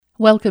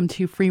Welcome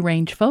to Free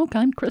Range Folk.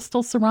 I'm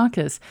Crystal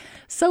Sarakas.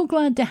 So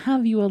glad to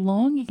have you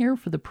along here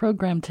for the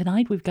program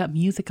tonight. We've got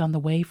music on the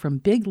way from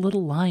Big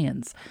Little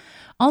Lions.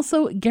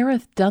 Also,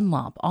 Gareth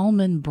Dunlop,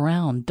 Almond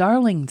Brown,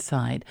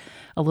 Darlingside,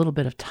 a little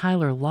bit of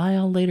Tyler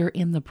Lyle later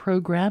in the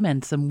program,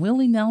 and some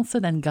Willie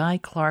Nelson and Guy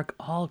Clark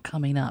all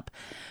coming up.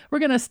 We're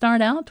going to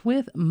start out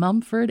with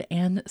Mumford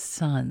and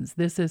Sons.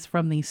 This is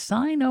from the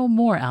Sigh No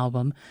More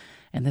album,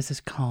 and this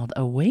is called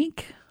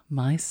Awake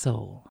My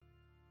Soul.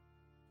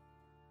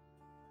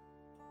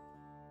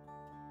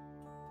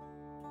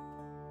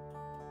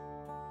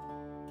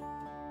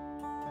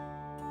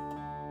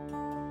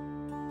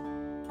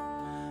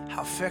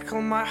 How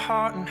fickle my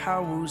heart and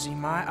how woozy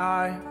my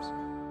eyes.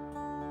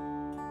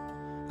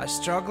 I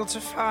struggle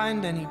to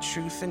find any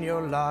truth in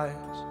your lies.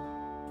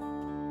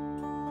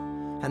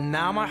 And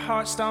now my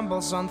heart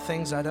stumbles on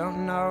things I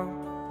don't know.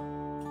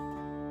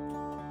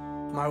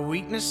 My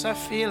weakness I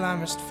feel I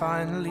must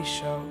finally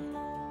show.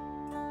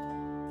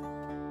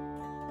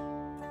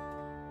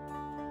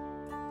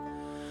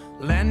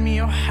 Lend me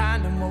your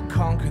hand and we'll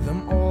conquer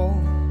them all.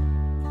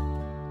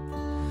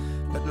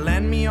 But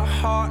lend me your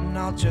heart and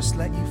I'll just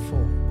let you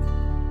fall.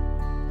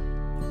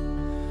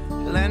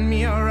 Lend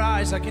me your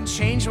eyes, I can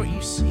change what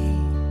you see.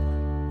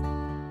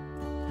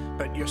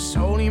 But your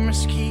soul you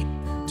must keep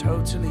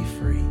totally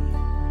free.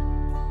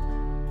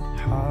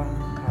 Ha,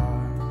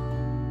 ha,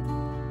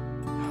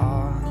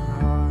 ha,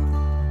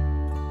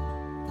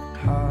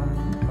 ha, ha,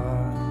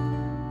 ha,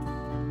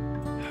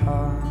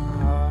 ha,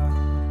 ha.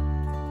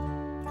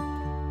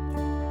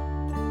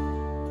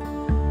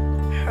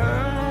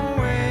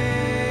 Awake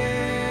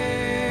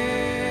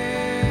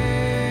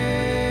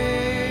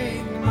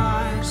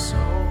my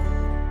soul.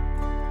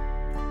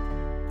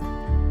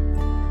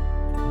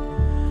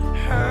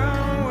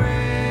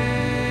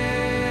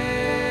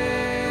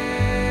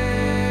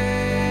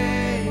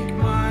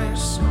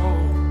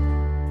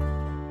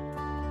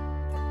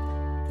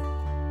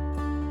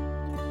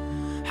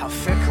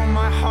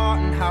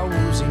 How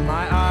woozy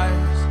my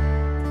eyes.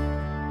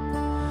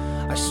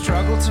 I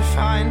struggle to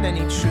find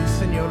any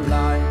truth in your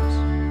lies.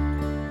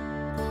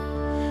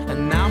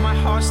 And now my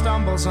heart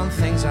stumbles on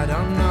things I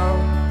don't know.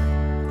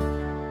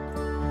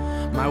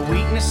 My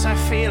weakness I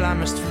feel I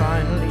must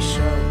finally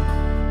show.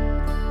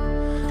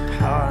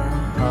 Ha,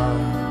 ha,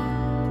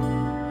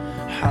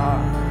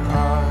 ha,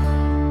 ha,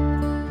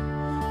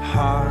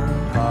 ha,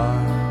 ha,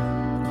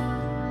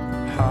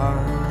 ha,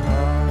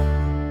 ha.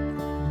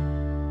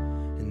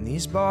 In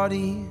these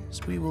bodies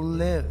we will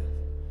live,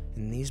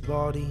 in these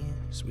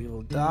bodies we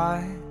will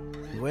die.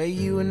 Where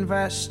you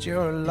invest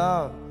your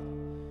love,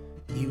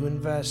 you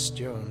invest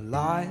your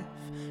life.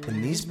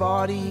 In these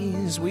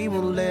bodies we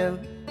will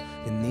live,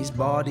 in these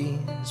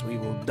bodies we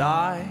will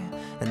die.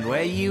 And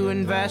where you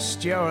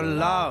invest your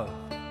love,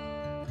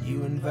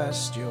 you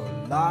invest your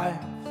life.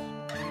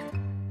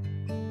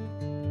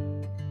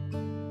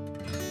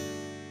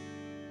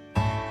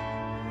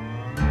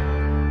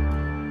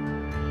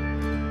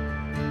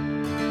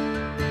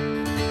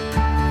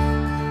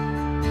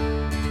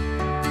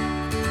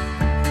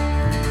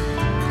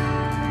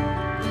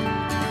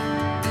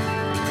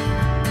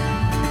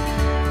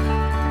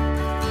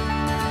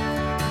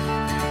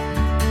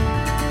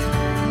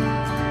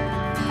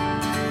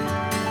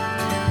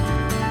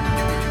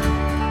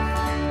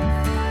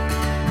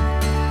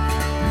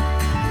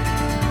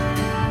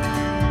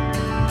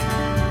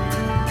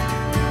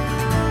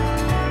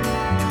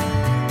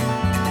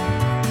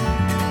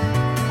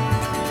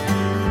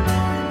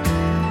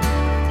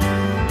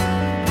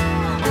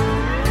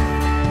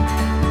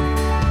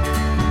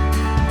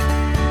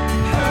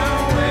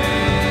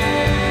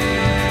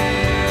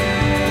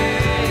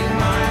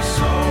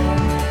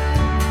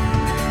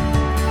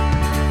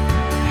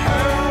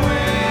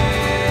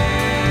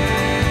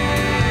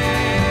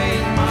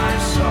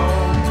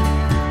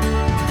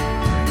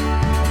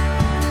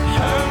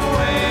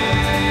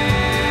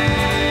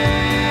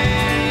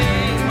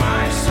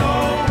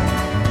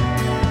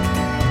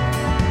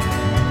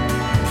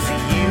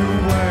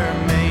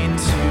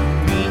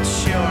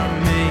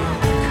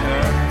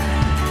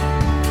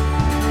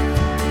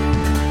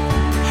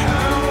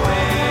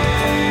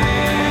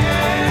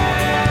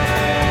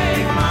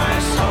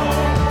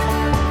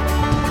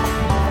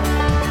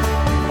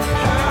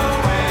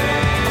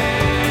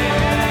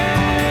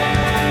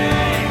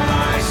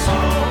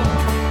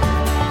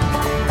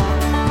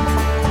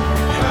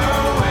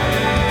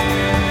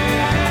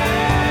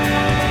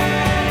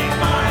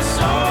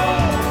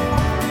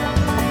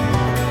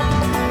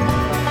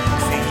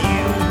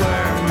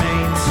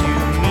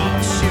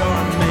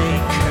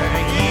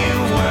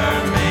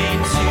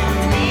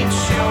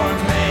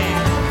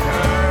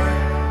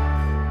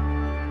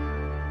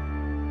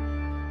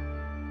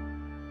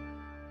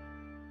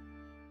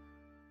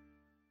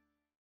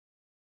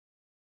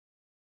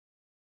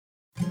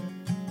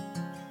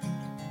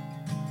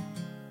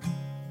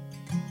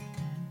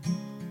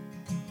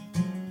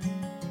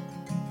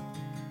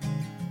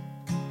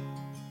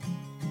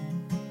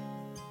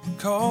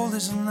 Cold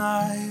as a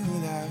night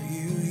without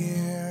you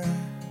here.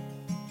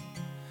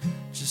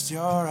 Just is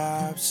your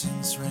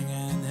absence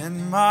ringing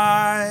in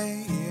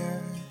my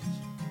ears.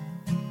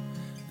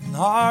 And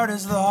heart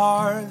is the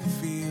heart that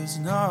feels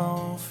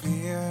no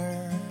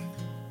fear.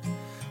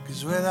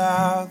 'Cause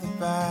without the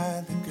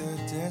bad, the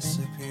good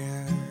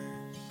disappears.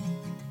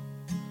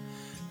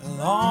 And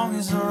long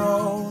is the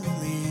road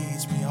that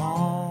leads me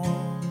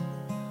home,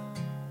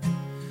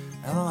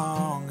 and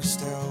longer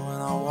still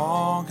when I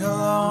walk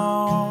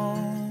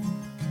alone.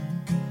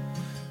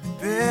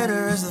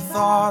 Bitter is the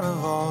thought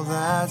of all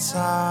that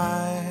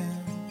time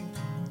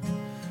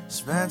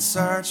spent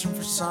searching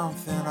for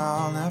something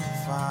I'll never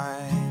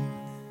find.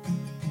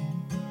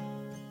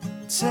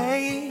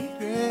 Take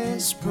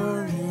this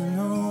burden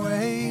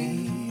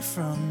away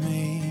from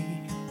me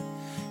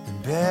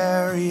and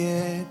bury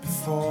it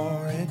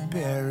before it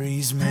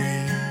buries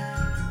me.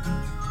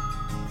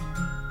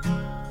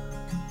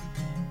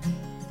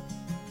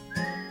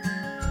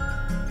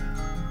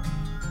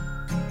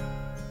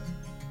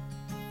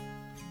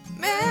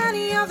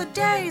 Many other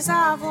days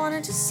I've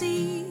wanted to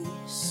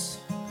cease,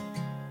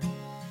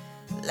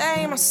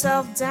 lay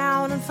myself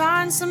down and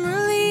find some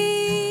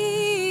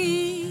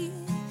relief.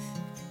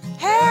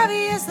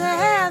 Heavy is the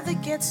head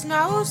that gets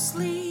no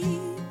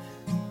sleep.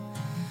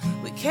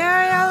 We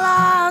carry our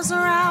lives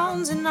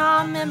around in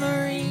our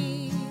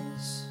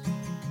memories.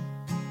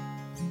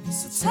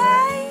 So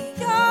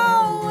take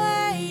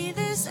away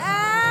this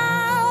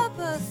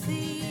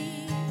apathy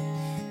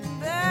and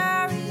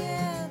bury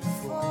it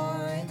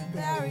before it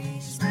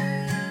buries me.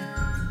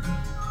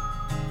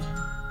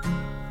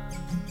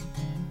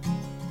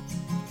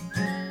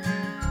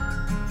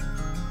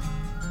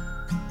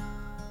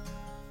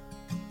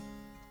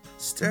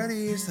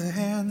 Steady is the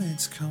hand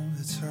that's come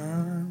to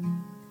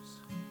terms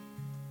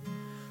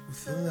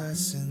with the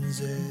lessons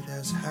it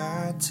has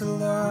had to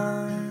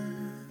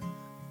learn.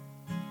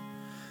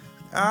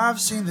 I've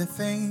seen the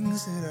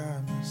things that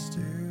I must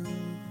do,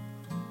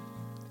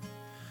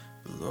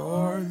 but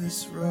Lord,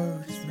 this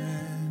road is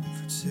meant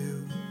for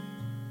two.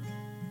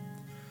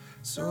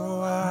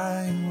 So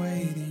I'm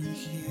waiting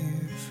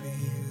here for you.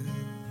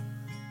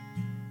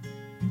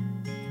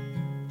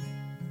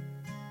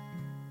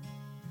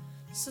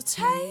 So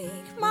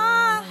take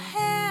my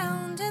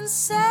hand and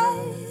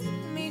set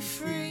me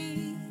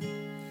free.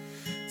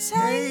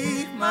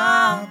 Take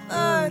my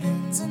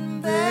burdens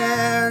and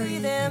bury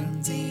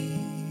them deep.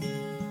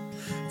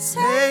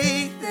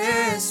 Take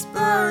this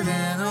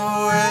burden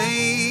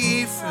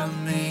away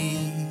from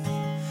me.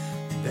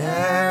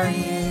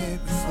 Bury it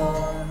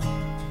before,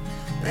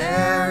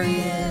 bury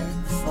it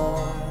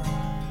before,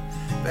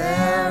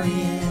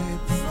 bury it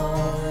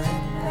before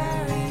it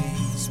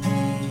buries me.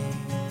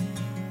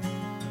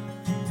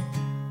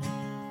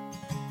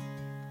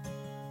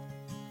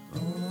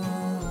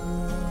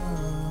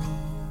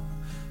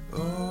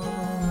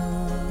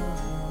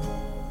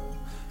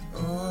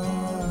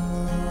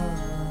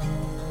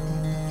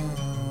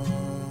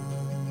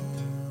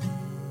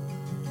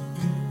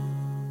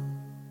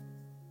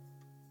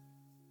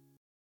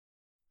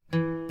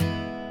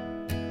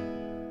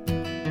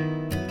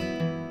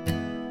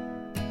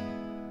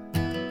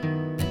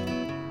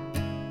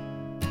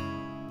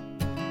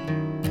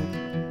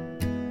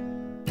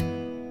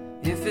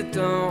 If it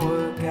don't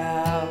work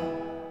out,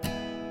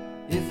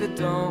 if it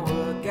don't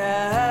work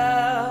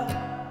out,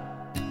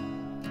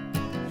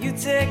 you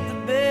take the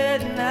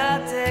bed and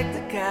I'll take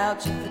the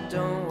couch. If it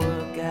don't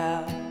work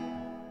out,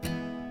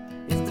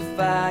 if the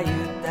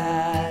fire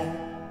dies,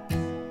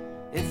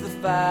 if the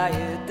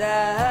fire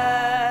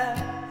dies,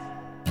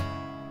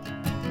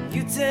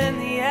 you tend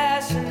the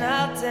ash and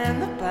I'll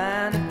tend the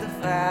pine. If the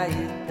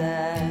fire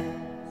dies,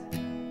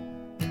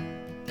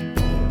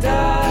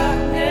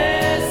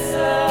 darkness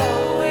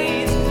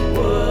always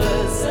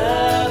was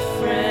a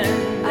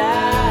friend I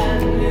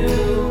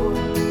knew,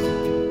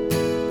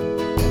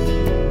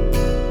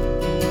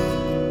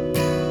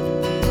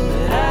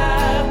 but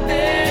I've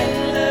been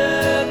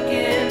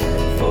looking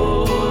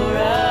for a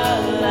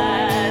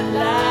light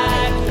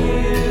like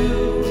you.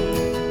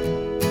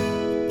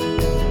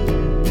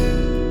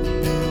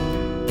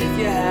 If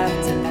you have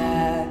to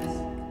ask,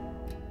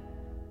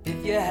 if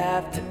you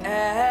have to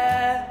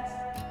ask,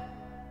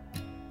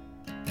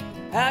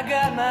 I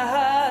got my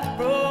heart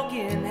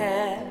broken in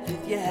half,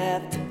 if you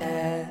have to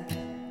ask.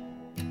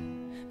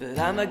 But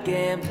I'm a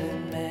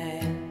gambling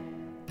man,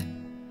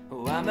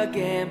 oh, I'm a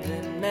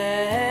gambling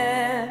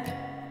man.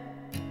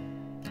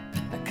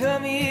 I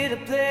come here to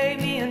play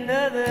me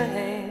another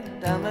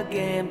hand, I'm a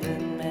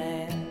gambling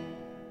man.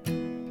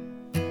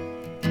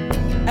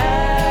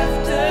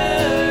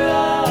 After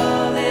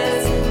all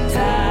this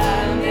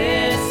time,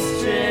 it's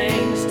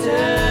strange to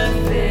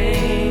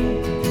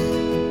think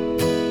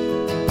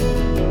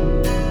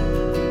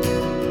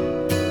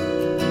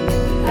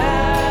I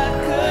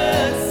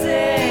could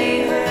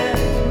say her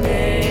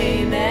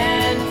name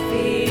and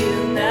feel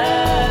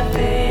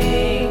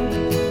nothing.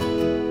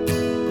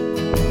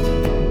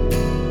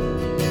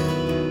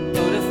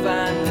 Oh, to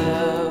find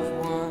loved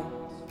ones,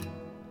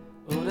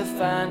 oh, to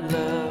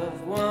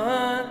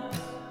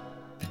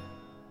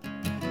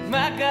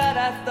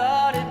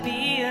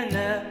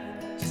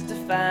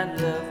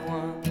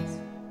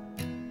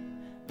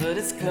but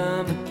it's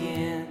come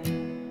again.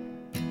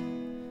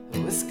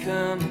 Oh, it's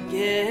come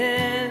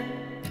again.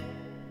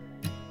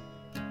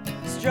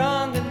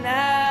 Stronger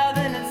now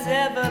than it's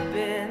ever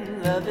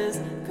been. Love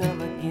has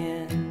come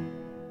again.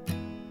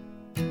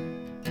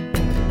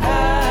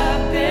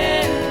 I've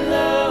been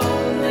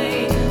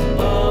lonely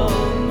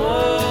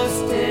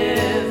almost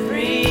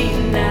every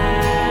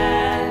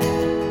night.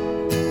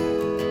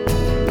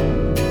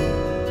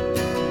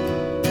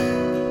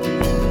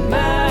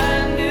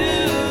 My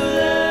new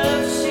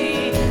love,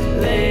 she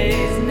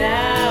lays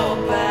now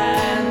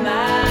by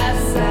my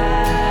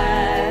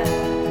side.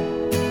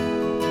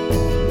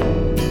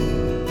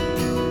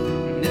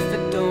 And if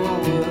it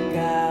don't work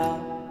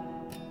out,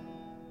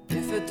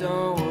 if it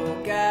don't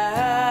work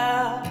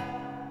out,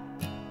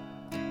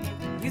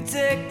 you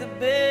take the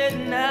bed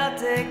and I'll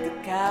take the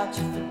couch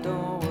if it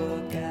don't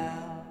work out.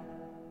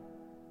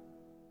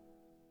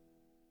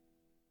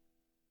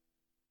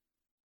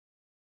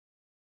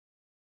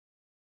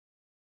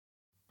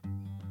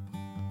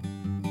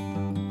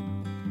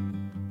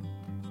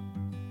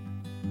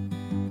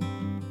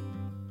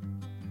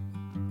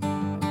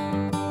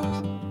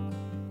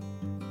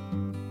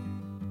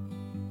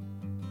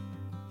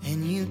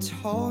 And you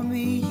told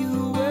me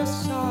you were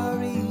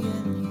sorry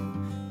and you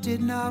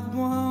did not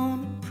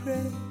want to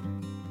pray.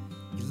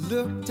 You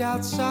looked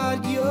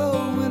outside your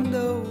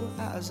window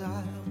as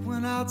I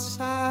went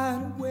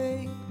outside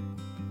away.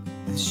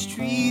 The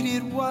street,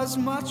 it was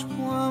much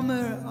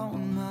warmer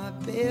on my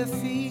bare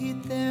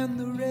feet than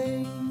the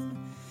rain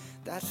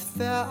that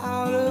fell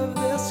out of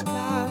the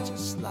sky,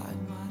 just like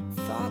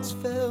my thoughts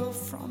fell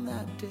from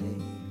that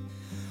day.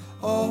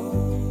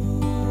 Oh,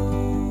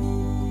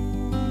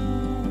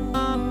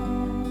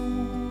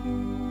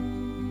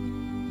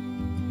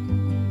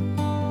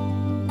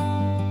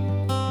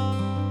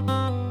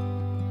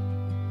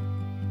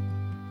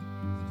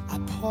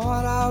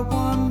 poured out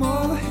one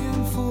more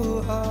handful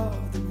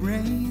of the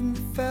rain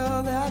that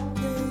fell that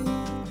day.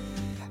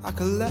 I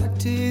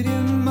collected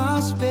in my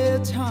spare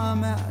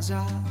time as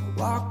I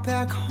walked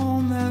back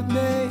home that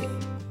May.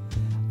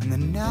 And the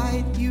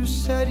night you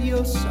said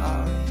you're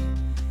sorry,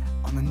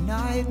 on the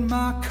night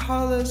my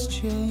colors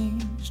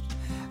changed,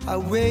 I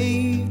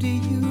waved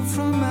at you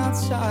from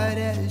outside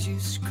as you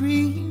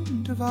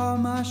screamed of all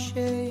my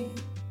shame.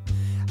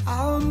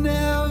 I'll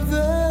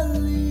never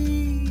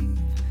leave,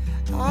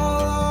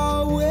 I'll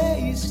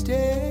always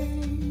stay.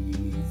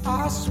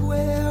 I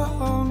swear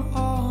on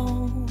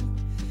all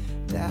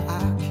that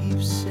I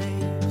keep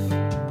safe.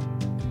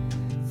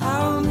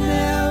 I'll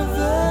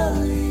never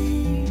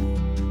leave,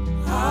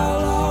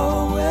 I'll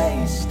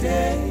always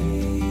stay.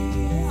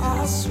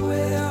 I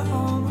swear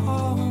on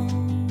all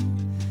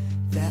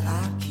that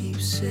I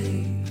keep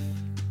safe.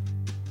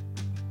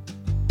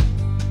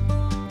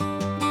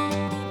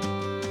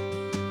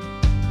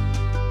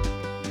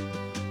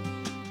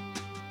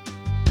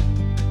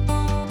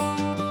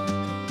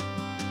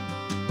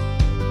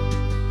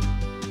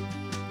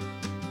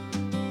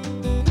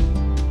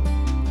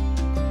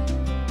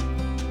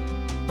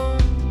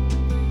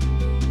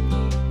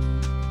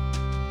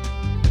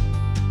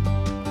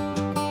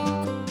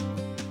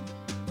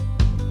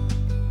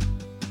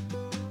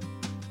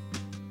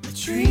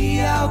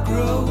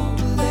 Grow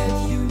to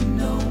let you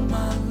know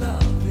my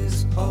love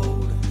is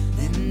older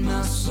than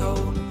my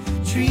soul.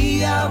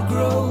 Tree I'll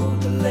grow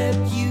to let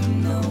you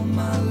know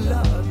my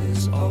love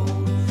is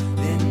older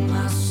than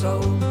my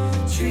soul.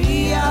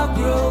 Tree I'll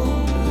grow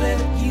to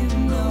let you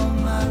know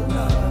my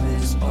love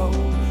is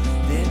older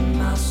than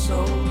my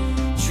soul.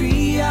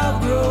 Tree I'll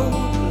grow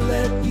to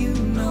let you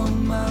know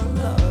my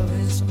love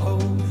is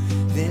older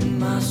than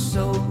my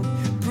soul.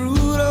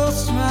 Brutal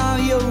smile,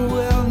 your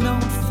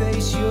well-known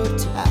face, your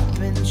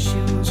tapping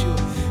shoes, your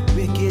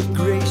wicked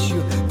grace,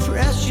 your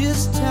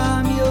precious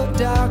time, your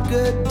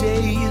darker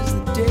days,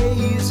 the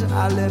days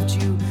I left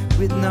you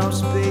with no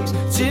space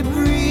to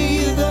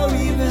breathe or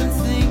even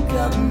think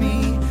of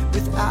me,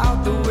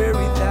 without the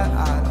worry that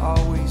I'd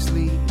always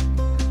leave.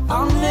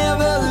 I'll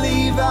never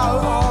leave, I'll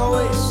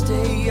always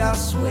stay. I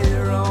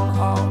swear on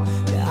all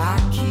that I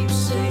keep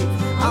safe.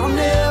 I'll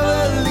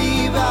never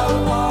leave,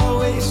 I'll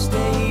always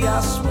stay.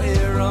 I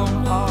swear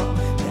on all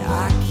that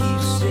I keep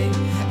safe.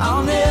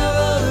 I'll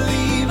never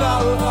leave,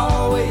 I'll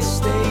always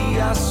stay.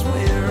 I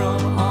swear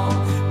on all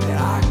that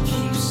I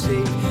keep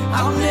safe.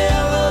 I'll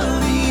never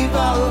leave,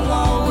 I'll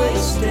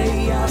always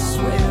stay. I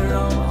swear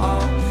on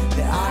all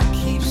that I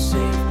keep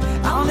safe.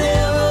 I'll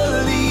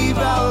never leave,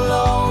 I'll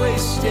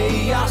always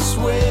stay. I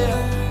swear,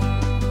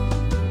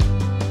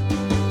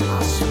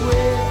 I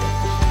swear,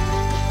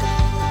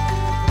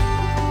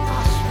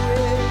 I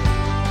swear.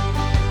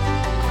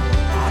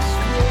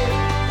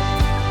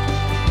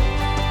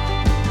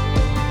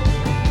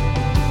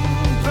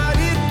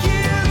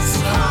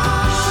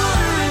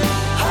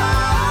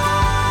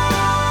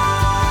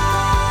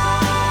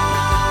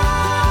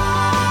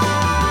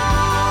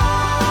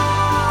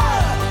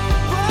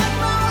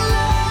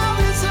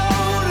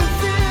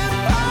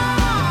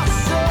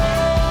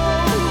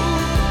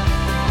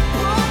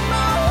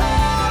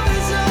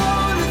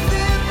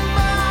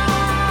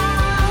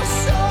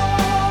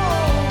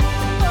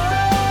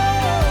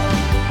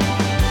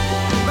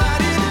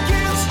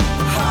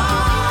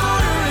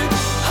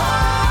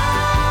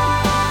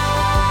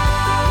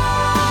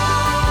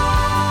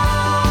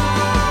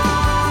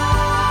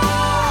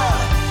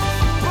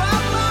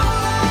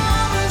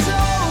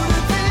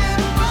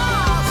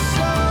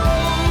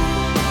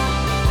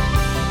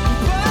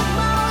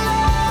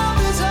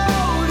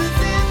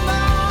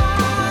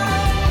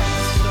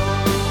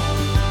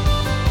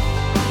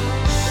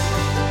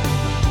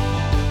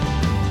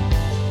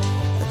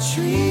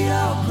 tree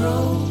I'll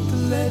grow to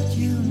let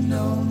you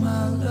know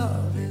my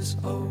love is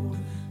older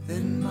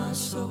than my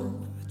soul.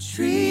 A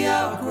tree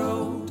I'll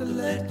grow to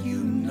let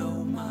you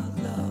know my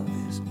love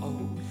is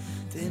older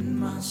than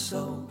my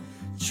soul.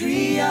 A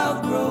tree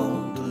I'll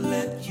grow to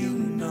let you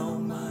know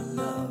my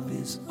love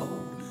is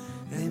older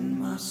than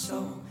my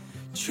soul.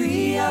 A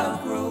tree I'll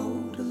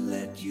grow to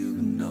let you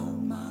know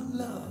my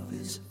love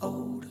is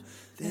older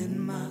than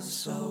my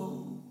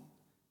soul.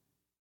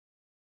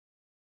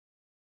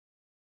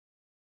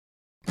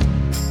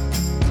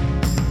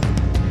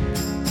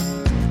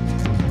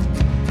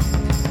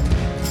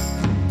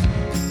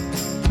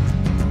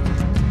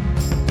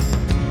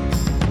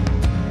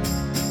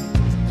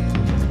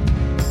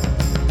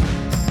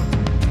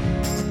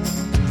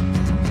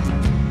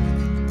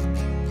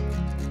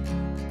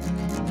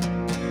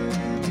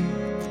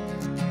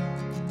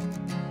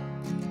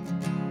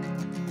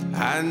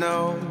 I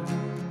know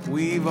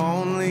we've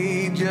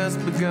only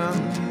just begun.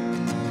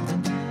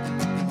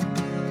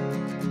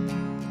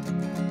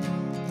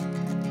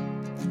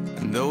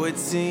 And though it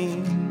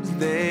seems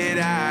that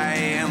I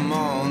am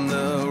on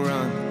the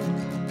run,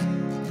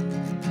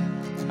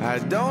 I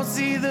don't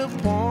see the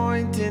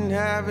point in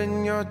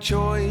having your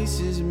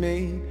choices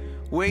made,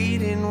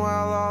 waiting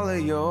while all of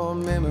your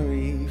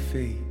memory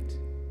fades.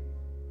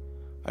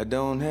 I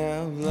don't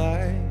have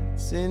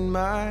lights in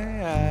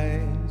my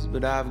eyes,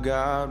 but I've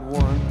got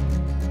one.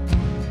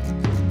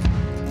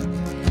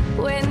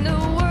 When the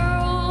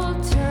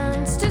world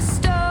turns to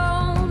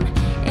stone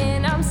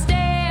and I'm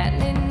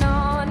standing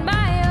on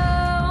my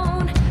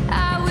own,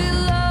 I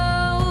will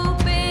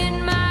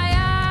open my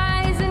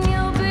eyes and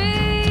you'll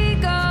be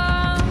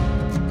gone.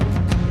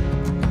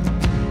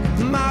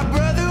 My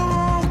brother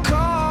won't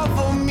call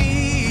for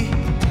me,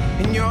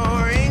 and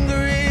your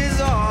anger is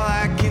all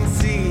I can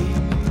see.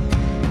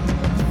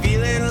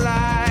 Feeling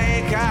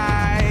like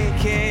I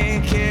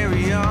can't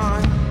carry on.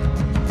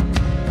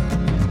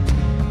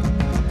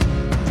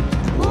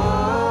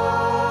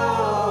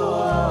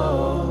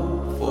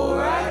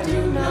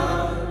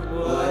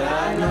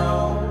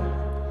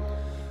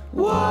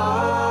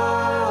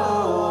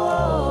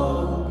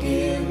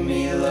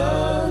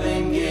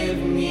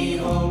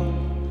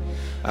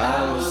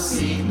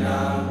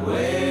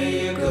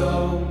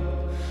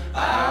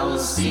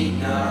 Seek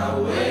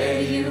not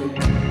where you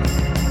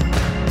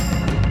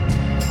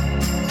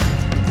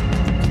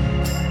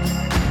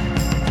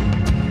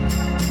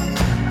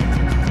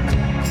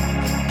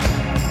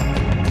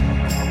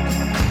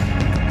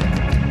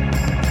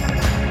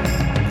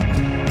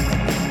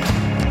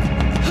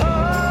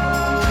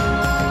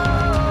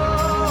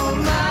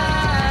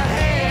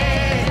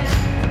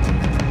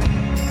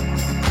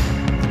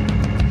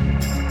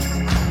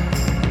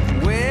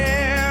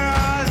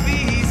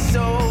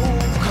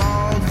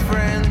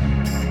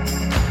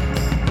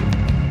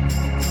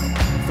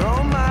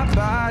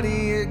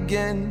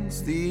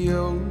against the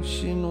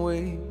ocean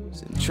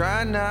waves and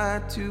try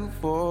not to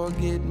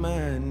forget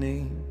my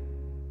name.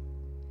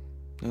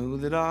 Know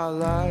that our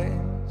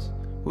lives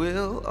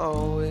will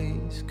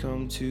always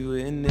come to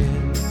an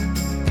end.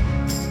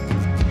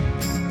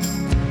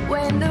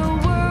 When the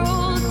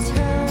world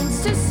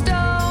turns to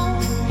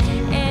stone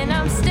and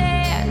I'm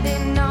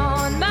standing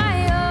on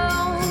my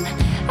own,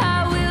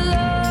 I will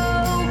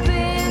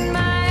open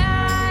my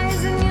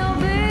eyes and you'll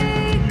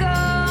be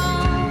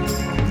gone.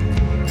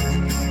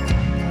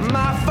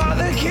 My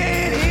father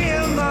can't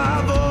hear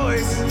my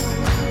voice,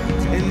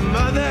 and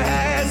mother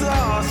has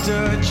lost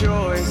her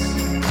choice.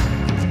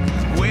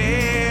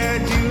 Where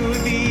do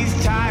these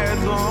tired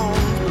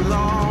bones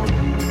belong?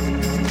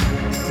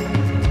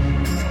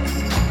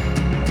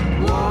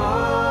 Whoa,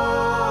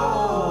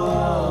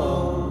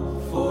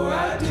 for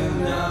I do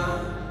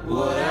not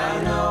what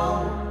I know.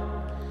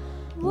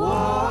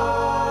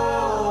 Whoa,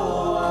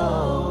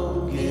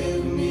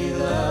 give me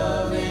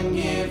love and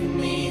give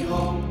me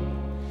hope.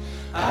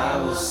 I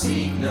will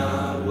seek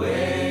not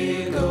where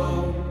you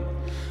go.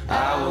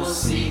 I will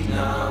seek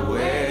not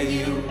where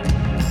you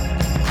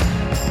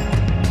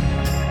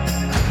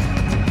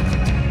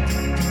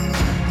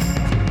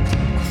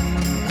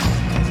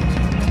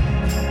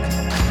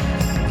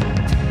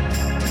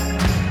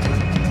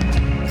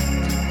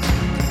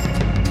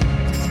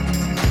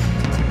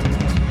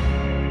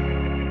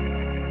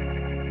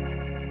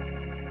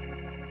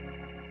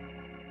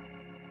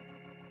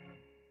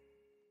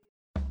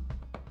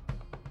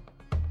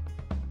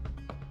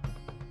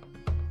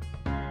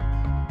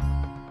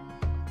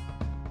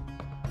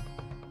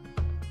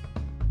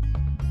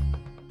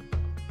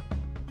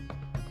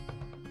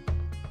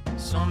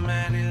so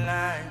many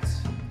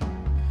lights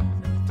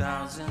and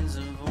thousands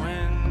of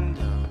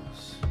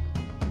windows.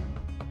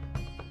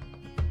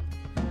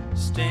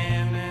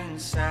 Staying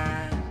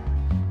inside,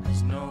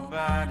 'cause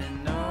nobody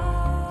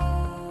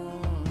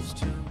knows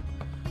to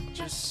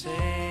just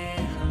say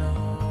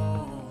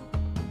hello.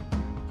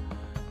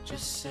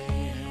 Just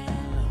say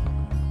hello.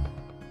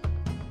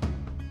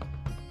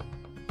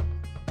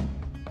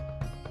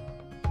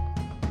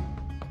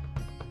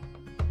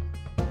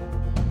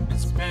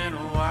 It's been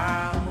a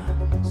while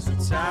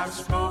since I've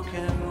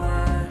spoken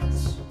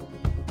words.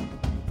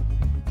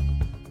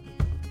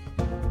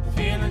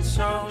 feeling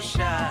so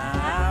shy.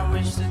 I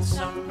wish that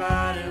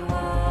somebody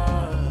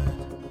would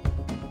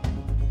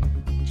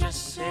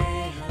just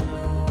say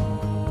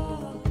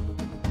hello.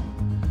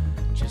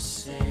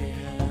 Just say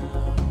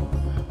hello.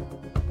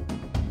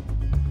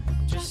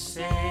 Just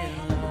say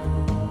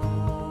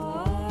hello.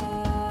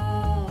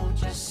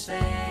 Just say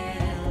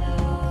hello.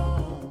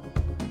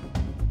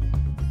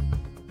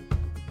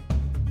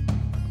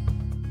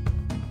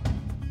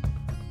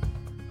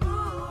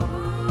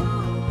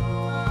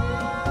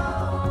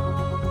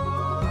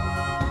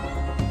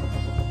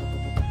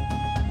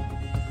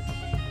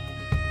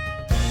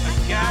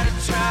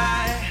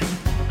 Try,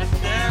 but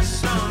there's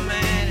so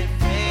many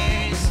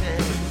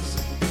faces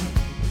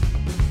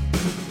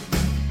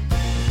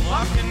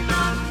walking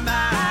on by.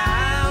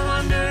 I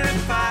wonder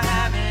if I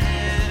have it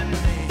in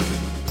me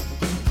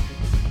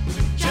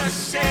to just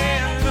say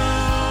hello,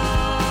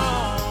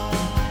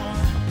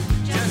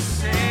 just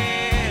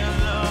say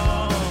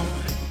hello,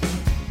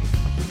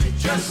 to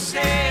just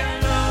say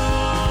hello.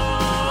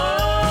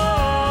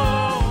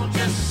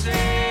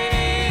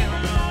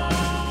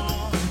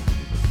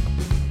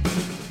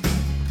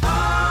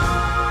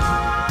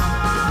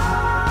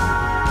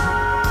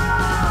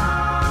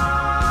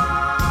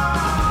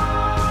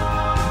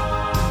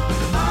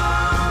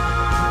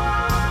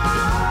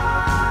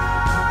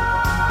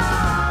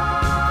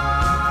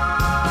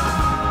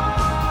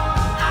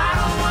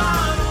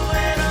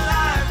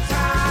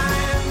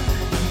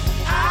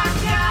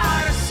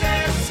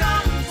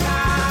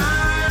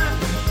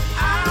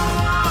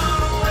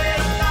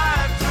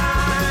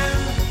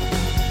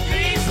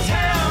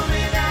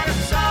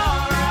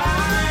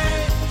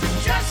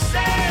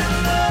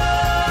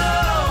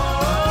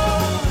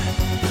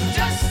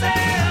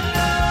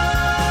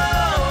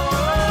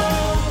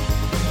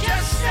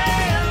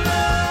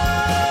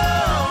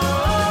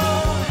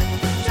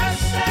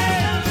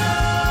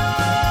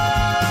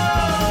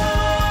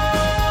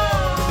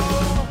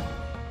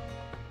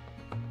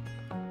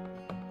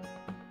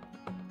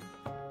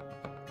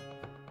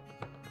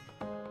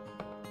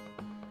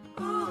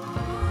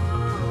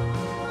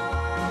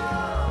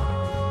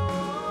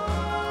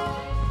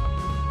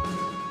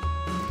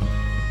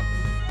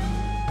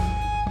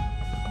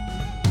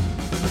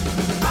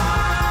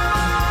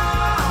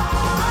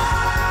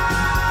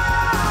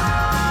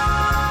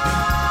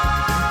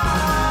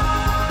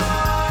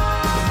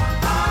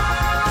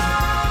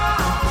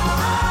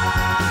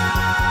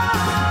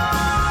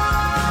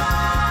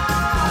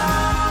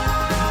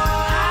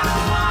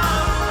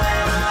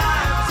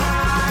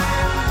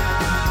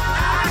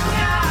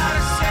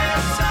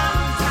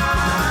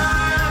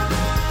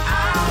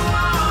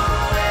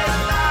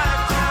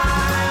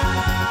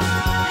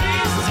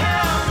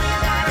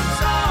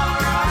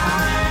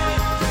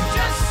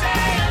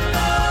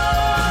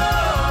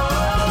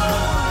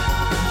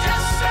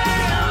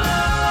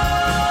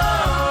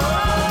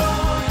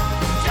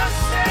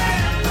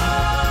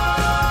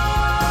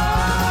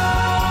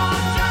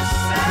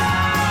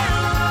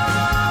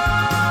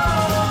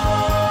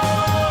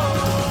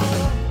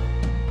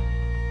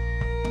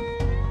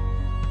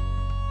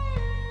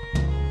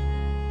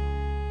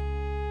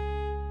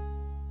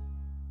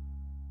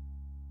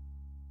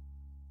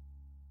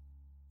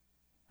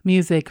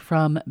 Music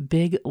from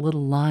Big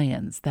Little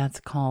Lions.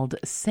 That's called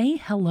Say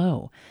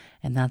Hello,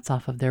 and that's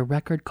off of their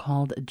record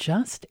called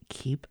Just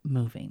Keep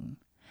Moving.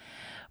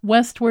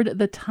 Westward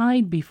the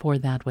Tide before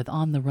that with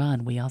On the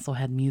Run. We also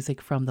had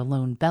music from The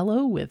Lone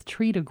Bellow with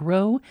Tree to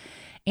Grow,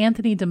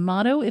 Anthony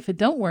D'Amato, If It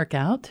Don't Work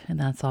Out, and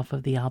that's off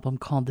of the album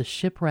called The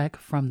Shipwreck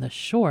from the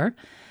Shore.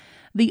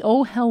 The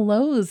Oh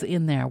Hellos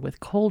in there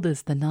with Cold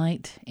as the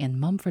Night, and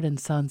Mumford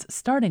 & Sons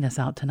starting us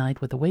out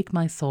tonight with Awake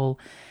My Soul,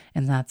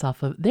 and that's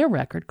off of their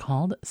record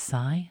called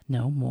Sigh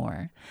No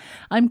More.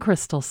 I'm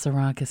Crystal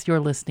Sarakas.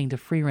 You're listening to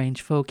Free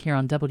Range Folk here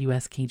on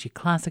WSKG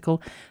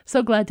Classical.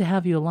 So glad to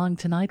have you along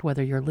tonight,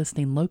 whether you're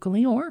listening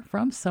locally or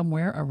from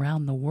somewhere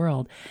around the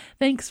world.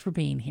 Thanks for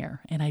being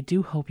here, and I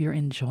do hope you're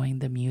enjoying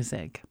the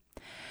music.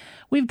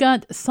 We've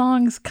got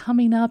songs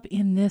coming up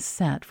in this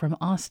set from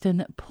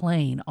Austin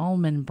Plain,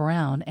 Allman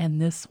Brown, and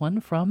this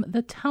one from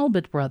the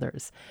Talbot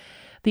Brothers.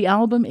 The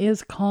album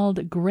is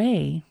called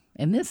Gray,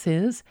 and this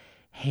is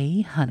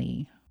Hey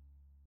Honey.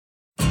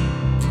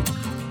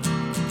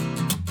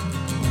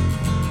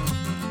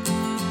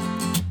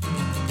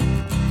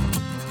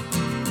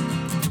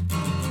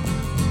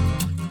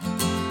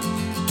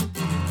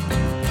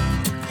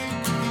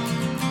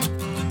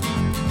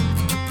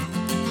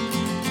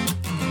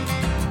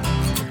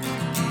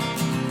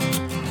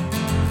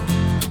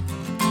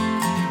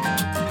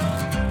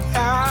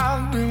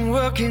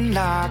 Working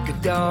like a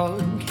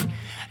dog,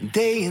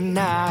 day and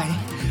night,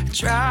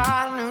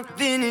 trying to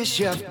finish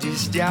up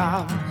this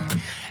job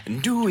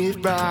and do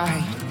it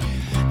right.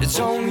 There's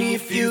only a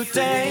few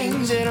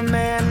things that a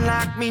man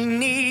like me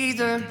needs,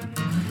 and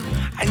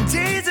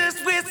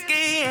Jesus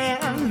whiskey,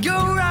 and you're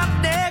right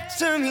next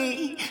to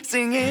me,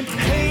 singing,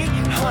 hey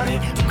honey,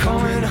 I'm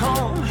coming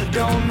home. I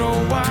don't know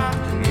why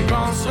I'm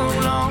gone so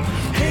long.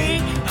 Hey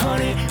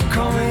honey, I'm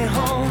coming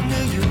home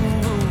to you.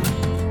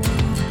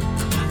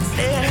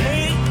 Said,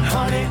 hey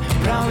honey, honey,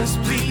 promise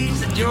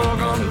please that you're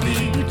gonna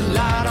leave the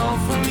light on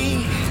for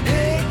me.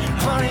 Hey,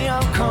 honey,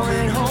 I'm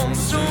coming home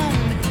soon.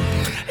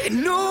 You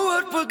know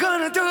what we're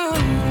gonna do.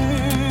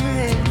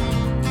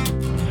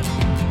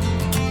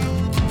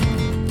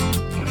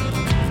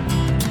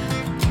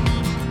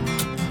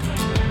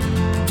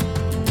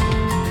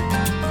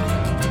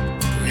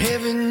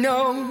 Heaven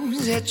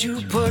knows that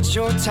you put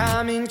your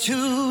time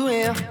into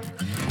it.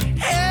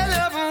 Hell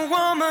of a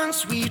woman,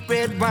 sweet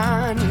red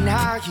wine, and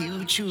how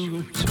you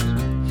choose.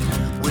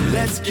 Well,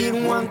 let's get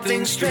one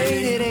thing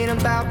straight. It ain't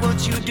about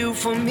what you do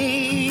for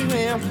me.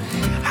 Well,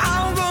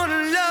 I'm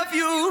gonna love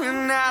you,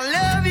 and I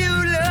love you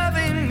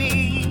loving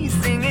me.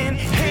 Singing,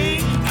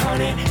 hey,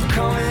 honey,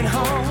 coming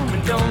home.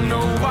 And don't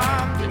know why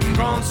I've been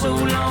gone so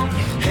long.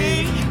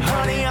 Hey,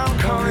 honey, I'm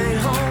coming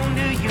home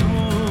to you.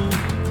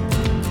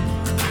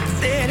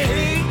 Said,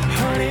 hey,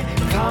 honey,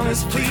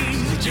 promise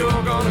please that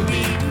you're gonna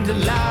leave the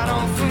light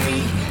on for me.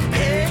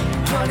 Hey,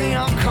 honey,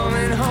 I'm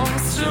coming home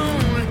soon.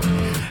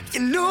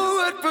 You know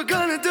what we're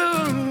gonna do,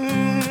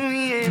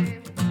 yeah.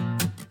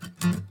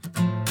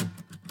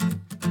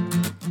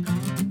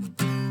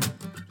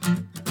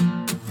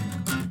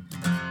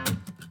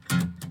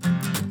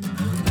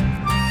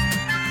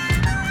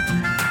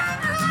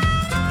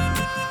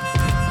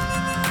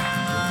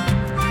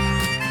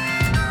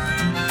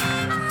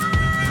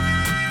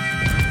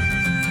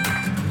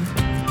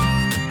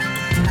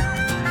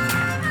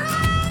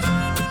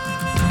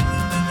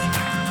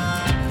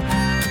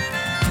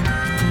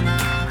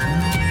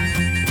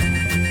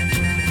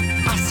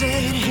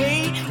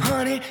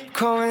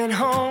 Coming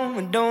home,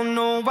 and don't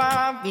know why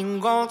I've been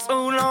gone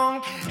so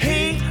long.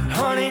 Hey,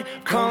 honey,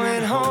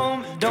 coming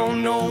home,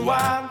 don't know why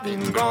I've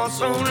been gone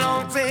so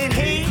long. Said,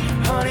 hey,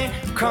 honey,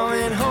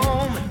 coming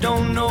home, and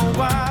don't know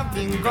why I've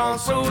been gone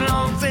so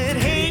long. Said,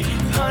 hey,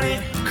 honey,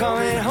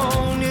 coming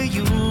home to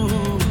you.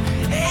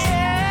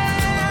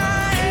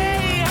 Hey,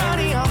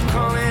 honey, I'm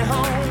coming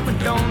home, and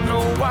don't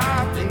know why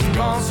I've been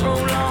gone so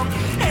long.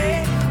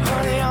 Hey,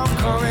 honey, I'm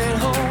coming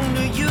home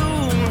to you.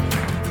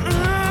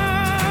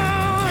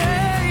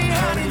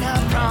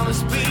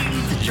 Promise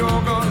please that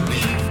you're gonna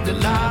leave the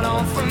light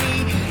on for me.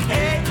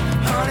 Hey,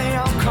 honey,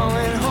 I'm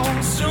coming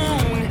home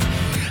soon.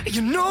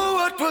 You know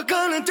what we're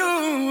gonna do.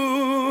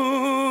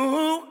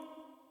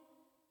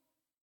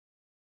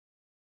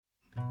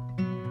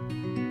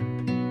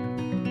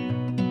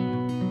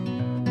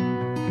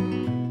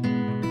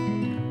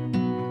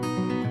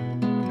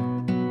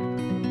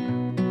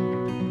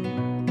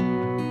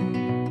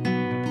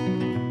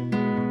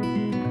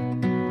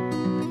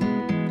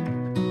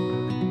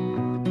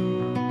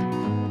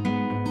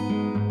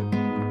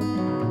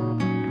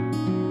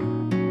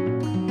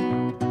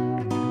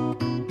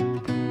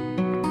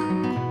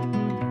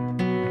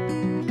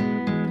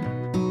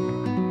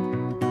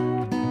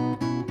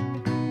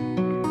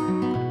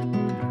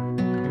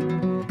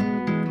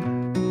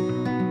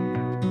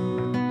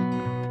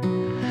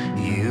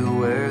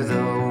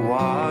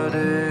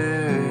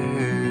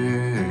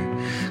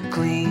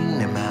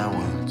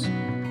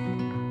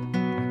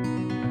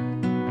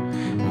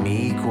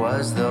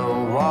 Was the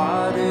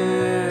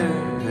water,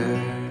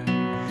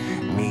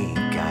 meek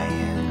I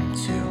am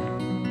too.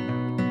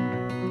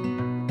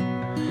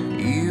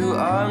 You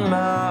are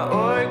my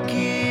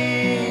orchid,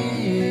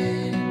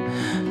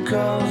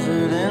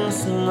 covered in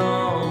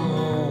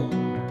snow.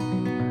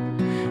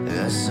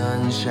 The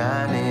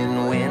sunshine in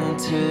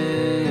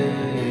winter,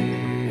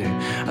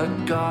 a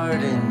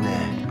garden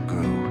that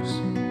grows.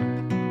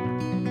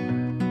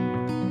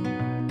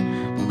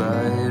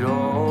 But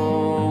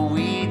oh,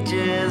 we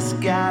just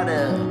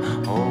gotta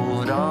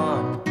hold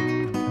on.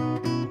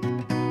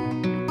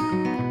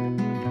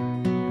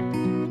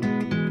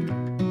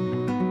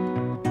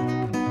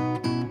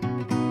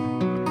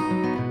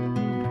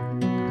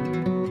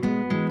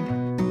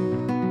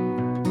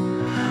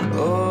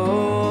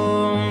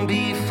 Oh,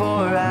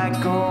 before I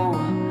go,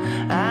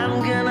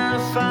 I'm gonna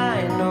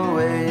find a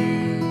way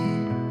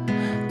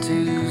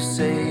to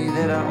say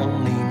that I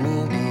only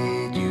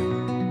needed you.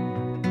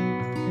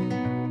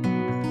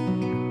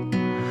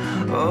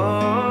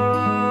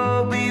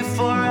 Oh,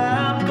 before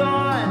I'm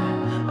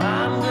gone,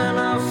 I'm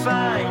gonna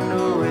find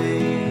a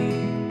way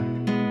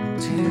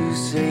to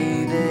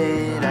say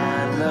that I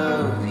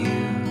love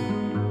you.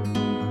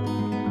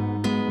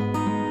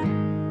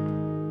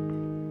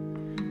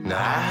 Now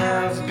I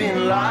have been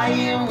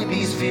lying with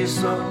these fears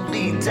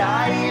slowly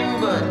dying,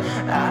 but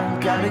I've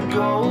gotta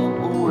go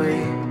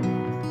away.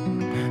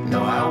 No,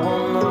 I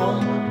won't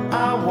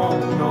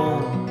know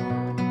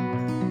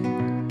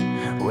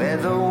where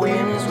the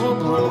winds will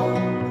blow.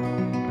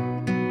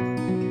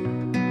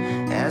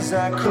 As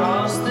I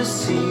cross the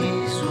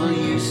seas, will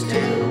you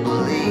still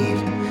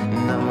believe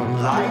in the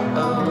light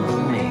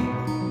of me?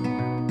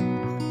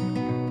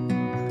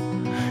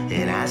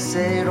 And I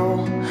said,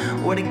 oh,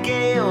 what a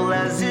gale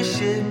as this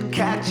ship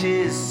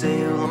catches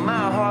sail. And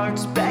my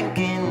heart's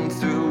backing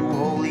through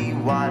holy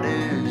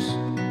waters.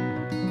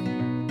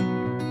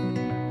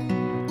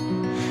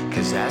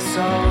 'Cause I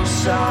saw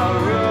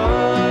sorrow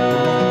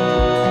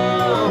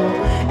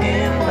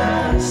in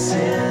my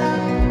sin.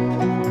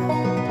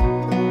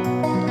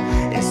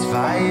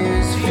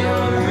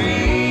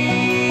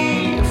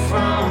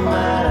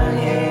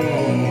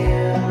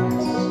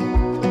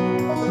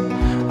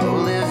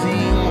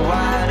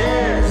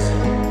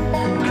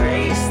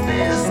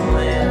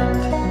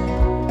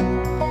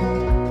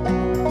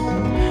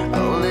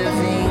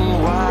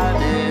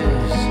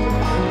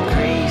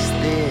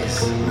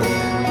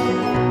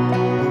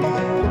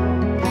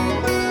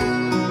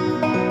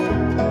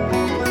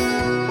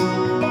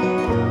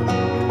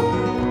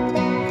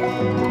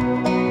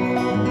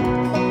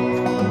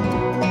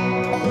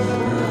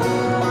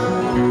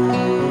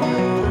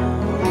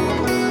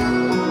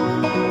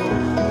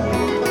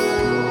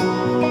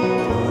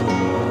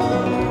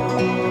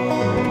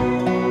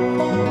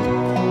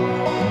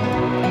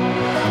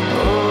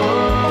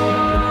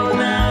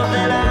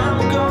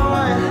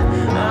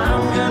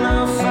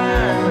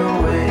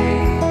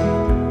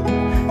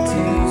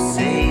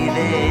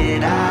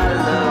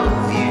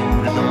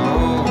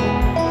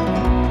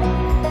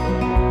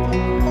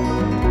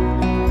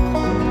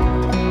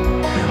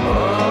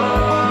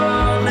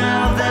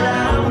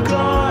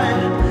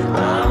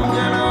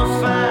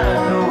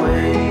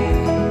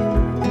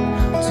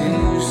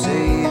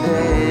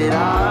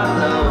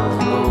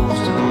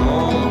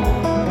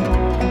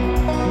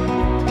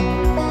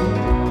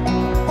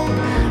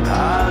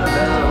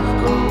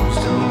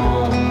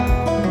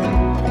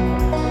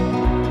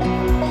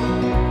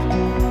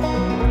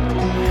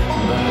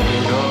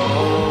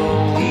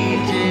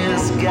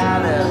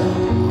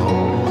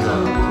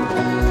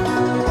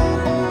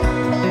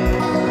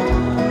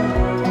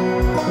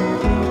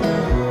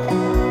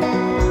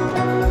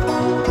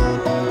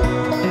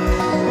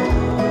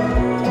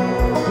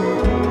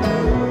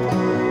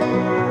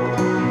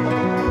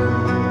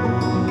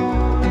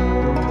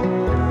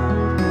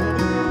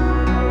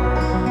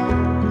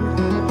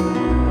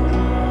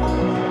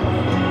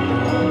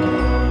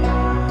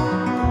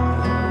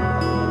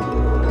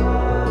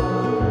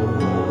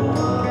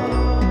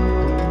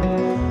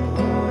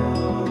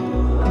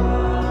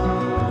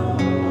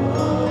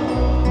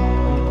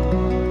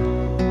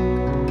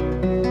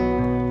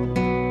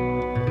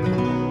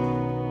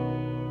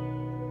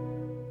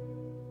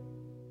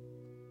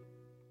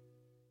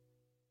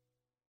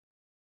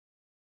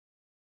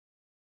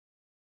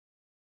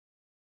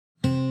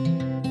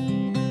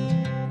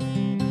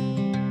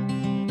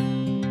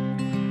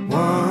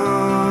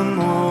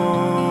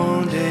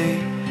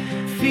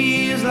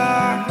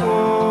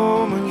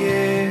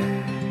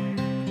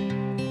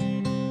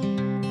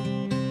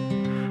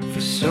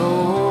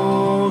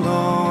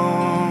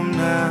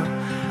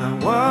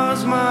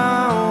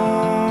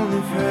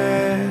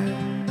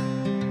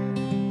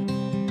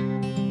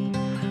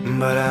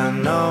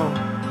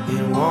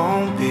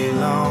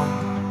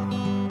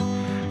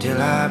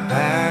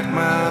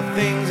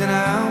 things and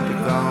I'll be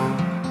gone.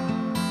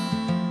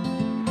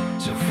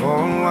 So for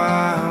a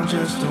while,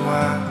 just a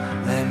while,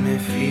 let me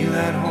feel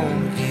at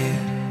home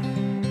again.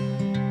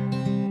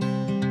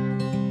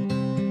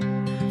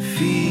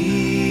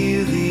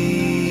 Feel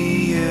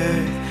the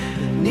earth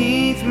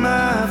beneath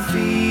my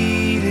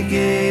feet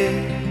again.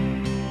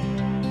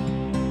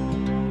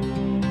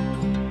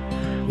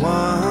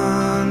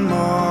 One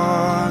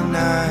more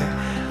night,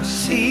 I'll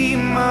see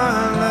my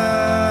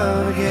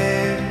love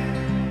again.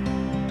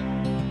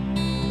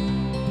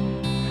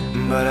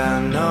 But I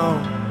know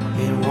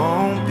it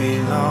won't be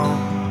long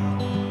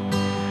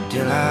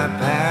till I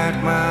pack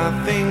my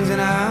things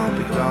and I'll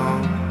be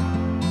gone.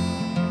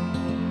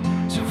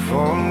 So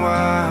for a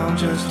while,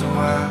 just a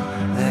while,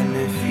 let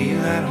me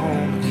feel at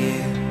home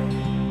again.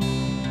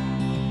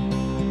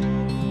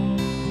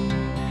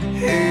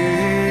 Hey.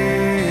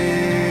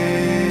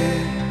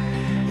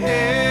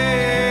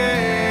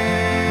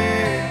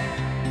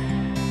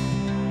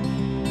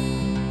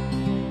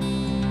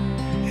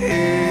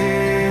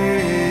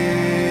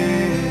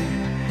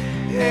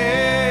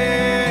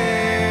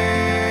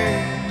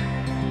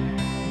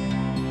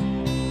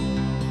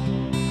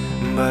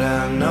 But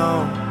I know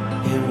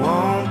it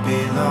won't be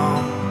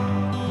long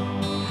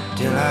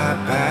till I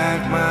pack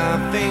my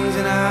things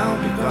and I'll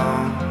be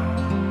gone.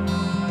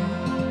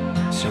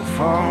 So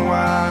for a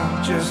while,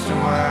 just a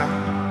while,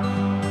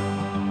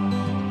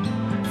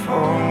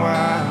 for a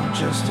while,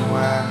 just a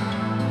while.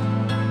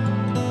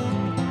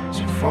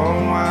 So for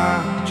a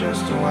while,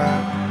 just a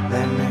while,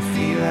 let me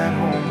feel at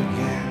home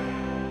again.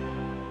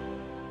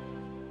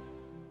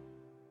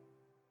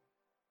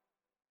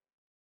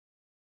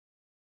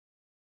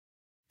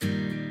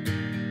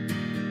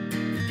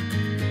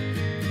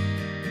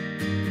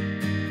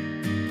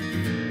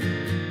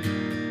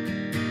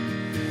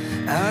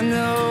 I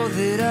know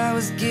that I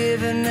was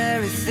given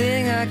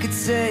everything I could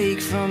take.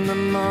 From the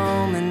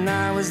moment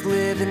I was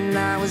living,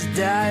 I was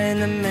dying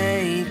to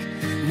make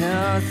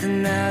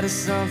nothing out of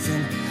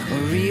something, or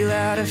real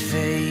out of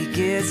fake.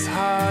 It's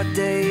hard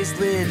days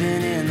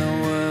living in the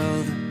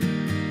world,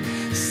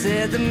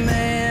 said the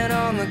man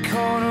on the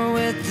corner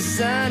with the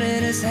sign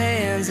in his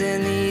hands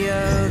and the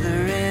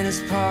other in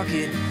his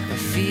pocket, a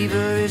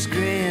feverish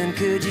grin.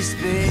 Could you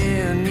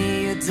spare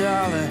me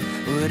 $1?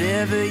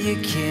 Whatever you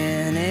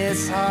can.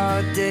 It's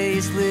hard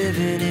days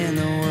living in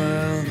the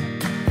world.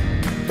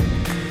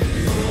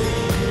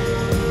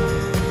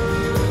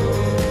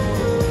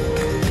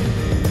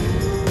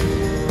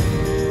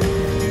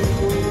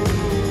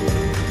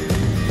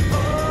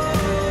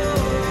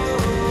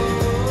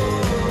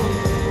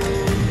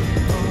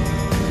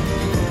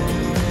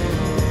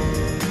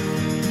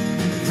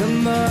 The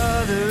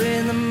mother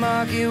in the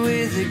market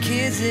with her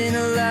kids in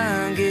a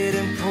line,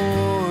 getting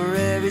poorer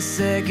every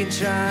second,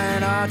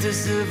 trying hard to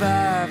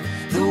survive.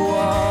 The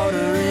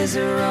water is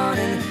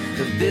running,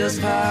 the bills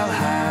pile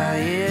high.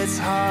 It's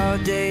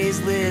hard days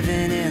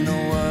living in the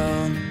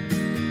world.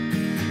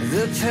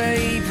 The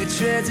paper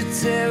treads of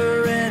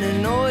terror and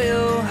an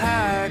oil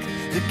hike,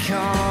 the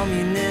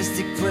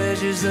communistic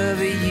pleasures of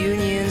a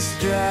union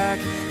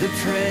strike. The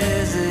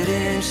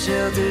president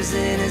shelters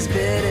in his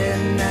bed at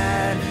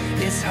night.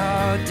 It's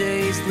hard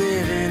days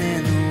living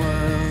in the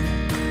world.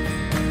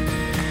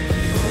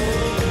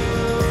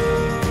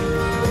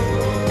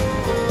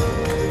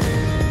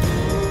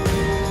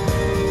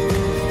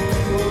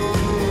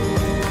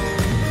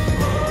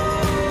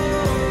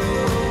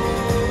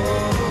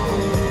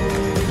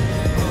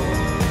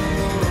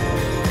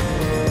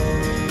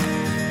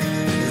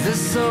 The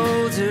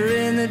soldier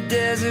in the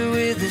desert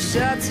with a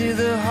shot to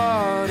the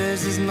heart,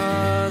 as his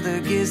mother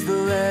gives the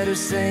letter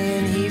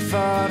saying he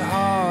fought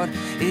hard.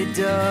 It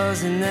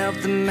doesn't help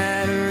the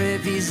matter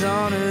if he's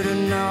honored or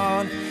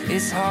not.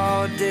 It's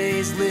hard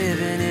days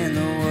living in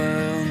the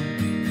world.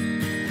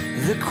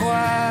 The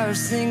choir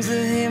sings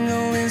the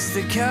hymnal in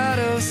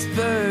staccato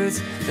spurts,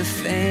 the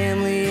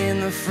family in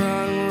the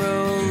front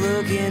row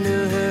looking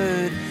to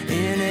hurt,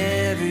 and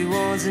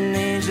everyone's an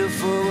angel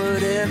for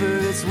whatever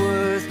it's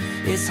worth.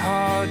 It's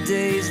hard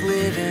days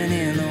living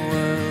in the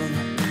world.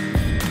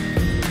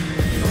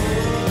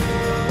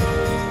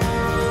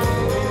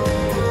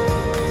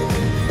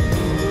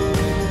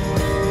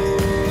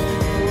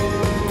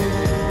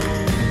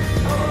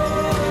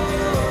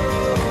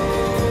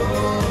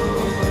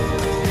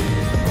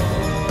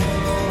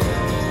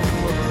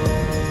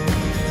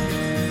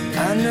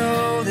 I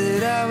know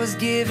that I was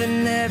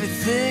given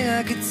everything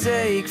I could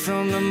take.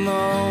 From the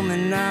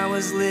moment I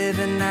was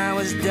living, I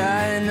was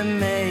dying to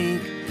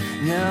make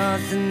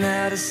nothing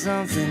out of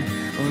something,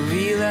 or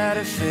real out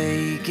of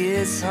fake.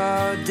 It's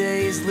hard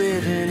days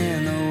living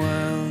in the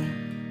world.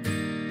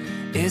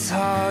 It's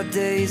hard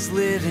days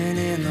living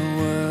in the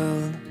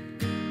world.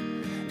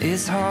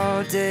 It's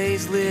hard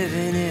days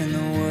living in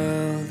the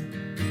world.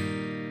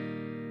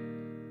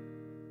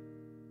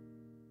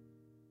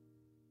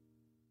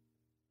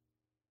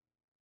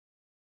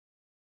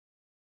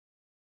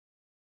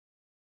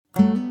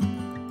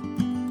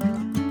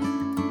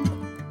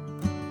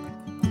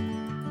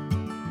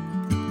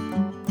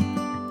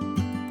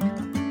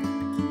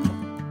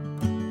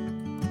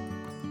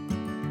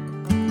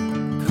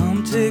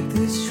 take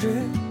this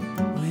trip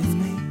with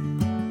me.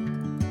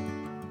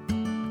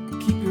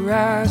 Keep your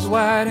eyes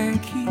wide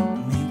and keep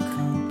me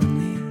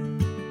company.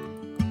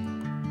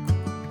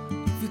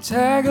 If you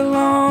tag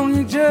along,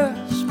 you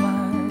just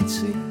might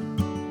see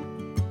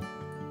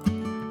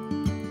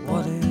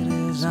what it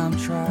is I'm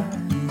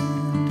trying to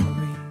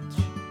reach.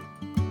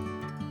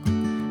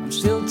 I'm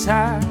still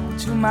tied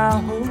to my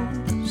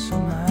hopes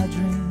and my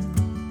dreams.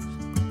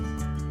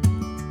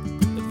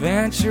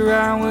 Adventure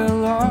I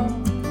will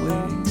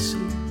always seek.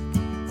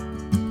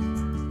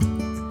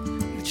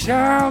 The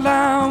child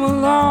I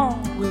will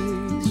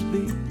always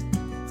be.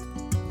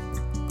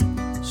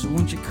 So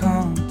won't you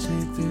come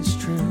take this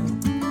trip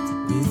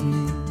with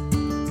me?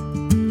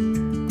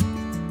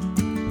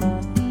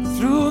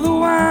 Through the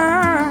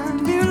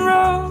winding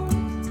roads,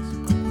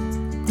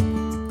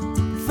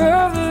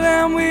 further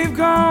than we've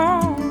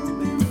gone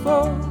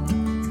before.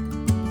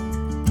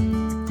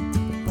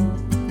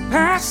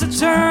 Past the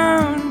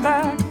turn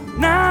back,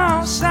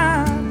 now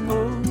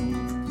signpost,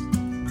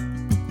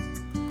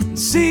 and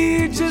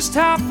see just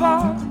how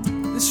far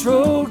this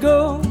road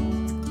goes.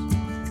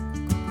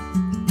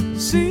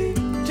 See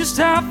just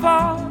how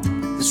far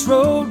this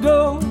road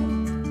goes.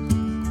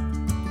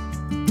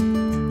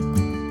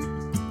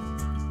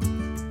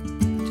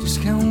 Just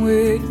can't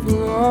wait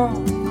for all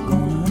we're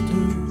gonna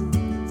do.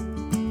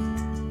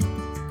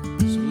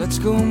 So let's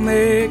go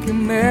make a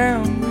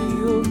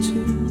memory or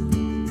two.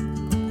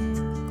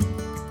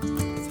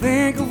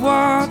 Think of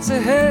what's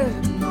ahead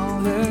and all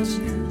that's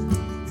new.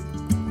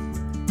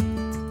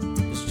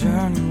 This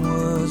journey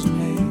was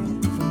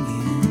made for me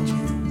and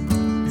you.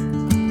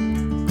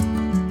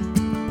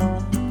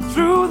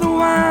 Through the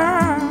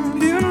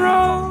winding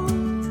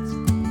roads,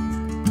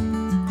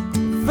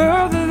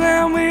 further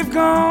than we've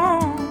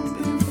gone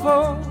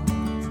before.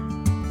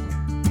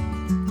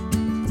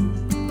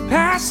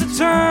 Past the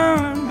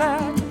turn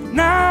back,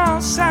 now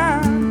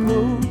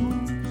signpost.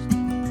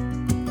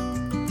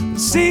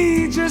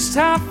 See just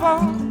how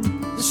far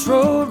this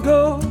road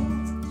goes.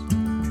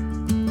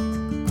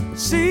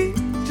 See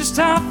just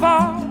how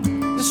far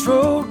this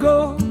road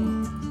goes.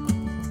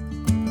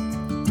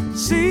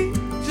 See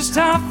just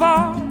how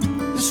far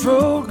this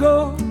road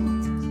goes.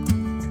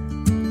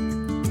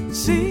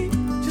 See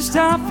just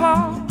how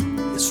far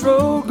this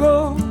road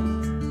goes.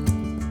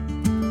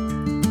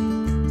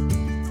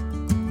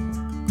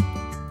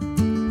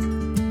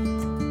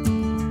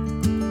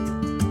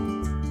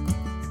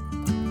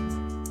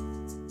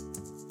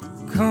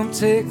 Come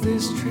take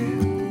this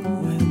trip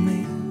with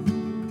me.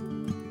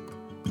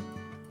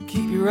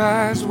 Keep your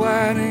eyes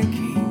wide and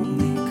keep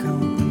me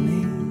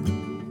company.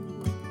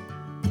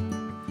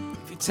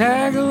 If you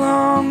tag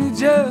along, you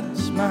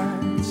just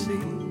might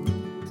see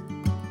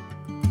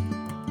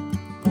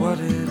what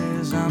it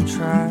is I'm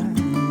trying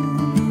to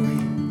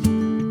reach.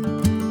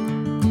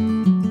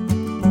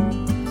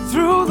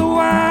 Through the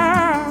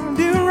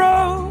winding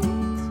road,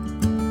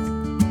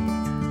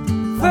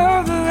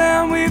 further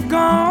than we've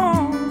gone.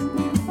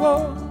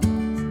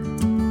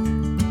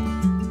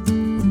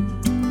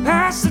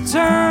 Past the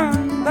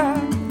turn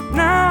back,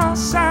 now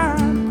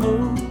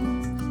signpost.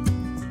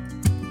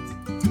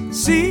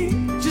 See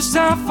just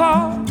how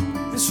far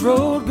this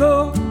road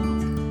goes.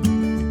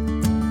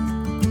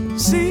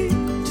 See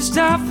just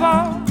how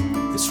far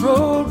this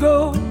road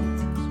goes.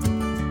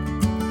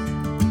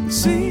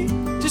 See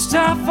just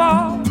how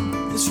far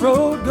this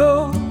road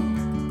goes.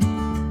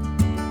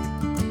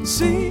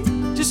 See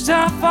just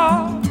how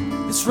far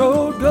this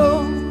road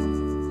goes.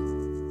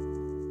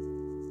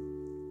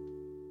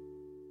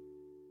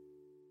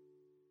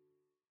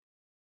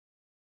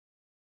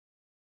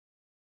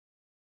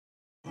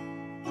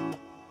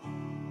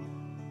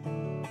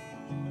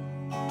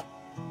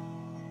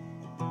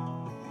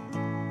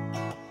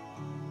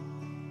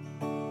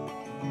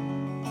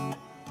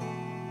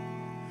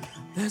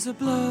 There's a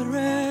blood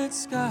red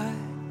sky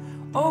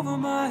over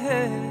my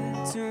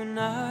head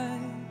tonight,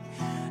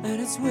 and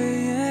it's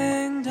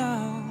weighing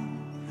down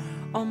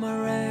on my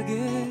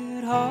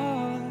ragged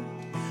heart.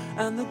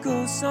 And the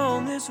ghosts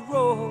on this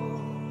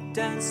road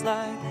dance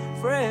like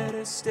Fred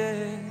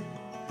Astaire.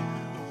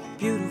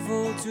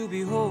 Beautiful to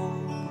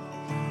behold,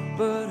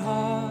 but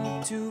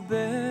hard to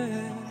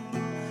bear.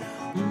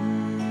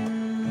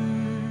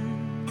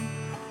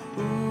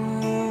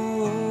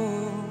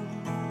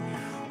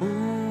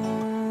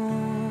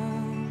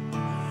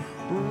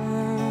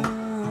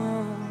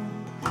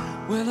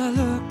 Well, I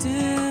looked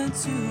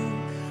into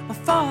my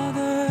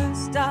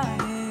father's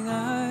dying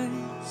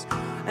eyes,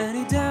 and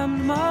he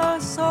damned my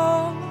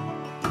soul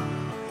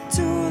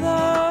to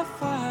the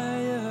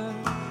fire.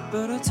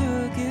 But I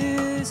took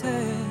his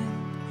hand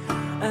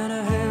and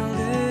I held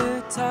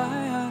it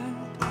tight,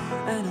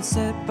 and I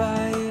sat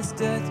by his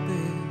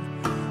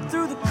deathbed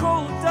through the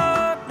cold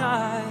dark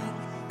night.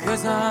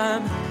 'Cause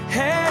I'm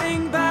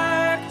heading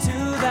back to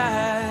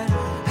that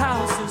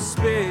house of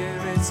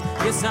spirits.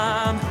 Yes,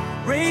 I'm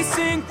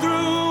racing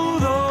through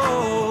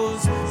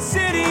those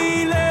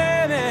city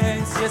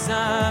limits. Yes,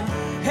 I'm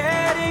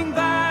heading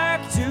back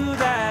to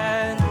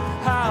that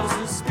house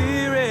of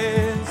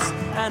spirits,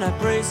 and I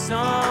pray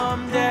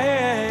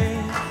someday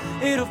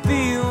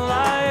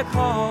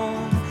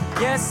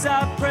Yes,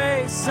 I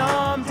pray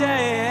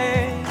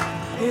someday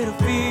it'll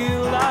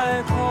feel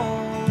like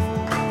home.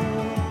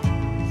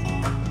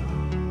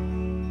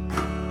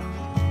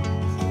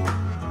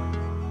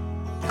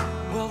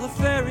 Well, the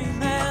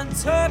ferryman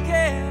took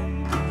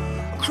him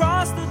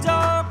across the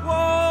dark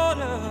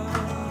water,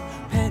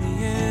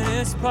 penny in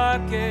his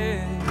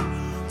pocket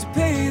to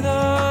pay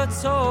the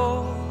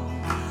toll.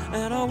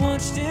 And I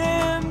watched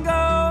him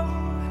go,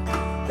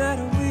 that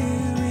a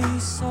weary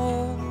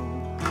soul.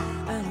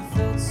 And I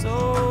felt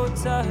so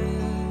tired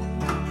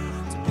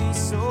to be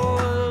so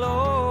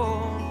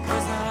alone.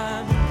 'Cause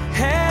I'm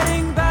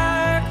heading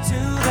back to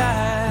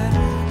that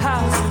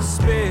house of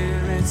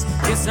spirits.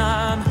 Yes,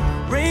 I'm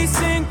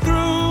racing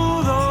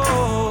through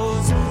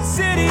those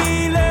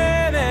city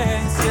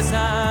limits. Yes,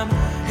 I'm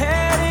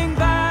heading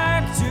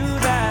back to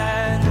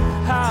that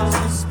house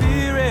of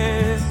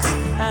spirits.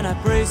 And I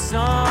pray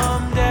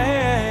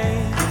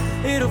someday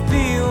it'll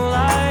feel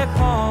like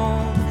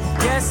home.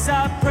 Yes,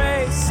 I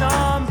pray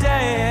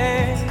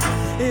someday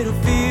it'll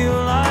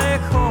feel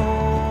like home.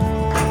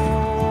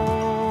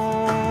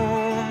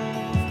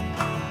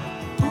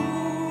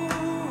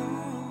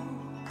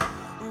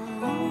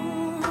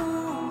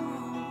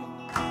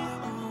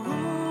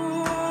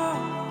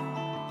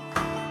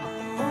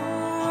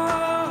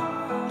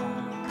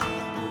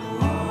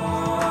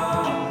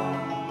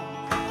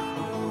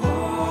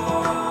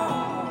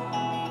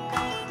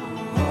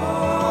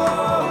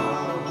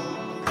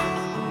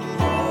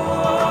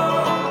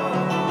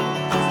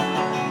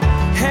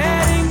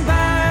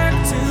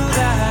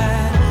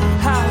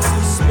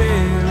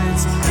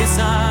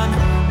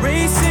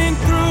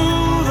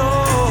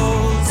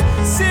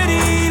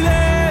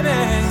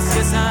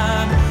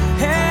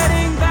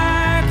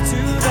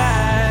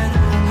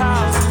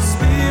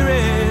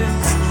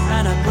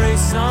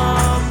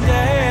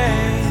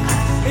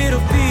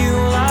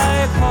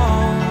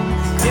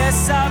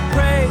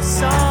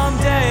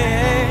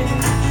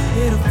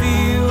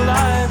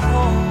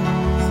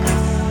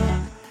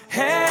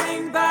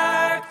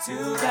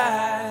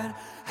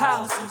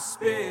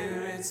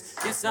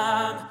 Yes,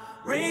 I'm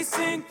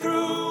racing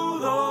through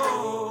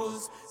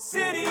those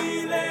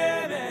city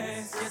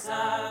limits. Yes,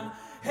 I'm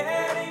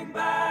heading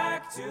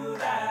back to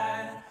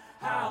that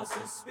house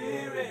of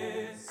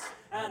spirits.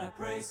 And I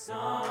pray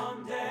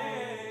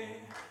someday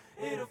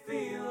it'll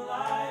feel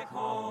like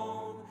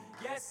home.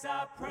 Yes,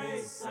 I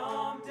pray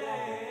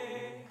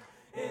someday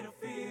it'll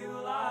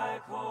feel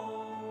like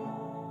home.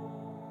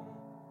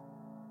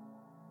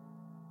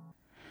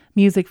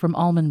 Music from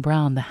Almond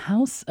Brown, The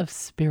House of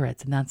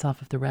Spirits, and that's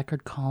off of the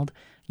record called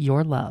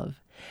Your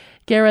Love.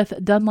 Gareth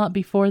Dunlop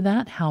before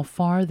that, How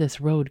Far This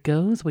Road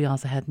Goes. We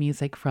also had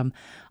music from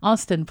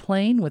Austin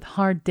Plain with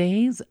Hard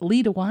Days,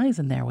 Lita Wise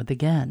in there with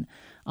Again,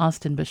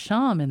 Austin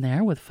Basham in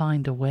there with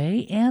Find a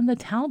Way, and the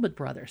Talbot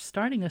Brothers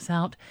starting us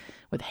out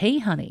with Hey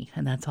Honey,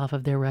 and that's off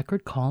of their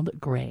record called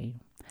Gray.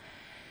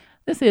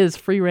 This is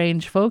Free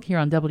Range Folk here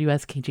on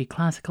WSKG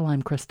Classical.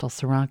 I'm Crystal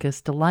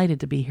Sarakas, delighted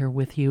to be here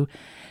with you.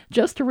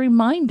 Just a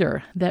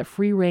reminder that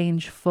Free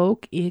Range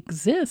Folk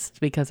exists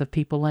because of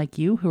people like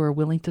you who are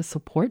willing to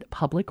support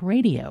public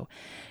radio.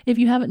 If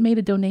you haven't made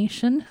a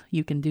donation,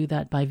 you can do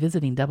that by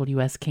visiting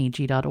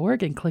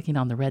WSKG.org and clicking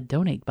on the red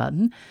donate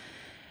button.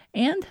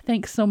 And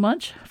thanks so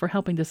much for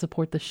helping to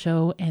support the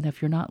show. And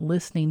if you're not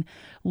listening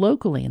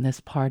locally in this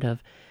part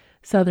of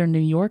Southern New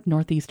York,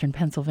 Northeastern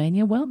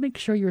Pennsylvania, well, make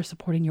sure you're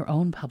supporting your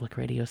own public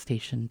radio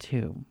station,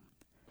 too.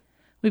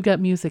 We've got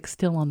music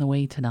still on the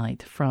way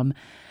tonight from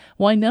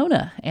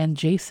Winona and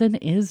Jason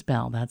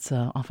Isbell. That's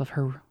off of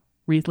her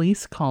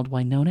release called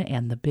Winona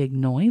and the Big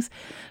Noise.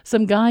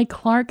 Some Guy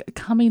Clark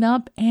coming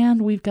up,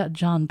 and we've got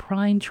John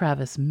Prine,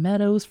 Travis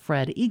Meadows,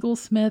 Fred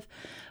Eaglesmith.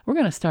 We're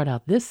going to start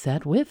out this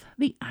set with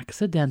The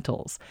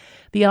Accidentals.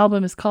 The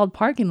album is called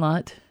Parking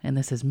Lot, and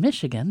this is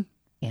Michigan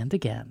and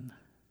Again.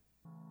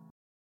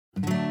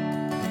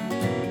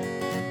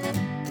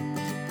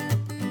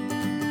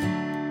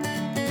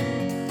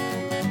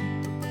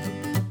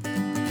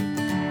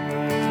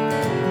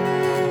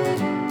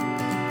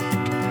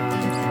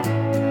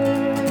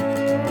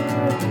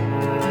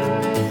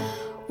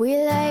 We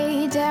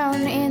lay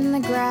down in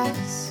the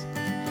grass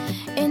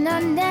in a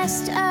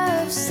nest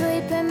of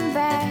sleeping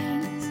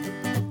bags,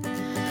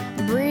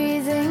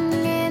 breathing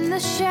in the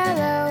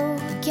shallow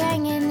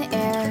canyon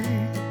air.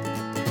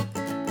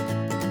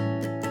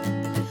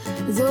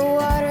 The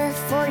water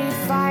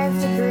 45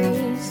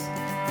 degrees,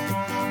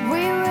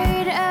 we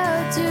wade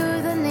out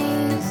to the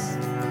knees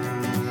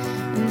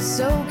and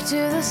soak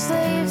to the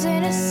sleeves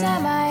in a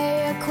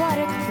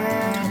semi-aquatic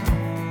prayer.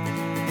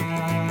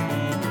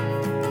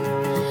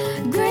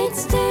 Great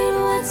state,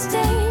 what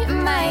state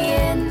am I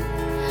in?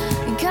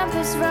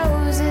 Compass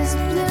roses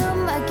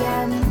bloom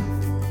again.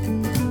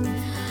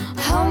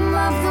 Home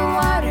of the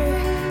water,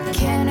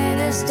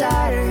 Canada's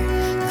daughter,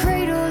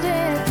 cradled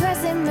in a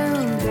crescent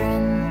moon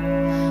grin.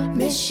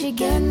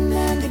 Michigan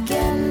and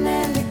again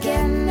and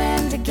again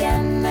and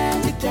again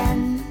and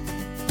again.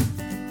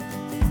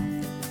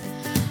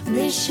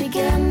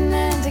 Michigan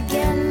and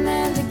again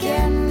and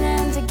again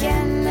and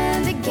again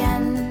and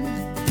again.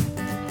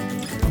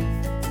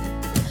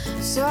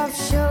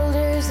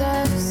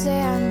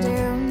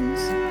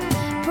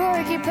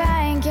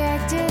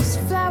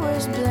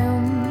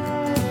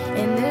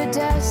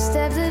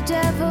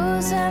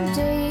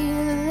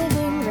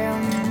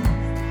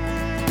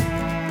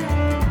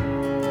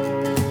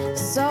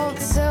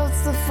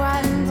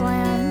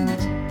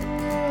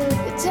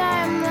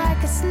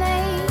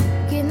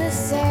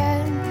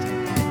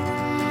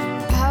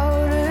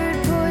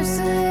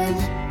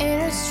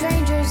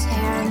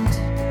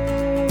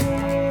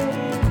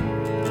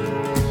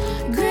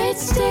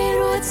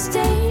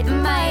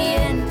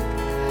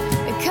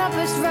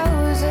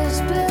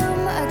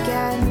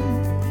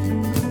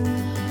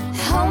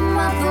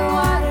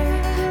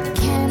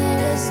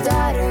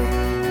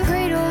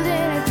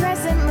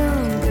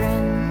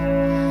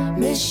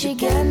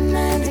 Michigan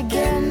and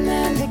again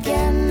and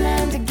again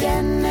and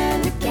again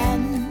and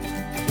again.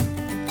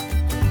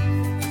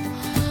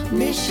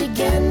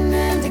 Michigan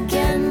and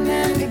again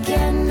and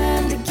again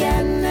and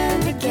again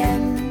and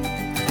again.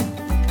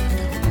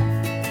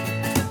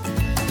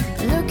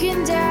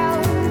 Looking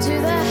down to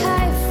the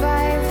high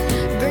five,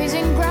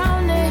 grazing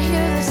ground to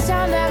hear the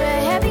sound of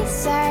a heavy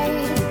sigh.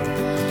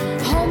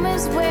 Home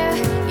is where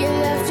you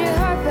left your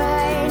heart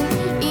behind.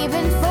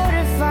 Even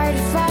fortified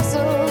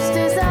fossils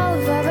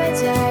dissolve over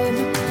time.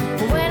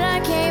 When I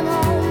came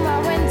home, I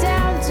went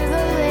down to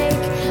the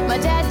lake. My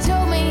dad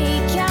told me he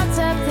counts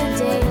up the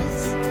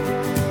days.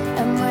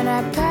 And when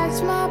I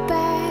packed my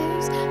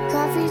bags,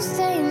 coffee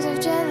stains of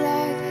jet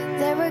lag,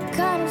 there were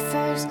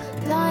conifers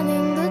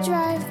lining the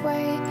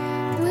driveway,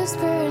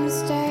 whispering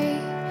stay,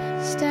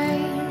 stay,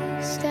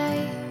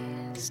 stay,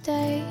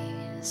 stay,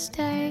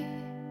 stay.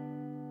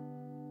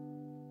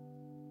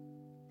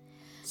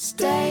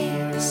 Stay,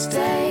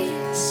 stay,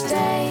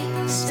 stay,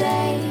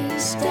 stay,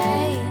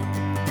 stay.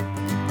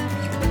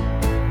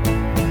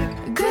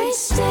 Great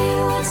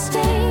state, what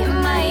state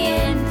am I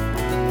in?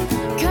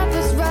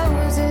 Compass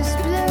roses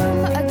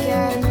bloom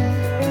again.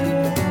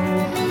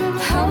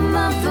 Home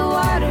of the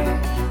water,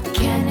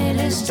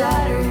 Canada's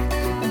daughter,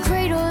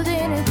 cradled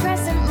in a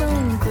crescent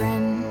moon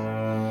grin.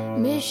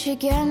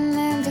 Michigan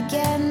and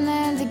again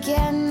and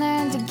again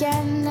and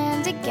again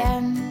and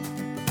again.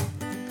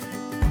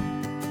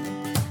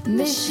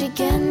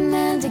 Michigan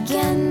and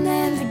again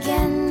and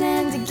again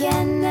and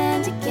again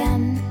and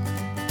again.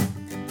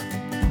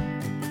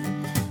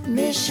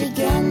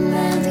 Michigan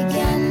and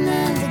again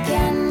and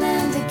again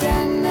and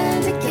again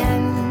and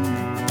again.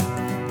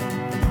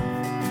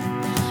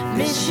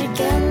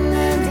 Michigan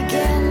and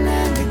again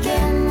and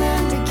again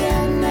and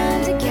again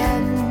and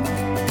again.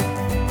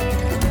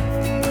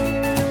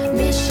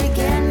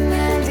 Michigan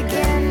and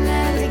again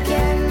and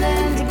again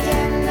and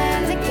again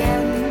and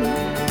again.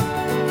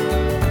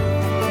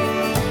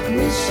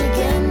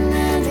 Michigan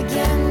and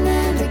again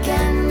and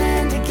again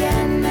and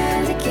again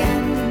and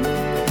again.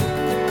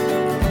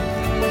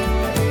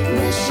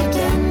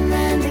 Michigan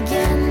and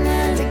again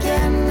and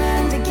again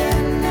and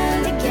again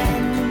and again.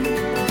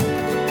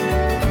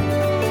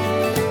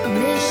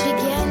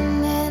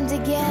 Michigan and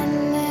again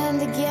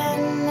and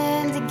again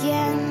and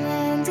again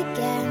and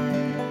again.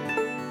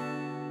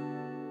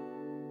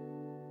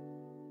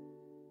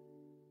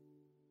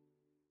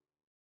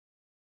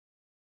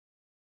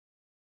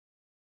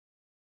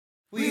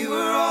 We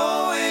were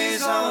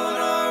always on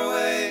our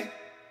way,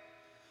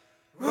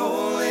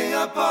 rolling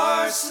up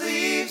our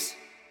sleeves,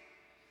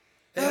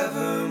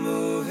 ever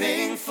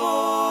moving forward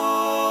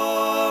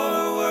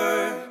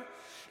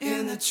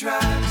in the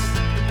tracks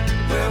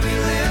where we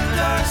lived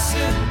our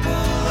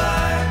simple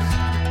lives,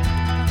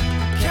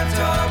 kept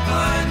our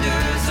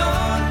blinders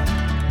on,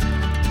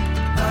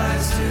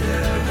 eyes to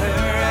the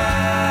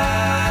horizon.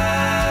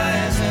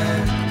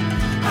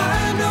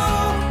 I know,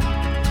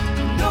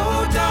 no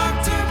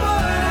doctor,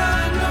 but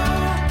I know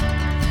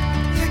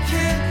you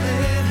can't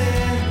live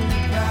in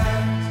the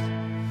past.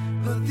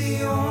 But the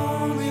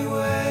only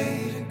way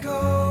to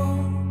go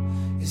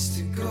is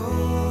to go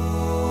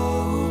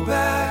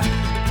back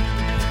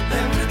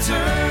and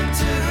return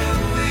to who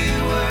we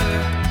were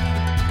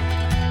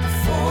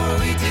before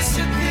we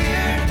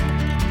disappeared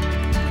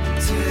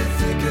into the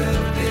thick of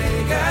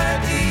big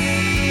ideas.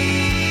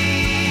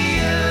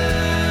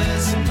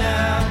 And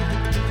now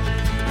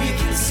we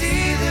can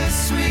see the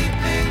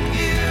sweeping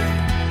view,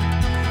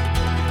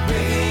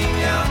 bringing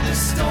out the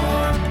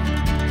storm,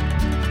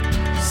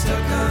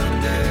 stuck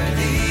under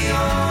the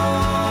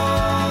awning.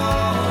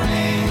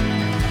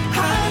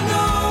 I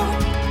know,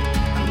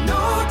 I'm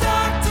no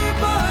doctor,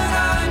 but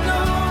I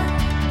know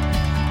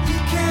you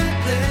can't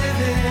live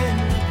in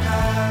the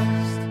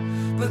past.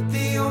 But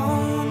the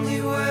only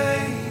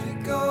way to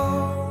go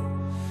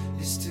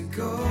is to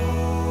go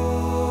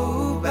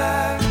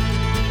back.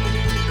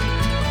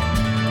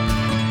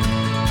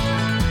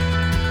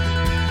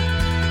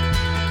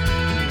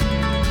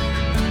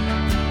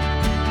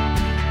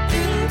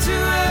 Into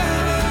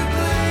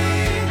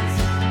Everglades,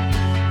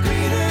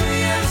 greener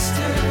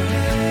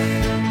yesterday,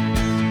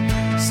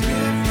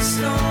 skip the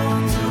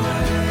stones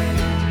away.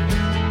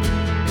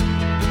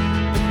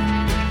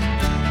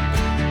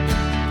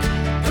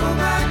 Go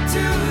back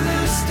to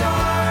the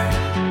start,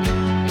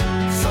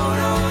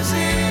 photos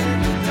in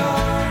the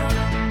dark,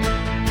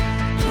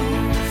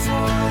 bloom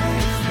before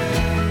they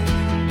fade.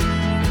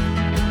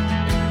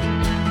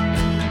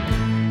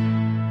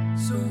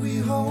 So we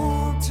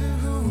hold to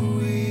who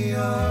we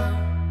are,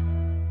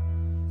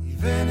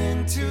 even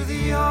into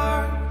the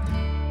art,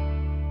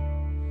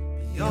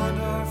 beyond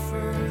our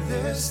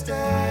furthest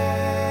edges,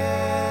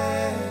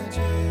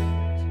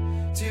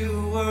 to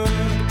a world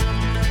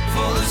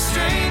full of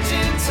strange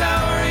and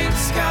towering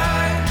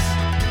skies,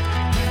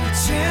 and a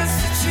chance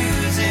to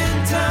choose in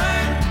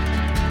time,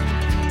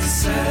 to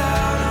set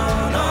out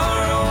on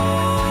our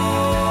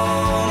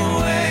own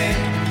way.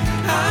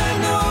 I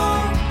know,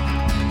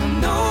 I'm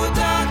no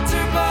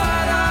doctor,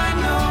 but I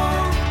know,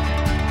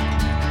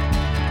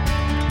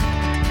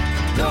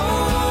 no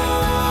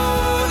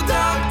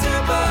doctor.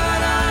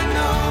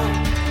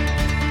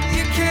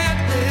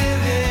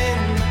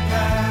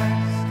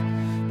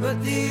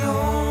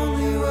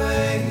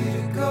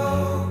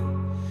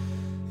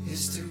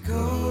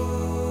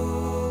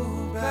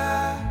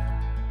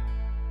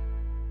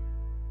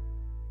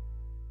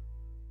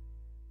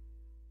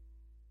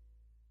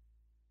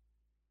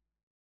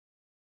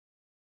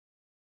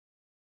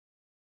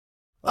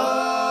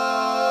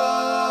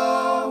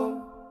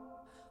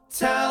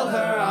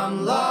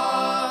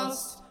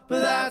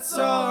 that's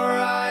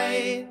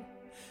alright.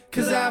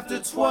 'Cause after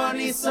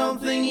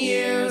 20-something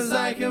years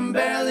I can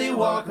barely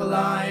walk a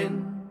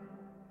line.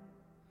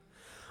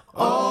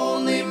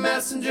 Only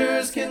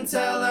messengers can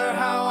tell her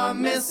how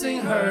I'm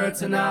missing her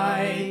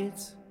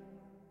tonight.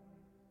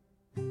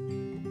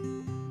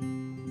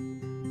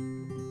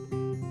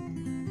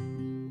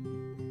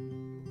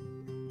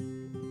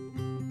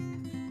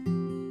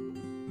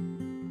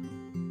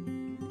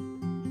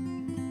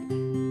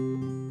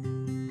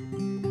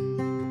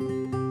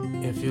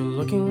 If you're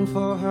looking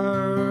for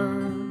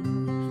her,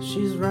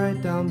 she's right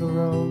down the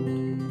road.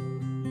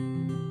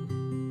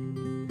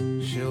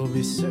 She'll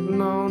be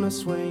sitting on a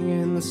swing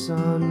in the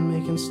sun,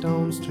 making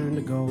stones turn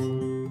to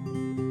gold.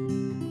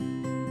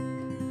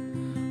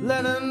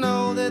 Let her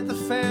know that the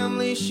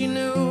family she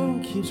knew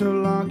keeps her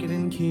locket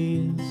and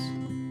keys.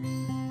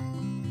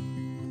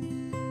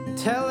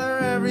 Tell her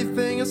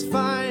everything is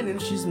fine and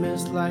she's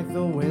missed like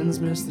the winds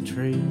miss the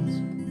trees.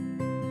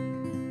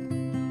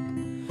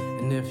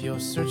 And if you're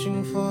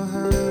searching for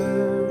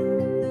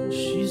her,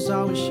 she's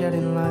always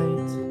shedding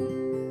light.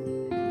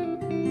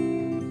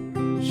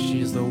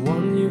 She's the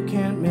one you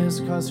can't miss,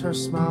 'cause her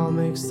smile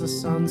makes the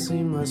sun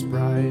seem less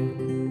bright.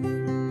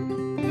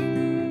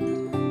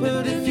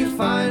 But if you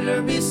find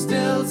her, be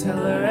still,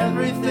 tell her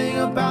everything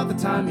about the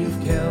time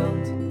you've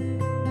killed.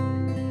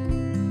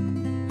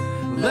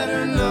 Let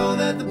her know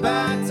that the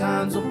bad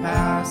times will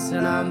pass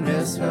and I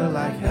miss her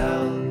like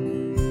hell.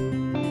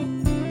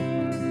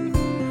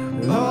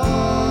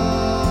 Oh,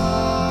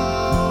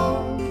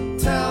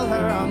 tell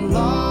her I'm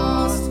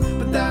lost,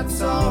 but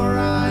that's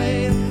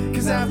alright.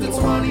 'Cause after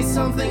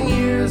 20-something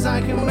years I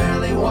can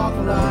barely walk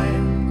a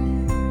line.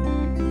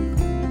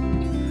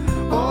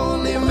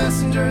 Only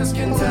messengers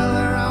can tell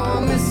her how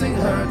I'm missing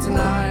her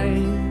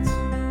tonight.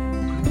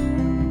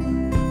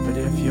 But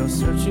if you're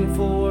searching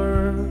for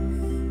worth,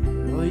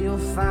 well,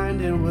 you'll find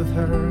it with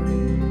her.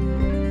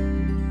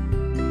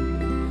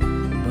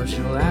 But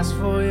she'll ask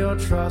for your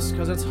trust,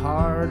 'cause it's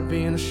hard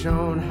being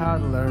shown how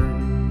to learn.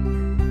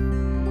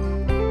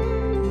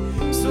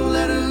 So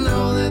let her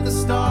know that the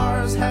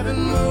stars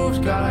haven't moved,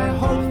 God, I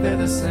hope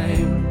they're the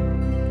same.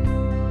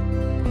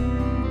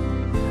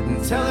 And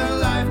tell her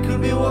life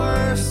could be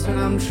worse, and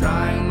I'm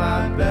trying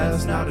my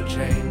best now to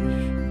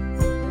change.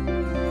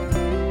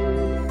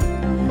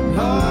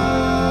 Oh,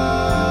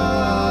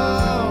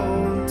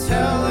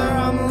 tell her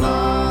I'm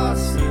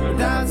lost, but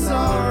that's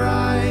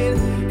alright.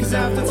 'Cause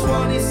after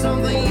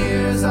 20-something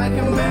years I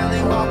can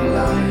barely walk a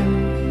line.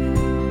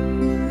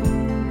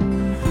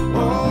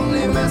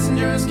 Only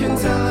messengers can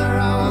tell her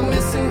how I'm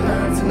missing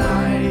her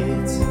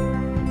tonight.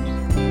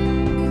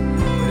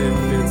 But if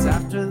it's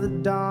after the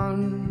dawn,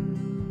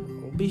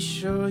 be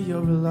sure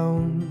you're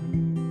alone.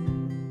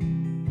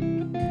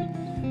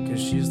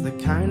 'Cause she's the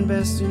kind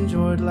best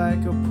enjoyed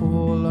like a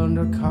pool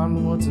under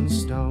cottonwoods and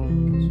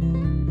stones.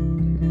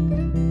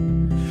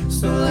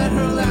 So let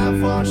her laugh,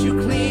 wash you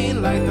clean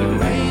like the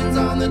rains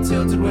on the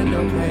tilted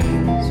window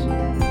panes.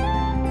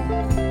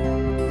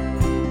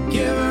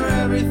 Give her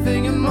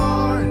everything and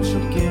more, and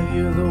she'll give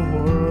you the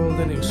world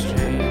in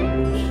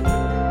exchange.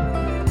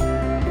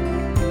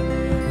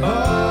 Oh,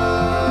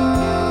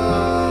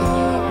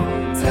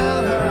 tell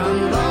her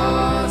I'm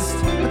lost,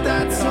 but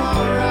that's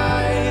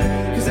alright.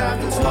 'Cause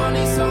after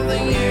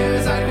 20-something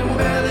years I can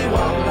barely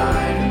walk a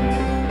line.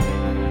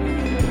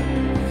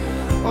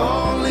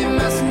 Only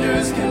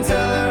messengers can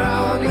tell her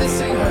how I'm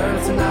missing her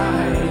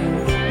tonight.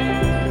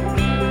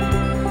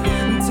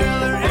 Tell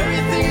her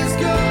everything is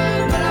good,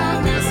 but I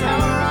miss how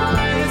her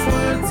eyes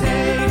would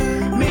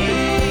take me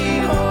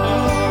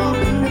home.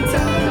 And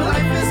tell her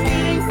life is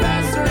getting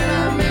faster and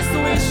I miss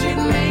the way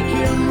she'd make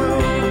you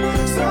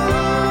move so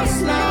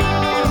slow.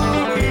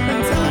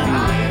 And tell her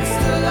I am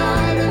still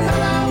alive, and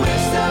tell her I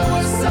wish that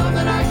was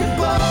something I could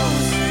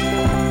boast.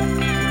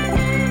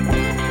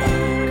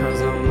 'Cause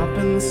I'm up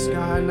in the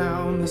sky now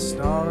and the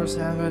stars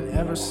haven't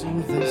ever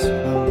seemed this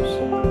close.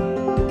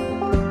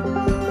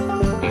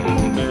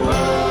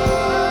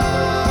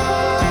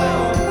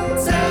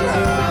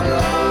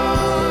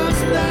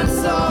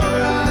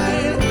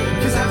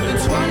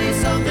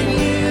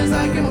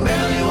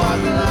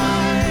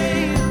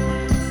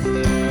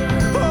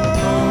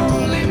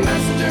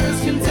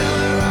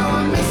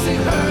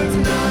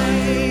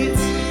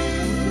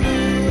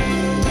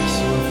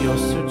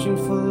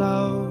 For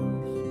love,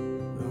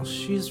 well,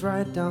 she's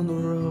right down the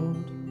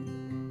road.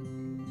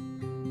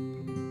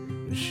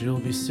 And she'll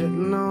be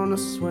sitting on a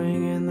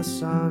swing in the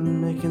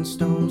sun, making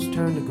stones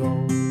turn to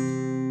gold.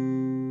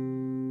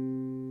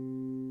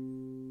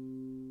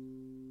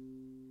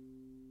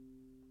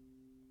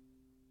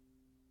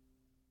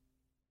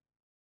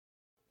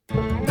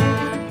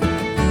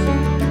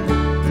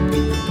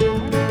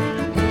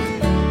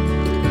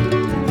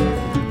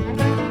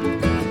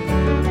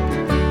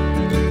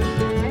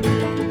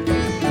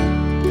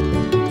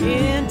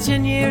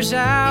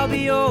 I'll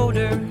be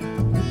older,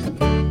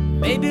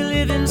 maybe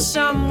living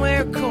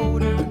somewhere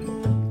colder,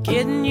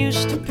 getting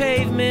used to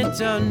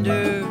pavement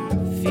under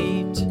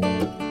feet.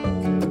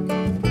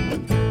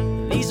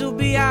 These'll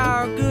be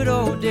our good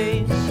old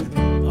days,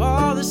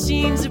 all the scenes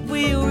scenes that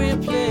we'll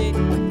replay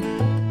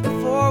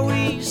before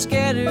we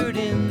scattered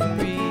in the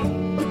breeze.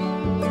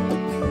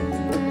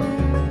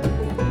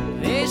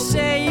 They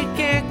say you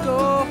can't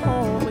go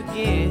home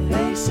again.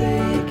 They say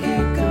you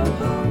can't go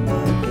home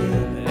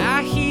again. But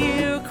I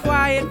hear a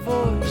quiet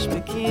voice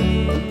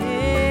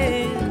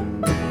begin.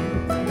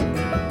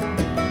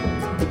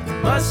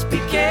 Must be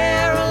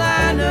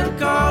Carolina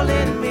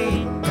calling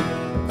me.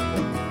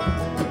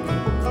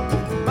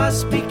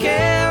 Must be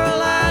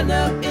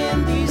Carolina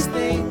in these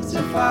things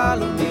that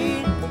follow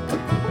me.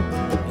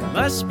 It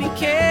must be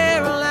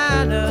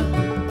Carolina,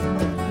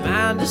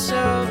 remind us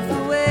of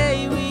the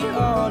way we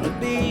ought to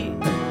be.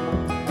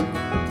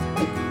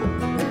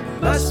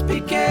 Must be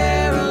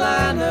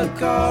Carolina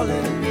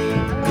calling me.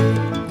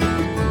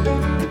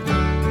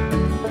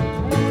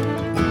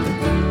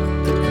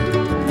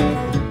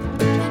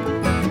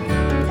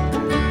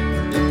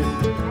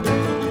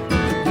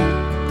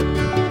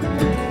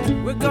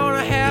 We're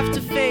gonna have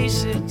to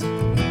face it.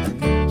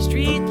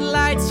 Street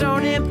lights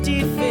on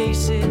empty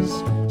faces,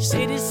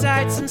 city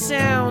sights and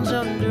sounds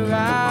under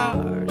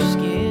our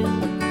skin,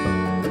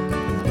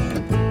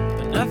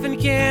 but nothing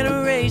can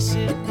erase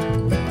it.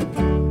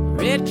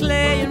 Red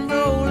clay and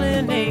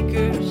rolling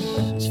acres,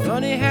 it's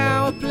funny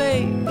how a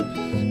place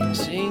can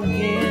sink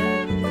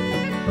in.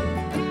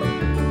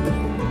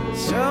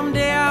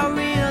 Someday I'll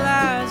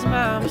realize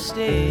my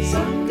mistake.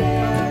 Someday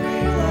I'll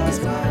realize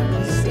my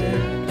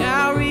mistake.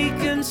 I'll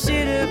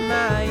reconsider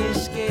my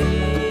escape.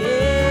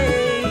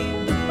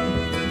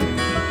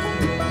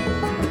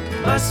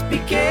 Must be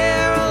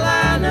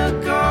Carolina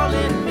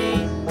calling me.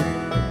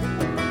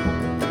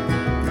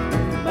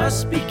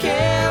 Must be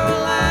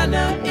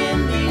Carolina in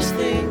these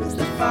things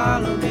that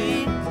follow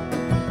me.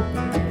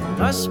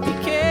 Must be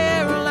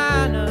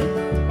Carolina,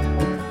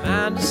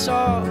 remind us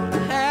all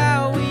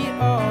how we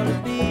ought to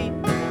be.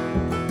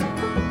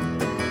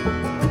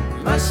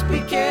 Must be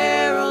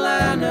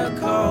Carolina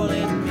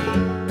calling me.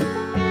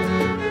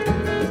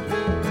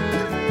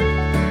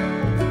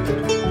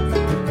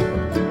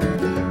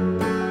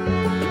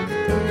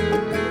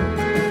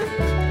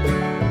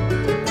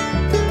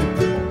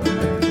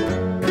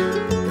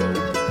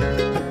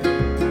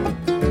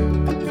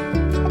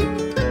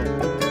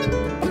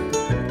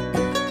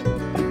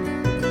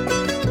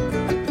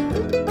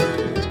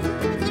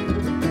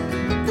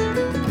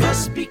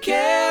 Must be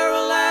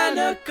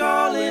Carolina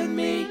calling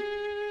me.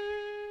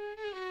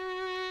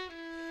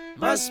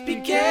 Must be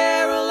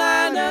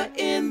Carolina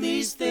in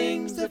these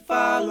things that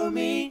follow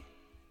me.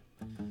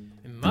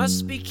 It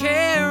must be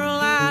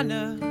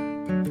Carolina,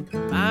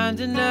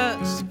 reminding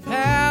us of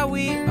how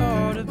we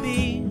ought to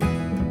be.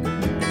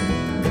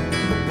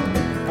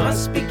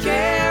 Must be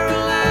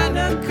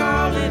Carolina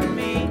calling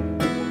me.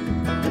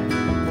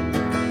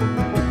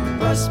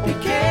 Must be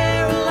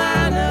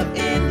Carolina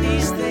in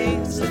these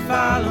things that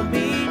follow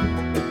me.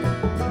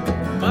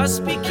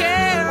 Must be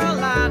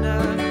Carolina,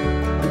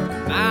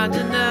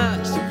 reminding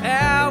us of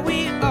how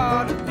we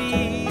ought to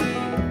be.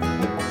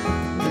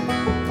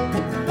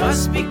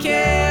 Must be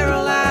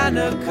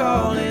Carolina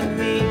calling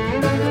me.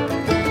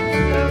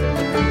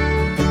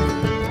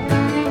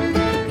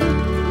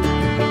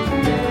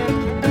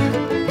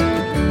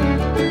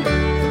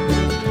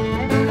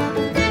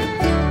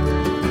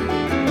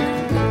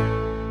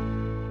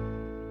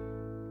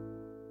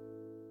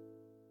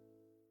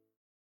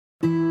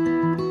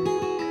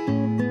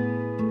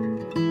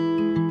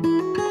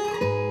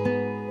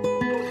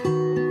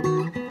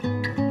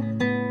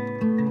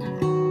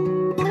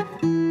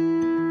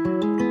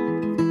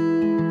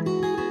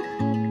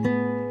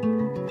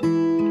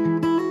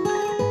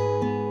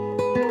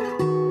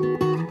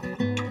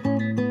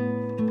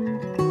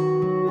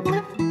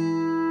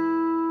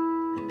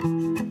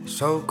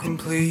 So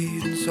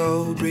complete and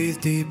so breathe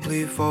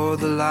deeply for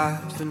the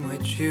life in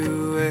which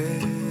you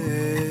wake.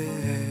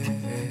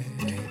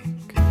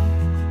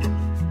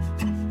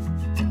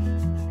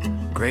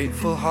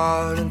 Grateful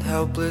heart and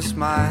helpless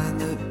mind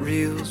that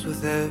reels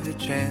with every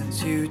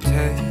chance you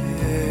take.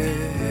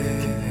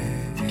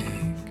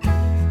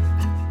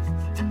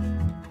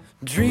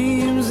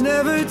 Dreams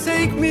never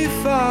take me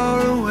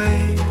far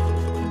away,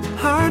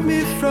 hide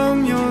me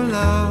from your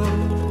love,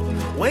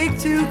 wake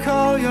to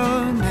call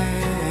your name.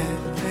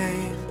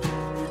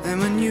 And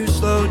when you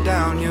slow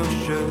down, you'll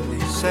surely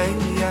say,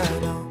 I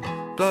know.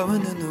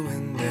 Blowing in the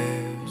wind,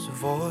 there's a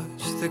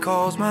voice that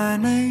calls my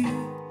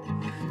name.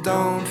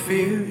 Don't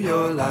fear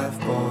your life,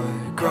 boy,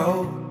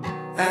 grow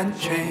and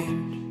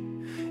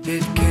change.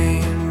 It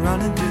came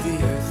running through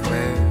the earth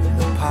where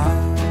the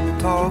pine and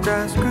tall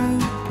grass grew,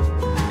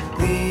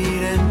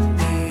 leading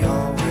me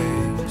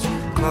always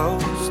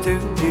close to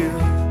you.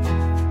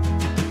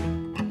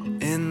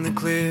 In the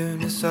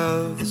clearness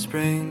of the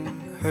spring,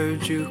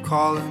 heard you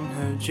calling,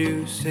 heard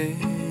you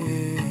sing.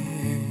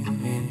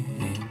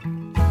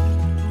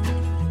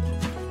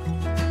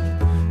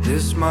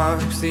 This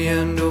marks the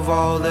end of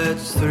all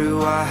that's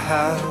through. I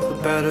have a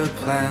better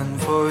plan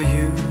for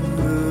you.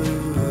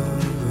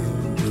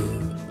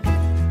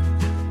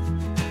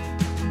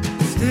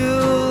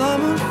 Still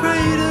I'm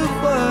afraid of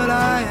what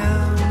I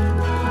am.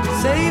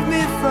 Save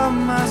me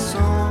from my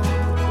soul.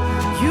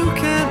 You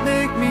can't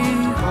make me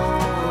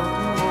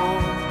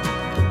whole.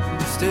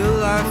 Still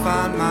I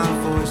find my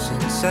voice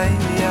and say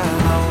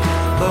hello.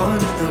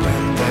 Blowing in the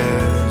wind,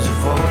 there's a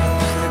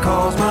voice that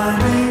calls my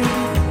name.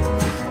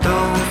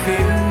 Don't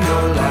fear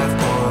your life,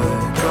 boy,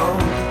 go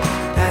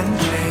and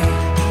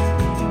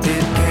change.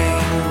 It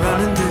came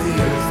running through the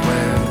earth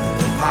where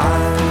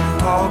pine and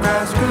tall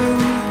grass grew,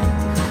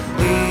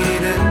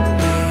 leading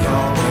me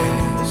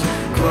always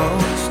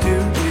close to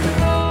you.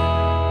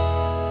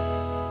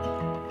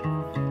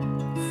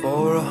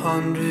 For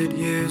 100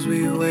 years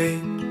we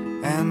wait,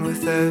 and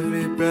with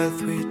every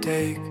breath we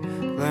take,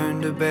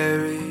 learn to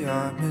bury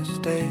our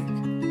mistake.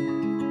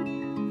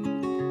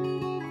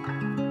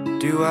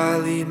 Do I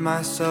lead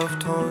myself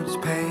towards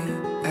pain?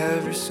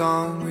 Every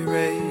song we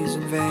raise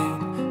in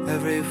vain,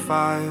 every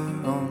fire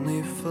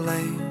only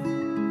flame.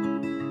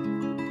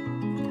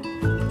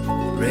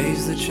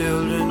 Raise the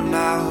children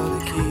now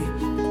to keep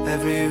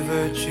every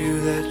virtue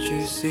that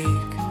you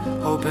seek,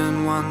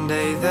 hoping one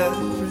day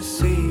they'll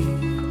receive.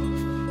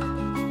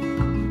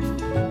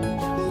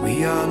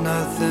 We are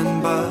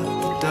nothing but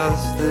the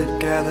dust that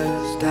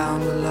gathers down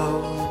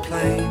below the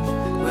plain.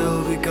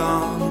 We'll be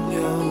gone,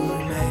 you'll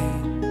remain.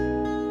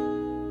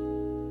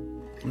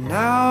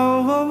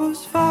 Now what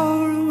was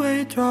far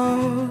away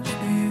draws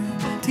near.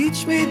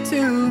 Teach me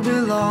to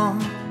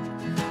belong.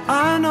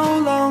 I no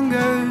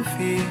longer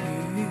fear.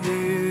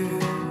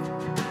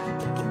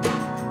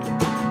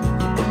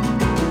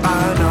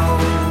 I know,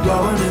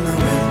 blowing in the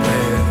wind,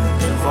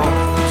 there's a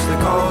voice that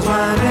calls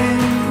my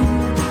name.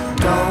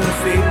 Don't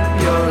fear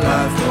your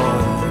life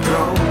will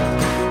grow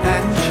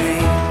and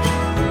change.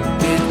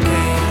 It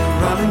came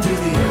running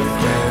through the earth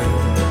where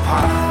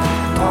pine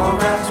and tall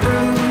grass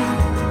grew,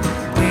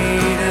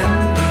 leading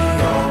me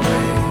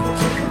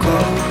always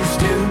close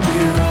to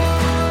you.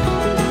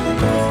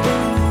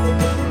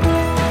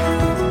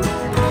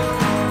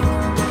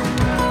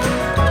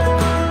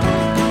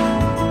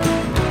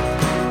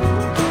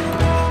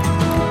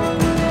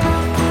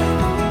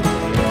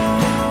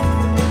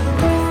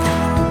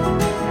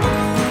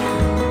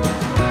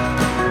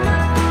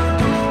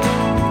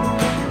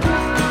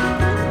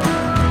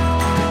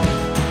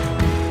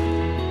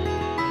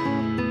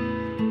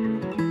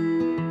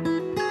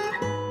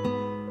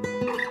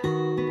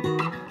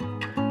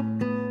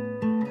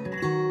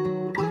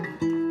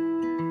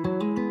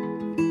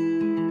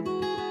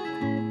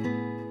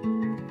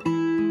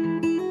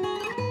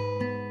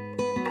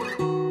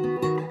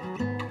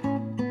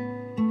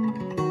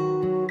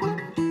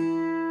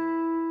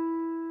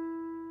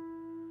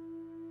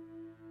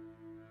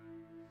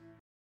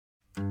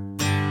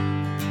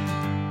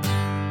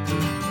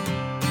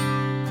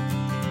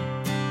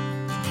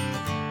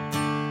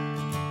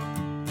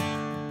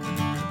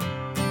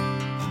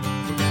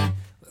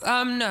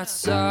 I'm not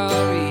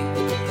sorry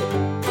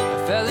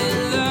I fell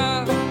in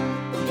love,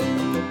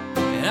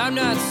 and I'm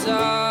not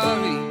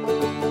sorry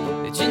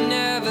that you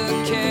never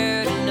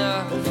cared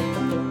enough.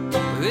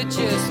 It's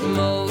just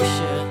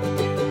motion,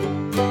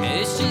 and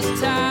it's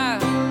just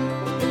time,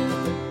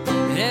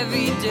 and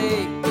every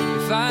day we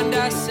find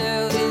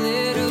ourselves a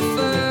little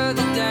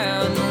further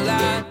down the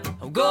line.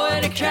 I'm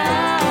going to California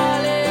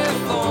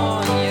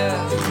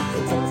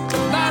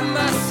by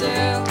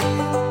myself.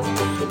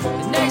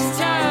 The next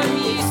time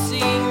you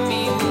see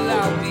me, will I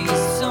be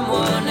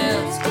someone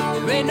else?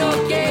 There ain't no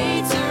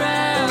gates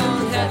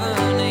around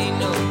heaven, ain't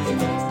no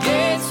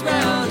gates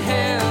around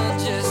hell,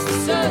 just the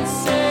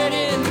sunset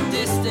in the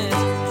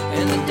distance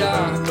and the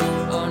dark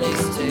on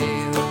his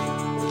tail.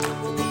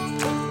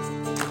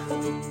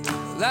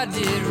 Well, I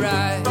did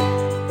right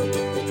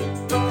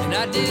and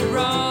I did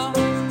wrong,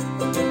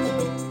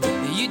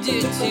 and you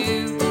did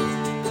too.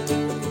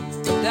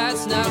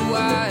 That's not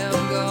why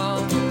I'm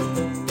gone.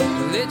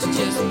 Well, it's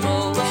just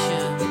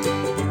motion,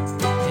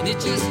 and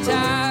it's just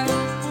time.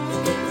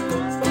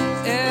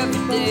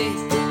 Every day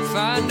we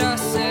find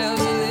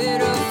ourselves a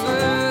little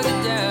further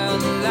down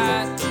the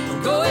line. I'm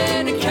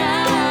going to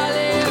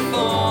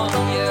California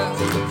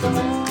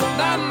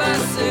by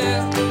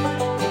myself.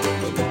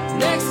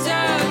 Next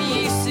time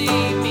you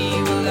see me,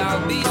 well,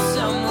 I'll be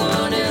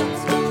someone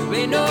else. There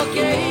ain't no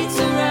gates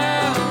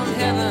around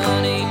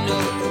heaven, ain't no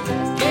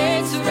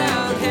gates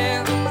around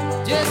hell,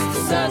 just the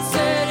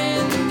sunset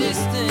in the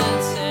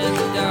distance and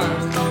the dark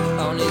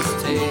on his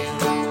tail.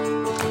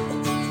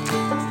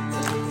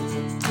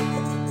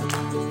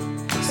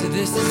 So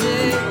this is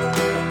it.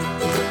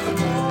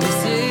 This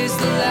is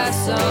the last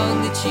song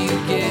that you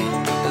get.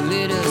 A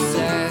little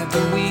sad,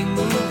 but we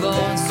move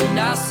on. So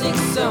now sing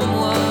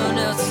someone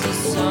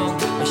else's song.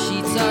 My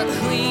sheets are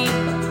clean,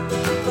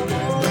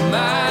 my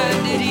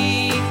mind at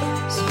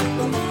ease.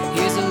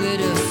 Here's a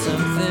little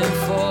something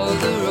for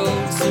the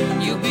road. Soon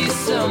you'll be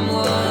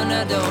someone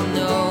I don't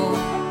know.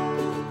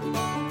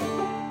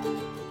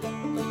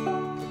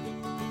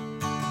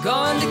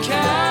 Gone to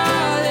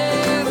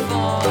California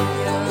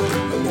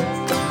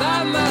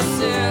by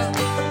myself.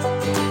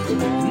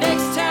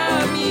 Next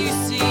time you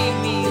see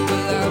me,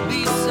 will I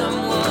be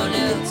someone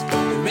else?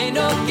 There ain't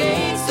no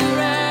gates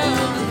around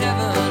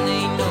heaven,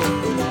 ain't no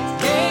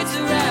gates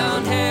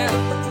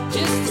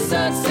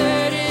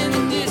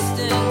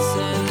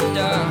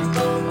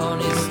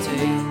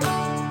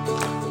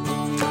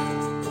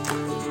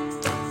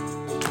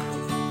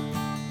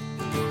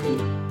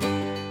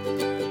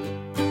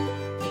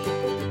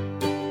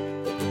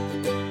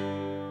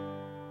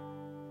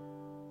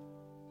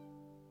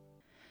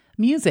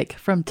Music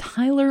from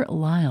Tyler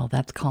Lyle.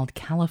 That's called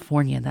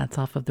California. That's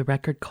off of the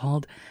record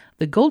called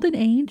The Golden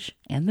Age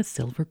and the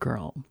Silver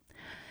Girl.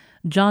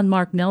 John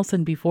Mark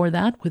Nelson before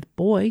that with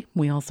Boy.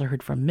 We also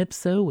heard from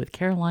Mipso with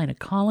Carolina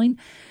Calling.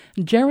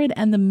 Jared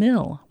and the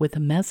Mill with the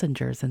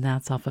Messengers, and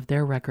that's off of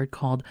their record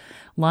called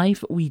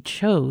Life We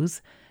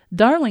Chose.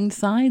 Darling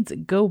Sides,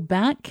 Go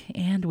Back,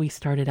 and we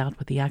started out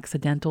with the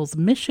Accidentals,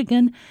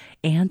 Michigan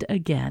and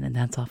Again, and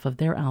that's off of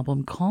their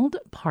album called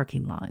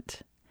Parking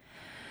Lot.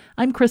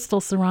 I'm Crystal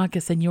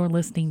Sarakas, and you're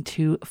listening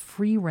to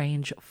Free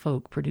Range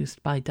Folk,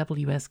 produced by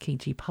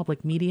WSKG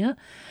Public Media,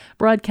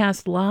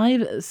 broadcast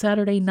live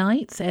Saturday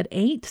nights at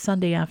 8,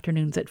 Sunday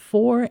afternoons at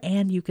 4,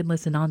 and you can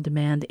listen on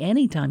demand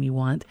anytime you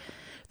want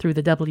through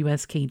the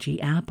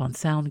WSKG app on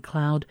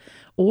SoundCloud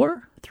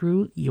or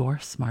through your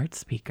smart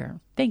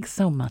speaker. Thanks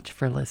so much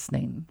for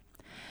listening.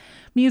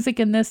 Music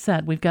in this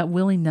set, we've got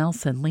Willie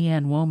Nelson,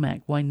 Leanne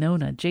Womack,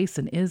 Winona,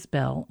 Jason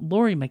Isbell,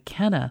 Lori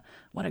McKenna.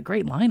 What a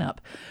great lineup.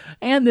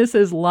 And this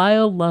is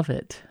Lyle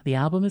Lovett. The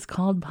album is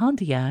called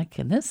Pontiac,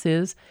 and this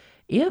is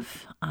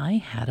If I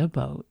Had a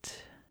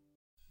Boat.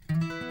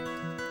 And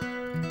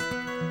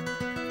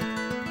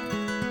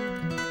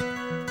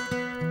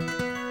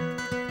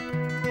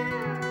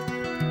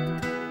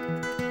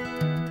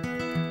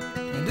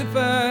if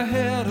I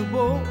had a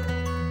boat,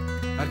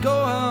 I'd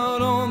go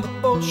out on the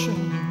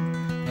ocean.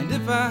 And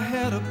if I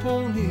had a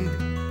pony,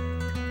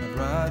 I'd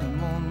ride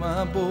him on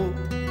my boat.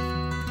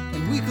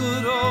 And we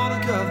could all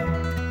together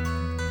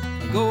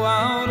go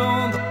out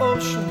on the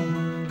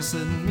ocean,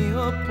 setting me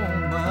up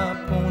on my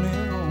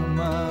pony, on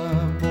my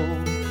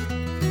boat.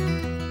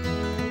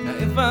 Now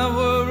if I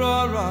were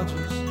Roy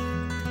Rogers,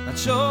 I'd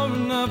sure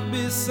enough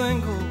be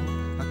single.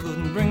 I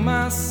couldn't bring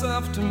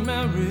myself to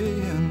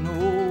marry an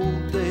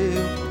old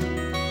Dale.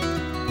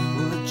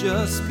 Will it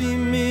just be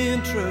me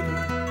and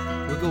Trevor?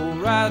 We'll go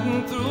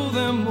riding through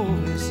them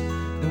movies,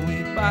 then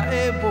we'd buy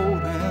a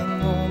boat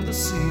and on the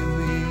sea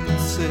we'd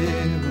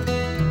sail.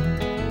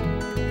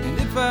 And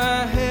if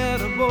I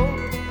had a boat,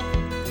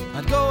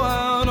 I'd go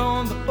out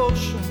on the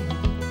ocean.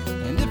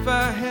 And if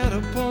I had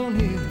a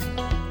pony,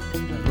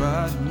 I'd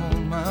ride him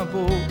on my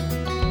boat.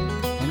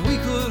 And we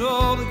could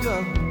all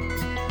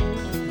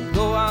together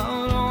go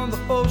out on the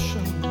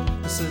ocean,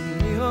 setting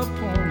me up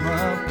on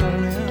my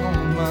pony,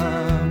 on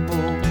my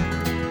boat.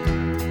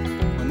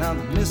 Now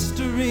the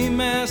mystery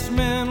masked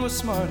man was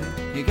smarty.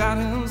 He got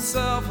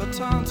himself a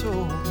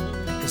Tonto,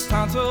 'cause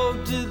Tonto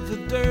did the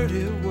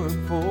dirty work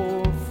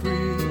for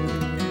free.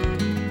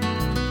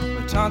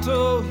 But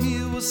Tonto,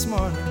 he was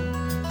smarter,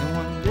 and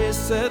one day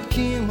said,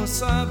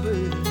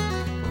 Kemosabe,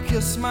 well,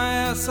 kiss my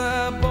ass,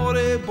 I bought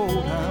a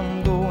boat,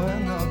 I'm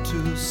going out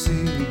to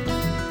sea.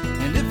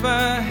 And if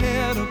I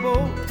had a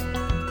boat,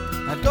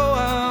 I'd go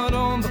out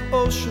on the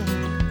ocean.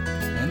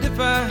 And if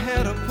I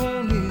had a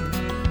pony,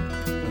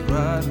 I'd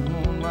ride him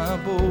on my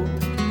boat.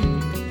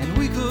 And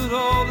we could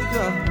all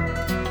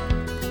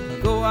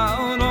together go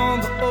out on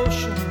the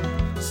ocean,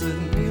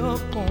 setting me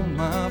up on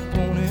my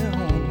pony,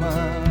 on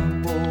my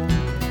boat.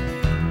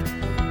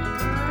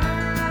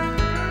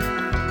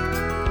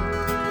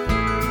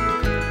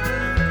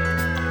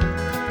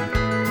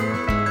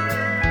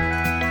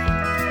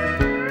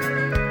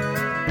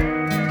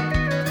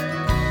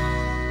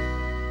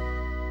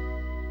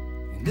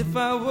 And if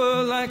I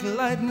were like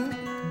lightning,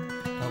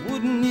 I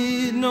wouldn't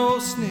need no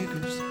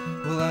sneakers.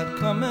 Well, I'd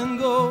come and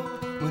go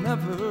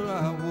whenever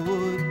I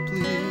would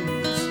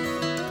please.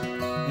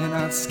 And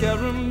I'd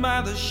scare 'em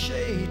by the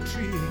shade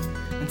tree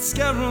and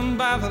scare 'em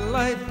by the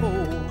light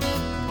pole,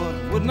 but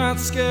would not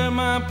scare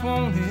my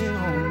pony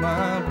on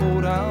my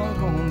boat out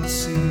on the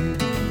sea.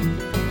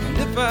 And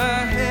if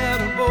I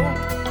had a boat,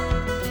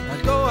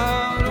 I'd go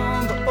out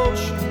on the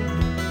ocean.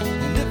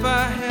 And if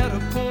I had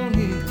a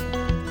pony,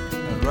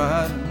 I'd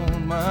ride him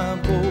on my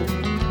boat.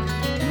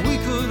 And we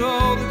could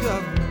all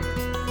together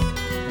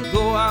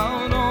go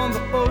out on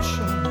the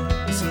ocean,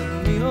 set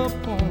me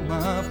up on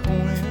my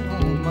pony,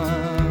 on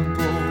my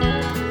boat.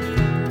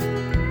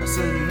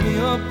 Set me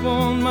up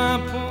on my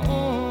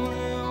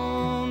pony,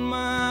 on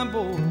my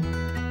boat.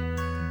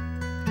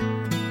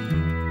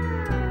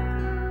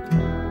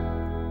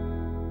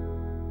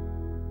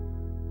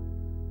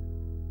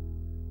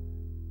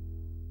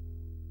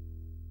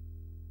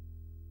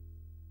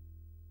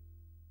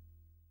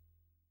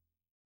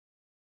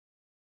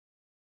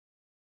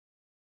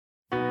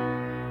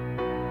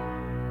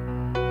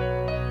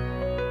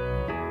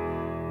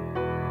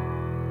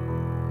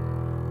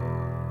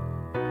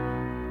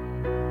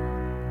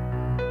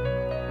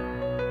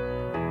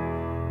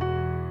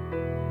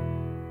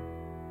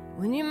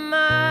 When you're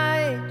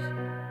my age,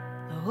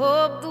 I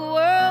hope the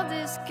world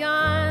is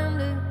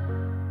kinder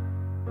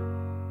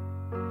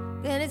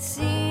than it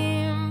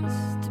seems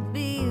to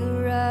be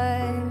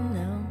right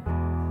now.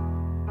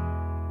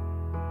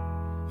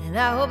 And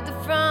I hope the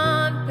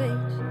front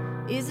page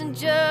isn't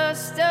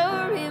just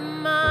a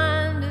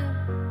reminder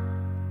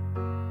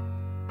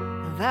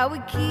of how we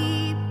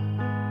keep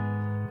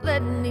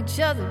letting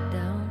each other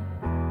down.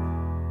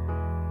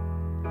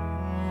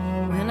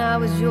 When I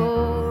was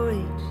your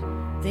age,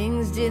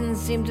 things didn't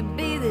seem to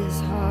be this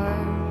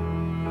hard.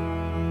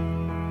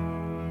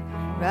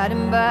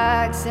 Riding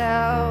bikes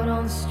out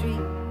on the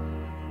street,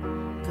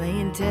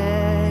 playing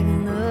tag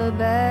in the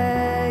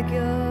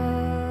backyard.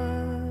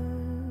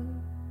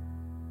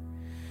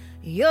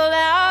 You'll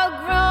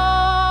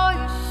outgrow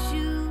your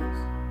shoes,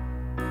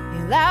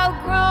 you'll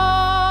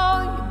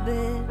outgrow your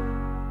bed,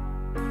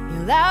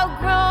 you'll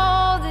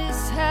outgrow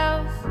this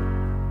house.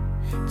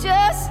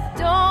 Just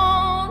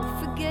don't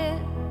forget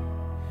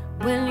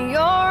when you're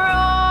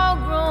all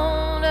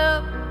grown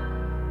up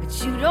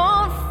that you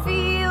don't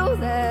feel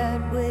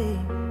that way.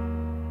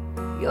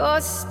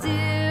 You're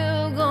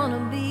still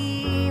gonna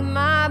be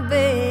my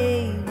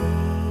baby,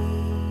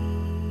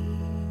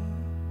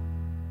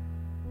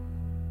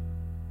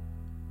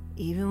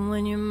 even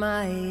when you're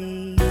my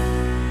age.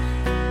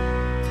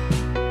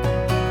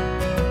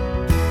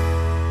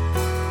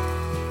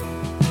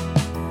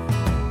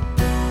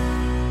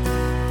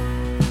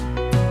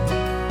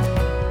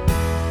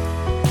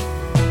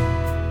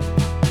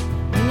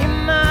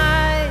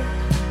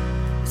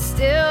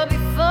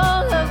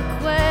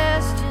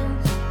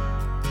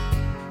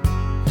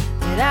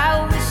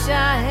 I wish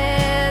I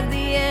had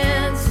the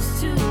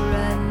answers to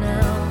right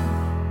now.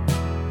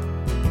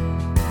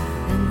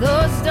 And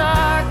those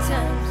dark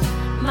times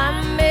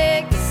might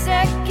make you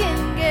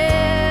second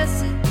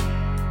guess it,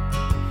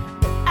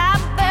 but I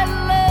bet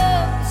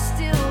love will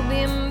still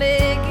be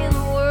making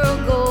the world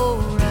go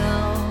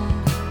round.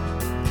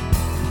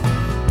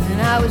 When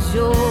I was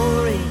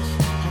your age,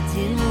 I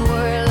didn't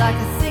worry like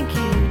I think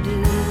you do.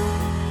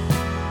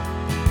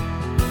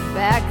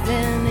 Back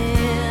then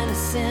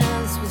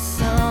innocence was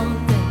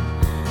something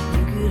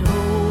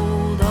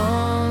hold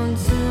on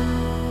to.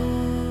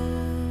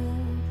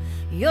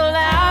 You'll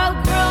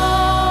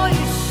outgrow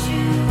your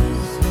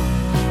shoes,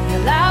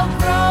 you'll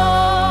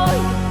outgrow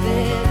your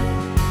bed,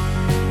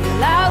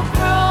 you'll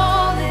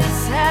outgrow this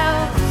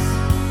house.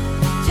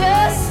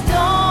 Just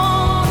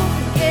don't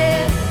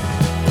forget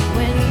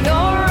when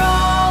you're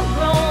all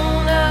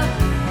grown up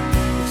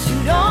that you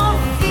don't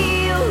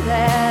feel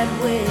that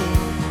way.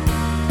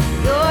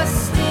 You're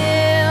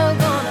still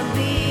gonna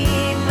be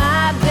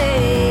my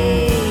baby,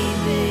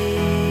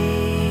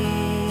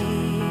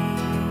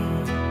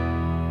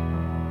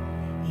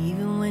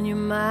 even when you're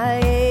my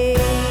age.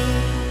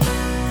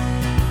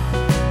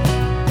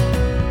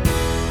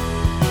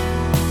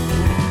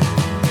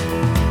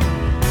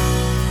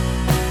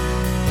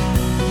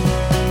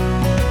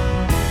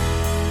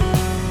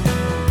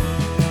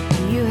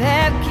 When you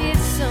have kids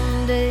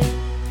someday,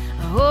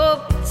 I hope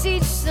you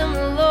teach them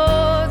the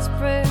Lord's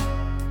Prayer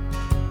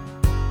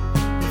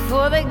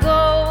before they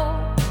go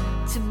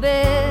to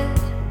bed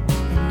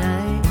at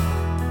night,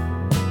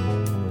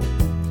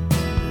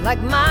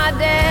 like my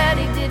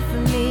daddy did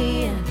for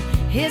me and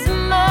his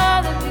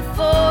mother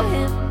before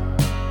him.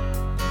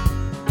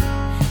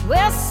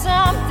 Well,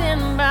 something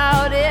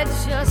about it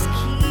just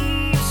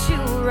keeps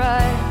you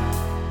right.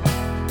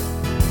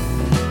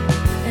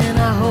 And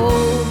I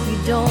hope you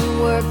don't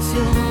work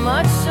too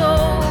much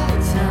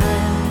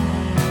overtime,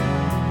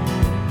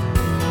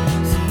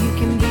 so you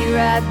can be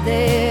right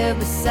there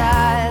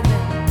beside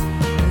them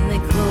when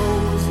they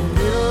close their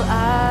little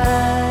eyes.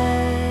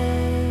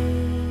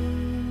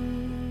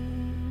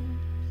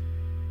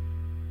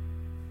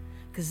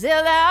 'Cause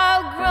they'll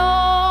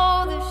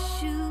outgrow their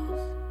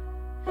shoes,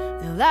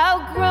 they'll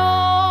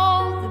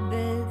outgrow the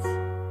beds,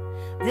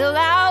 they'll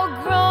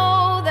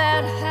outgrow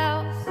that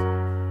house,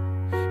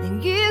 and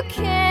you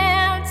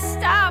can't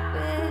stop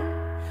it.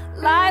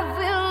 Life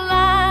will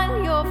line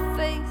your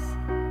face,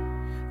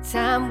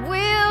 time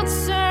will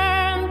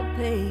turn the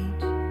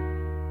page,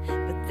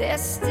 but they're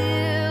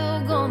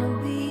still gonna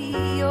be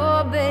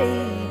your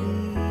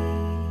babies,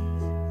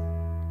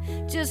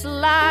 just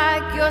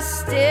like you're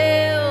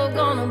still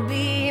gonna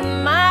be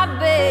my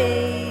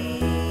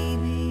baby,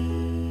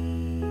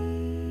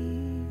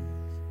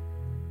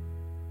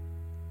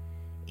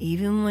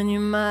 even when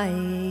you're my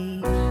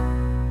age.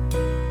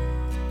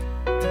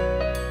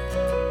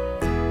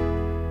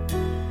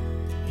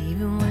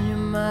 Even when you're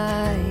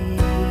my age.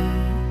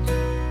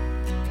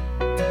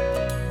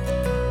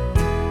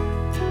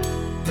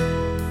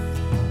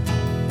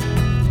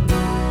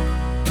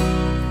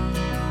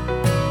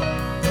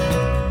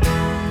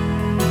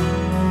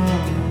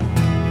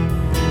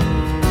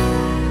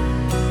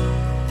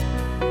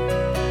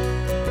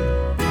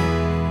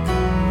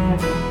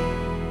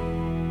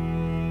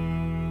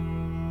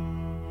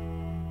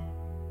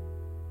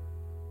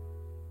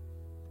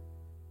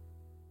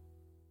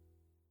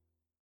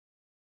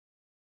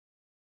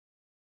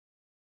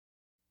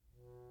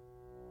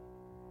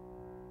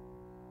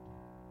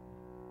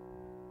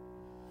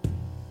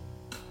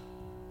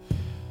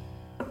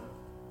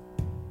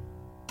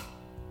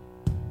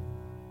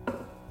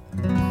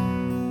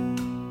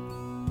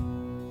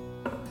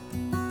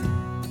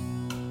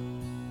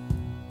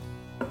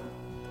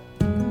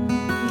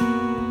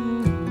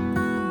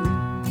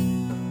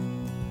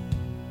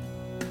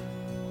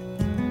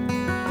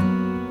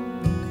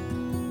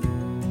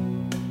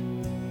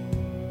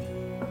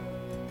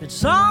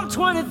 Psalm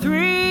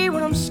 23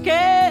 when I'm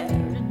scared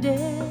to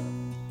dead.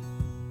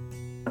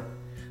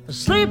 A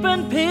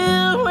sleeping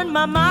pill when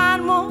my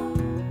mind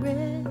won't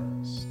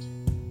rest.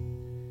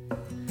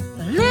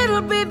 A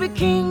little baby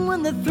king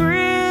when the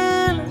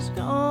thrill is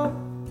gone.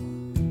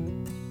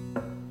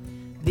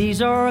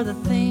 These are the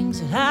things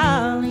that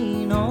I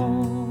lean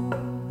on.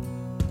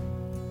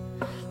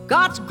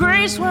 God's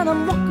grace when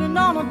I'm walking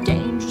on a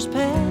dangerous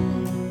path.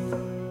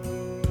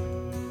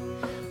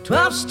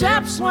 12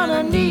 steps when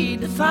I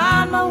need to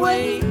find my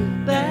way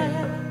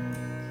back.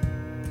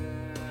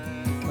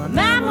 My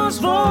mama's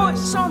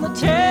voice on the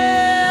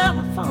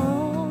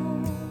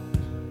telephone.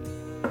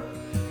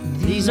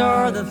 These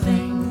are the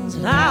things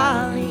that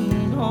I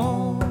lean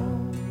on.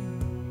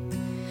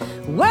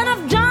 When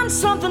I've done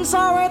something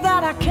sorry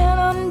that I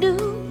can't undo,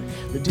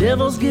 the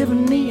devil's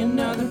giving me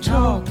another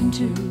talking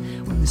to.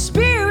 When the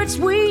spirit's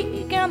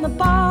weak and the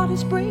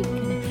body's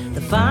breaking,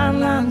 the fine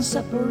line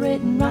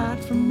separating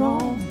right from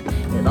wrong,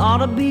 it ought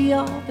to be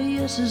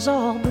obvious as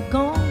all but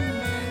gone.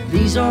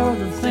 These are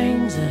the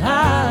things that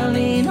I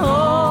lean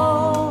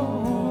on.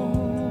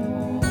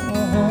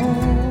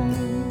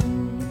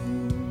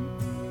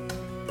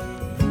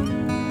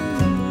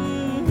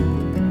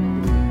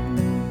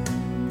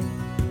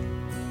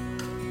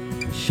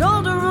 The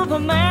shoulder of a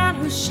man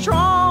who's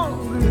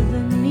stronger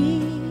than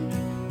me.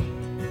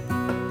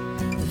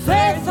 The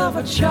faith of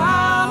a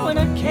child when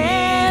I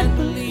can't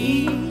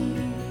believe.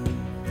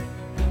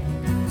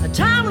 A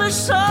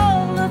timeless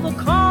soul of a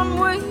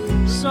Conway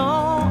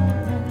song.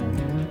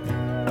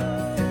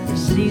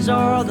 These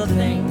are the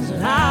things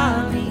that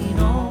I lean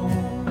on.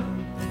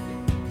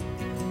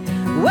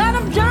 When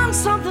I've done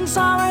something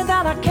sorry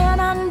that I can't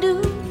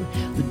undo,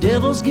 the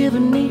devil's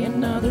giving me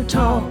another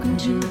talking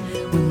to.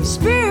 When the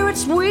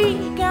spirit's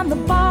weak and the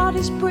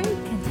body's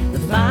breaking, the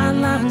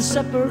fine line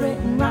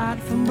separating right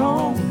from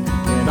wrong,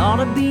 it ought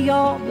to be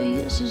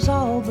obvious as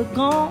all but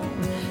gone.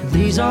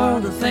 These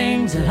are the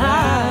things that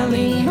I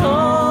lean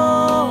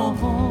on.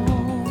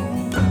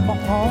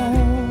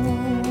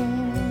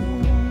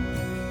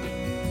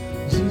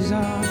 These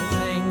are the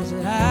things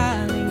that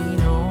I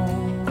lean on.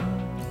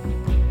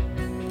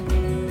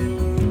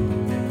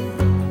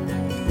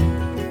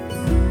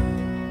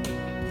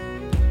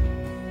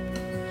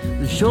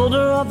 The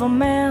shoulder of a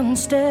man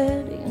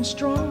steady and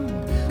strong.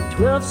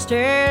 12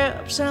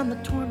 steps and the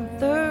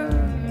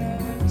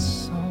 23rd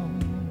song.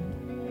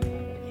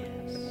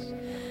 Yes.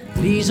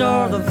 These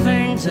are the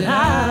things that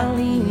I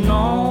lean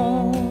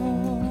on.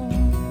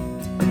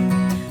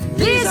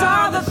 These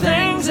are the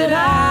things that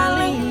I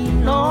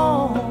lean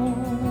on.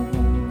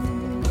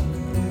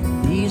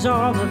 These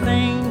are the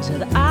things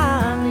that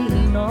I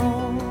lean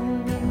on.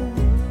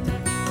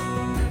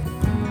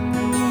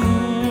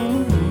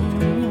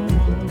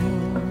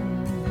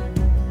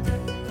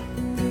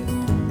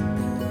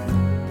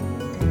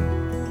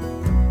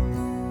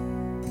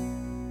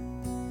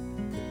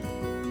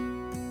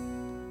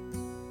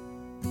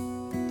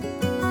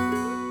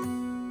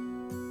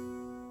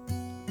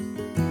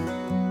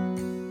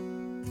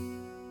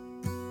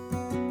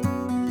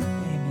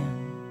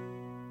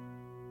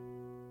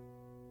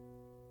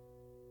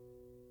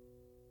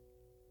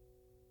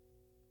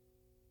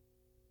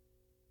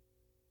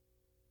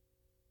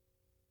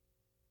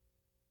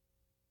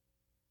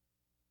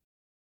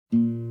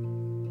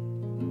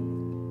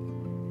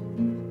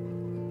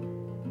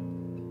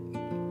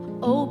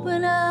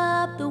 Open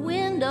up the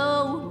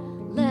window,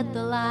 let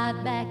the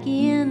light back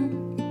in.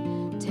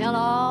 Tell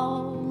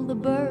all the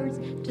birds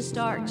to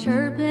start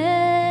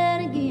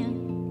chirping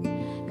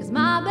again. 'Cause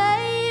my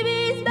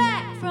baby's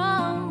back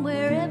from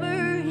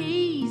wherever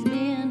he's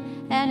been,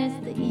 and it's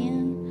the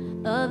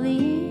end of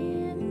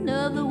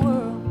the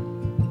world.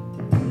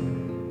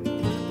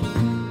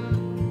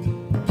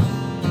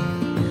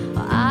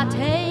 I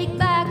take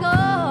back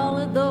all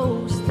of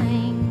those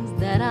things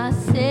that I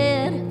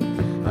said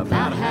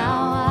about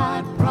how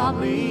I'd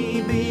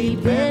probably be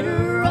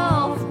better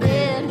off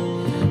dead.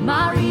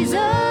 My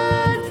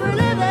reason for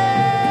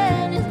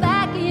living is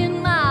back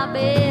in my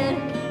bed,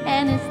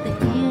 and it's the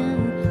end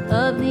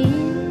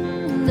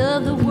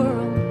of the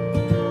world.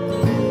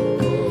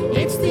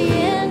 It's the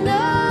end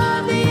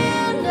of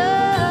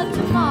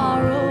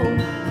tomorrow,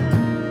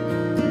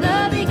 the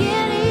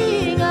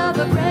beginning of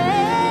a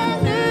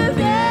brand new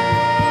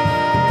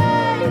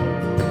day.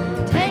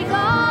 Take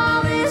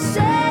all this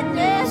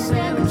sadness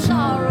and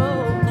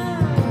sorrow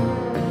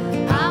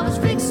I was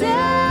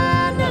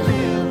fixing to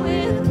live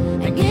with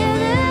and give it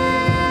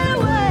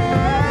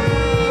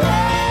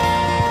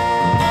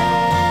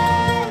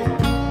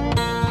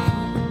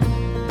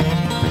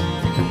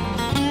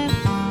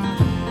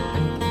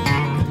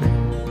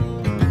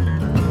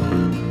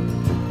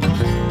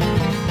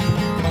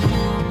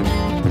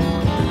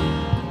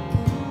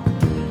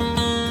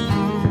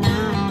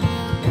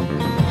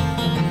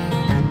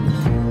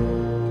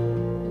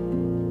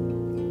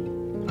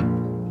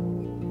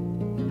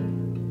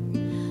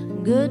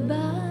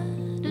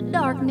Goodbye to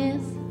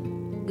darkness,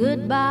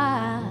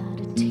 goodbye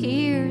to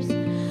tears,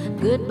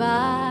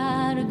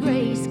 goodbye to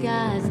gray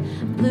skies,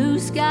 blue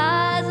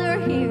skies are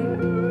here.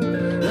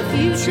 The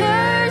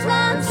future's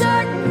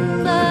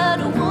uncertain,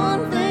 but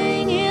one thing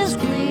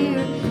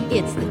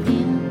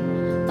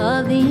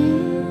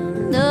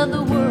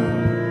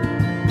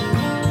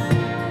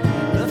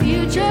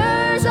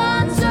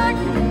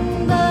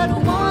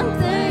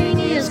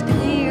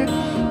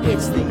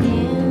It's the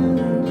end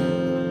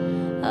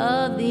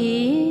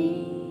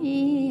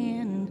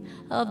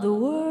of the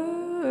world.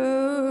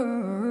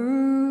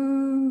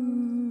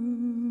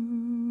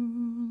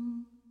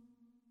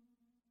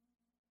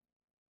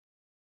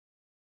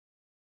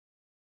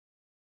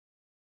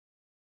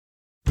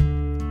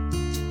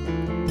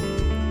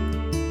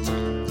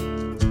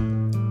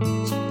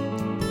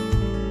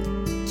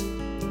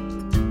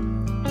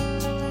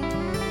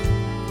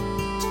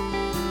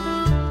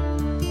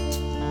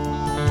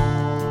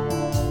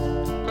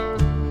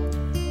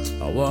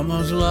 A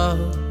woman's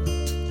love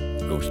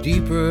goes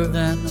deeper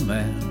than a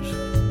man's,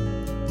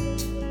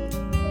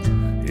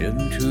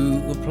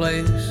 into a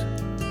place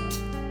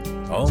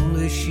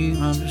only she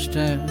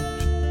understands.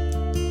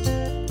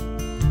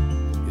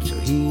 It's a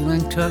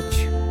healing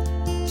touch,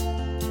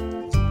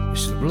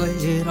 it's the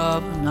blade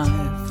of a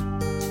knife,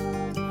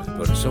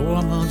 but it's a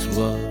woman's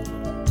love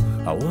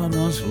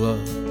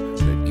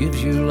that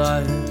gives you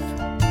life.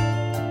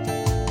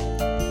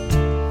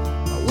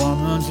 A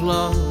woman's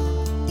love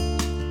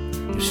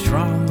is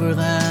stronger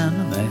than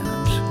a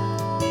man's,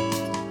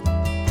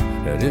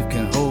 that it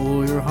can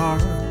hold your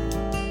heart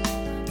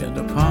in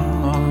the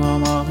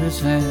palm of its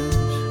hands.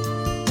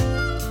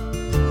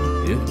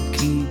 It'll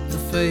keep the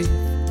faith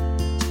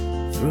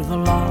through the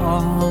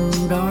long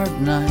dark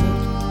night.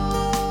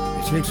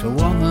 It takes a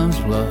woman's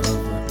love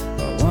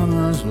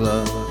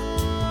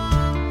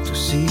to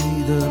see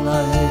the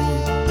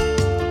light.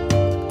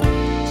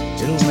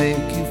 It'll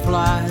make you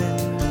fly,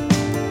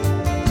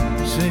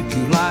 sink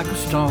you like a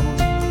stone.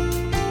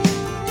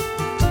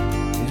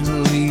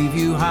 It'll leave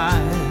you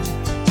high,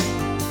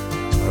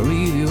 or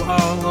leave you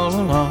all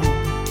alone.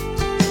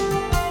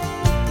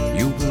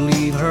 You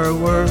believe her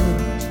word,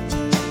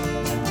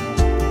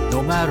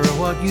 no matter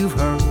what you've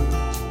heard.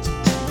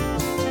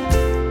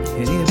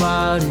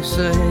 Anybody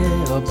say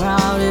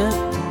about it,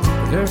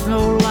 there's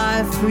no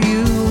life for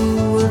you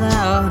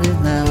without it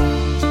now.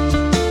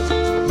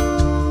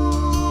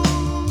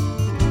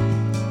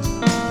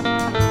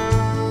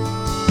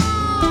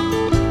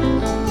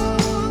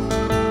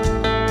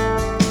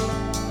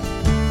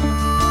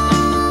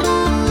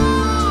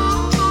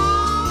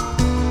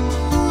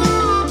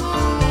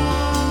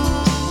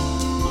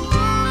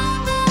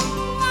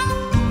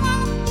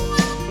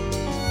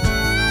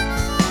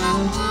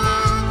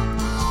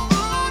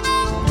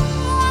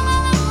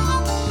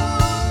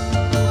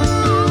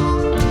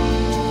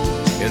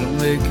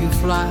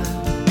 Fly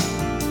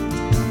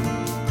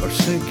or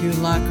sink you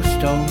like a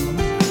stone.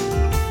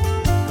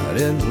 I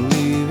didn't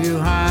leave you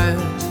high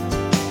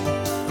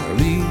or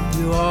leave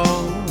you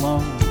all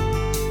alone.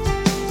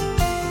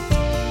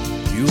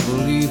 You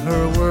believe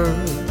her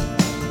word,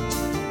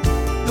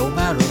 no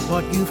matter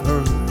what you've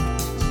heard.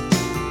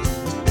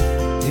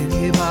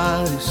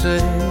 Anybody say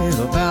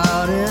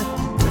about it,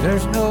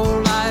 there's no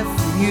life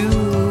for you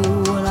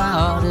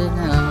without it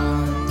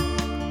now.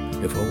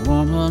 If a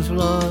woman's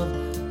love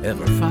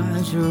ever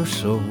finds your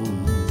soul,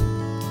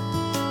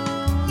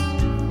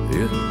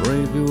 it'll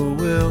break your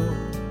will,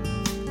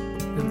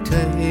 it'll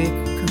take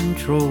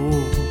control.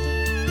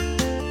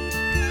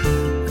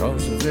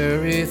 'Cause the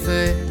very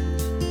thing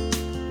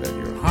that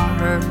your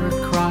heart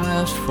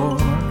cries for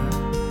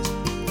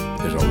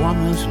is a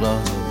woman's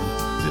love,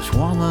 this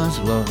woman's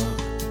love,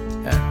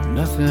 and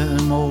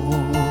nothing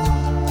more.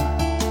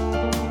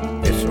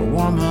 It's a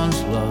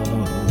woman's love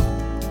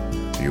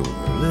you're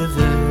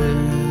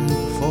living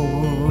for.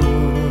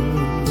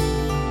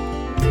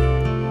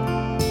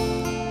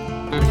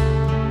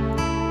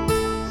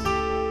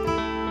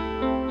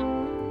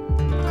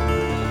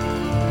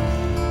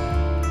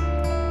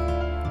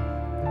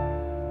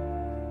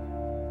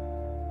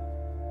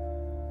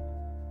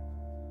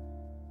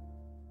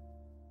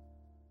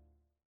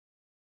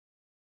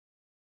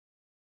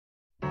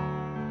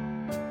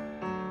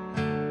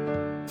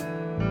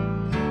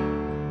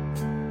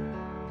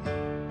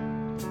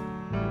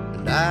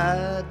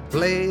 I'd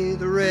play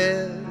the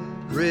Red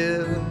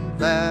River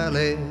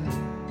Valley,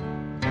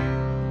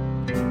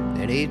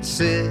 and he'd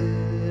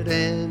sit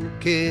in the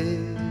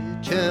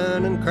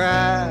kitchen and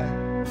cry,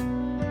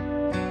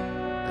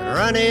 and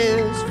run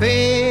his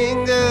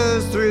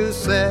fingers through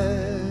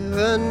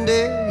 70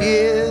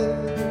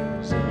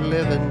 years of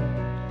living,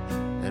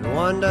 and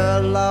wonder,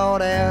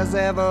 Lord, has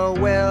ever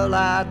well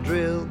I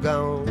drill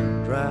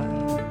gone dry.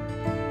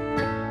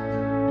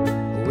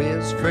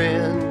 His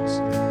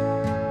friends,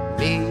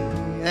 me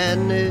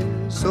and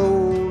this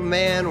old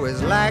man,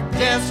 was like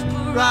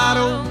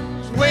desperados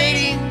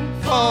waiting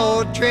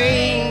for a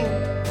train,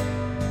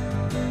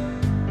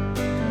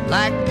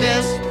 like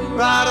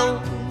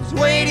desperados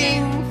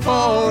waiting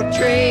for a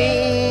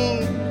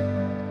train.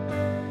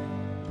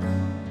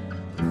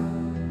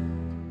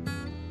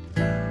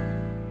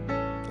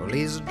 Well,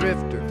 he's a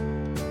drifter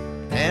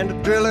and a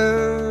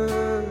driller,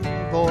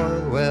 boy,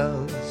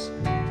 wells,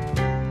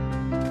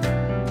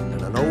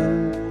 and an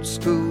old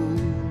school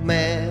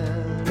man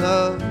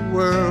of the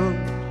world.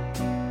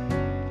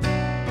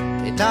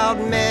 He taught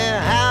me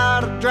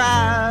how to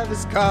drive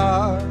his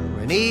car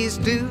when he's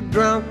too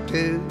drunk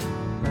to,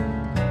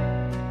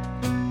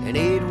 and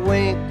he'd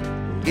wink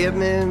and give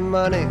me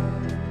money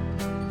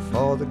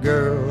for the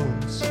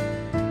girls.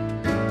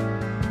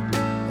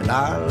 And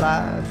our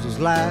lives was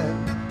like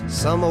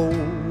some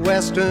old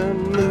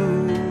western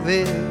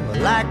movie,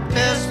 like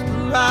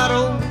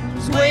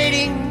desperados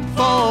waiting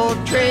for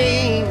a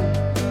train,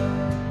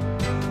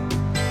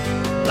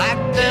 like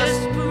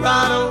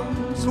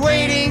desperados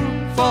waiting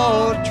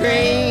for a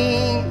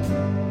train.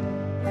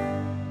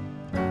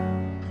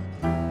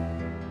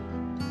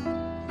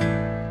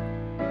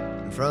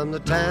 And from the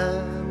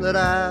time that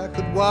I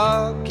could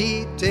walk,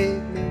 he'd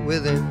take me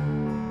with him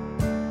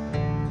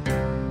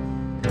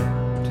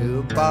to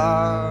a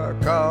bar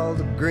called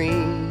the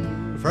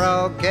Green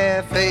Frog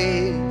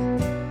Cafe.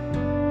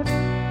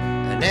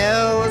 And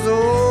there was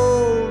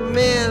old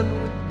men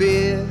with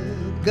beer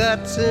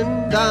guts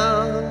and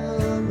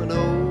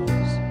dominoes,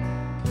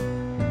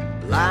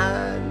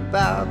 lying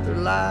about their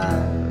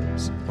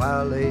lives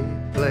while they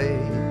played.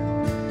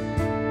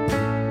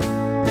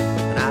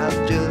 And I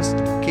was just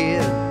a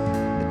kid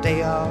that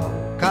they all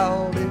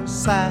called his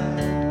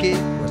sidekick.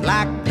 Was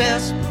like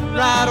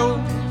desperados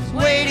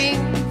waiting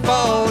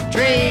for a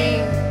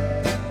train,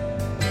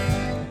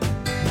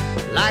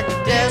 like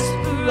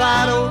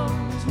desperados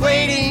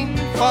waiting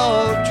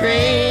for a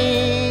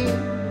train.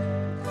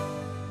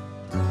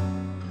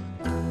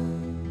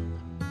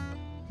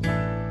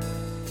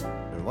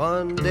 And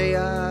one day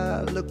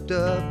I looked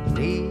up and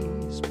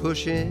he's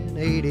pushing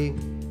 80,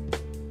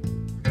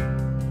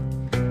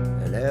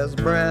 and there's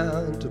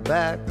brown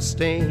tobacco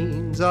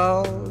stains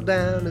all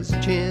down his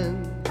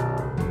chin.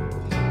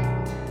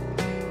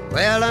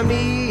 Well, to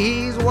me,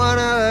 he's one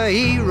of the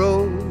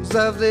heroes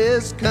of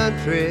this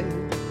country.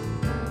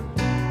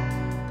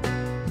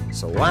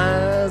 So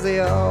why is he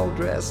all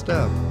dressed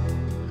up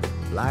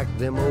like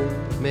them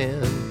old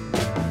men,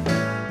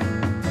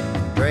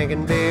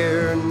 drinking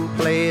beer and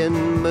playing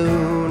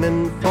Moon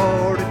and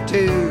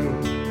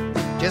 42,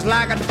 just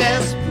like a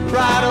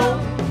desperado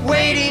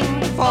waiting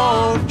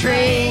for a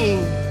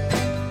train,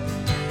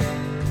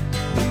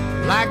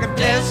 like a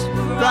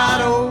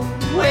desperado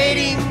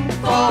waiting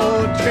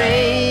for a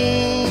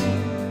train.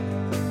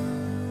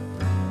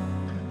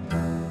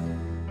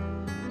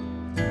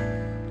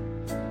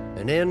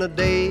 And in the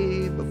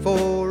day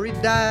before he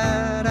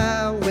died,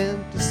 I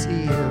went to see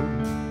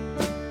him.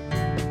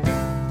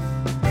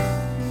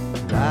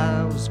 And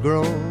I was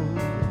grown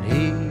and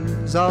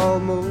he's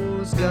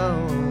almost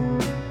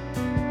gone.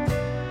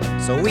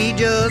 So we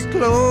just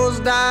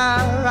closed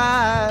our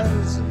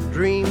eyes and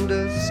dreamed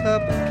us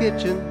up a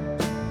kitchen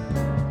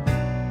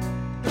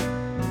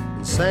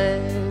and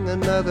sang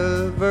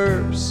another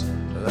verse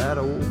to that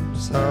old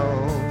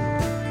song.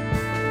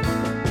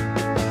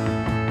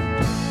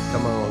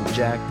 Come on,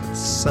 Jack, the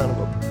son of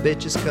a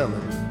bitch is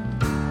coming.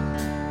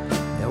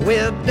 And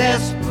we're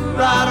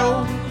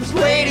desperados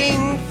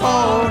waiting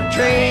for a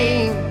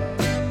train.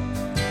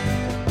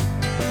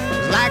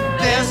 It's like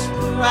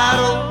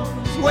desperados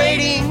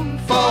waiting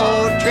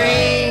for a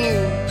train,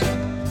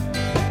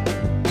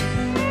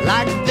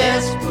 like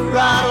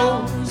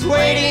desperados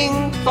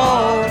waiting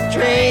for a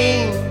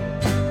train,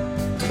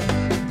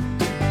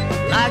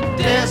 like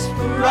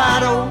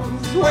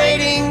desperados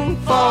waiting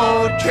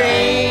for a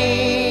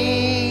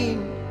train.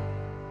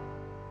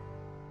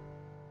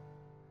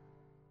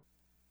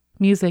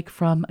 Music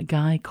from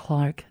Guy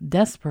Clark,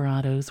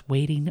 Desperados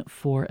Waiting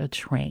for a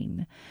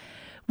Train.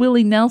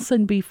 Willie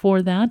Nelson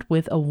before that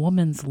with A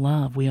Woman's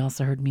Love. We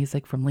also heard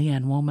music from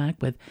Leanne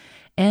Womack with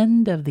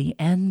End of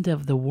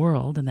the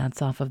World, and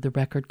that's off of the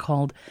record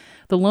called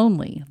The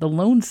Lonely, The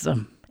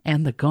Lonesome,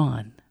 and The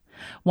Gone.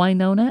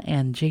 Wynonna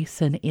and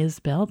Jason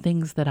Isbell,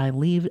 Things That I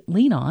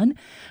Lean On.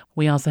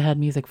 We also had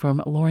music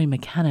from Lori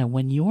McKenna,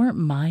 When You're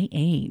My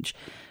Age.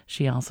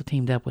 She also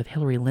teamed up with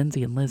Hillary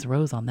Lindsay and Liz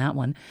Rose on that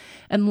one.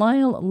 And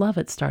Lyle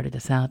Lovett started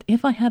us out,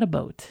 If I Had a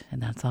Boat,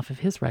 and that's off of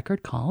his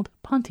record called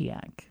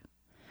Pontiac.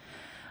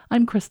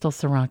 I'm Crystal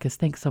Sarakas.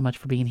 Thanks so much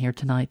for being here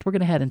tonight. We're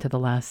going to head into the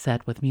last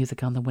set with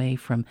music on the way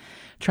from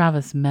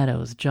Travis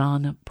Meadows,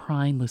 John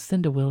Prine,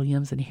 Lucinda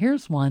Williams, and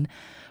here's one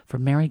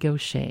from Mary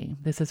Gauthier.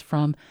 This is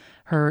from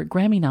her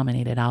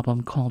Grammy-nominated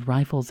album called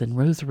Rifles and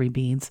Rosary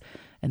Beads,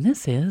 and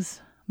this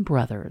is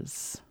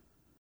Brothers.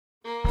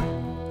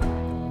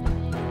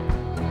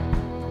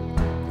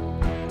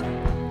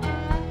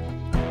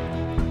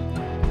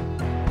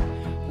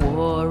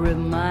 Wore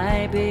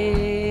my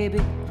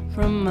baby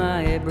from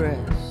my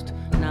breast.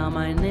 Now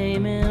my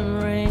name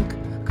and rank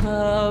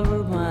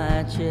cover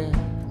my chest.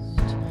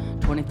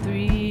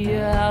 23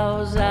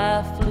 hours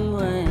I flew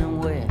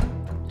and wept.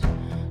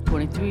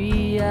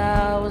 23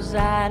 hours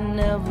I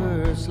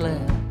never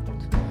slept.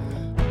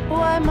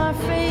 Wiped my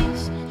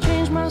face,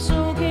 changed my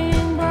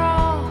soaking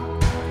bra.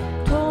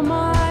 Told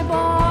my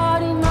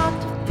body not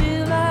to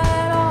feel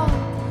at all.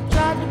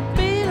 Tried to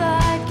be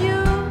like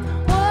you,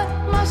 what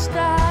must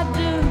I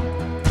do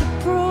to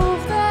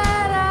prove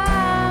that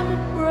I'm a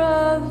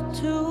brother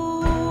too?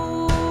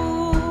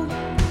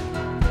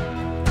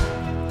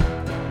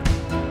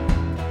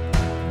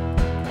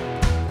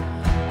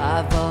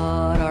 I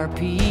thought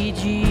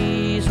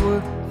RPGs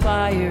were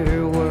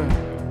fireworks.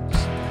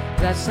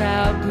 That's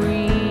how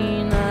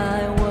green I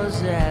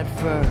at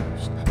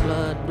first,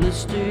 blood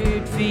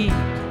blistered feet,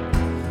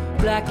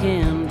 black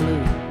and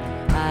blue.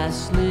 I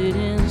slid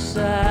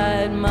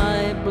inside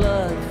my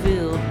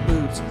blood-filled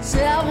boots.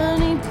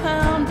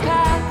 70-pound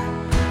pack,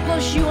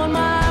 plus you on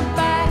my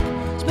back,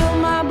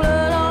 spilled my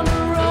blood on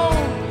the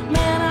road.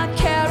 Man, I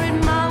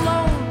carried my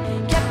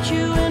load, kept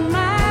you in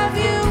my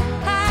view.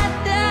 I'd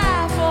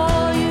die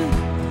for you.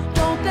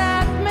 Don't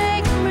that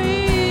make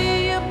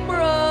me a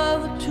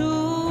brother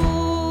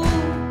too?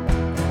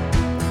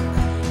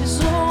 It's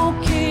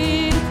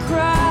okay to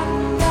cry,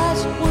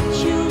 that's what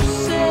you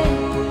say.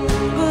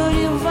 But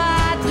if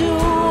I do,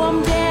 I'm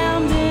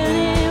damned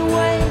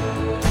anyway.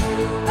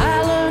 I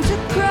learned to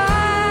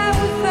cry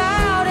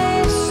without a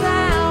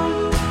sound,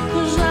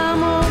 'cause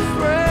I'm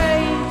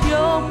afraid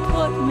you'll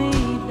put me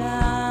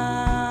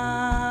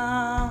down.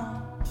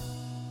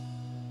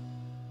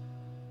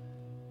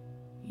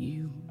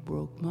 You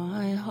broke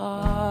my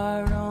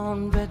heart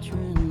on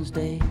Veterans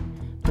Day.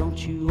 Don't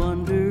you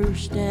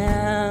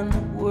understand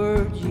the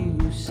words you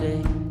say?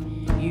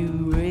 You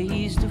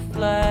raised a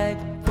flag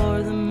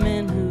for the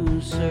men who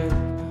serve.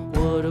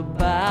 What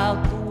about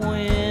the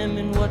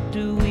women? What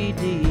do we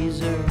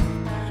deserve?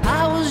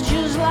 I was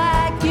just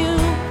like you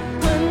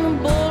when the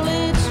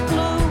bullets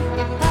flew.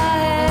 I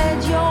had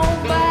your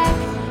back,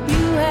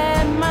 you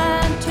had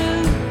mine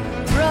too.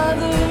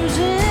 Brothers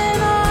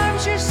in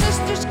arms, your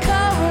sisters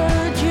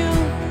covered you.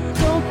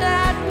 Don't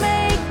that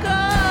make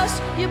us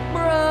your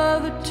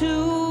brother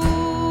too?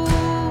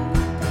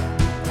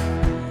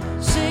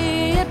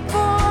 Say it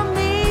for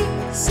me,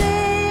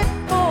 say it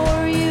for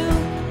you.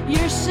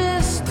 Your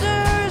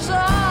sisters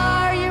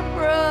are your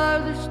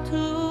brothers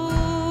too.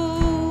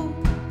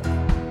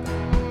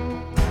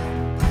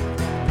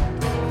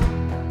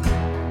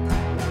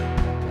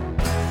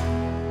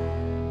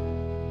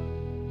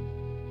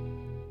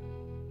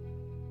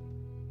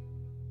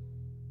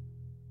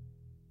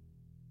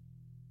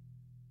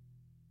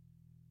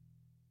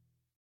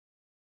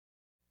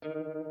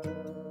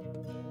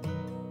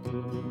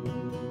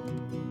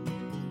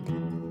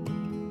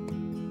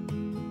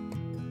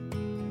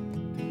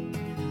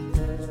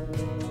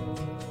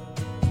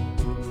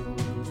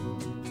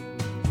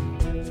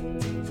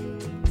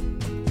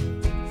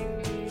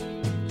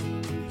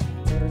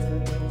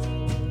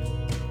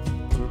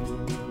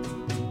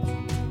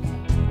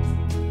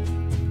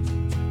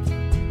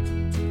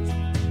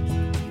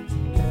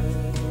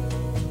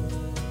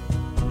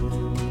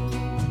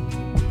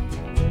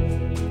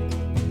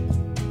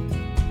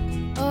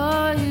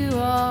 Are you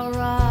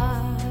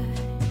alright?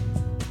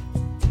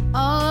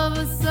 All of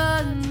a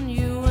sudden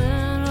you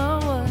went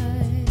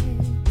away.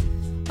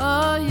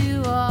 Are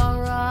you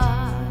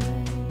alright?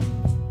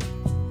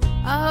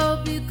 I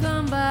hope you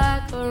come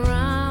back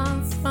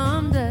around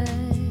someday.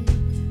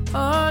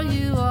 Are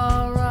you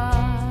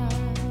alright?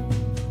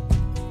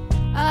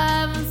 I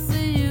haven't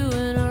seen you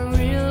in a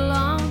real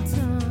long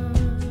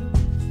time.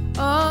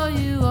 Are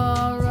you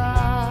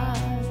alright?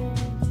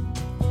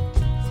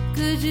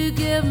 Could you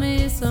give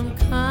me some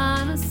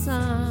kind of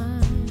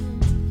sign?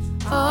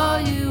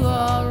 Are you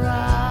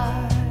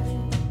alright?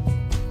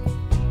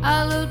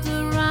 I looked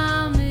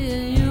around me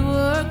and you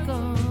were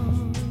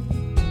gone.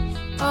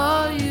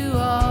 Are you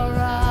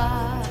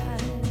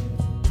alright?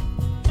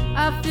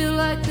 I feel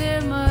like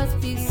there must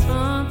be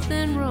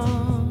something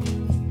wrong.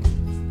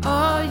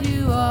 Are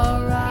you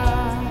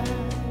alright?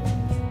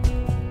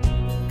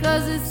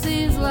 'Cause it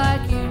seems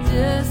like you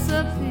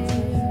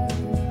disappeared.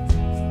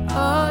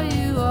 Are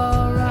you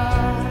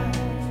alright?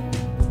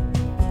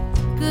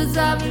 'Cause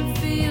I've been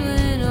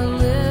feeling a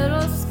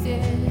little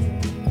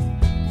scared.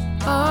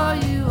 Are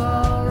you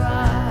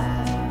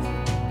alright?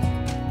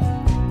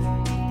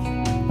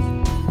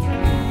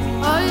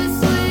 Are you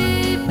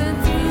sleeping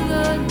through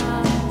the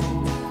night?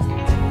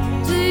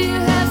 Do you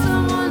have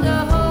someone to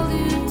hold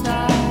you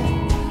tight?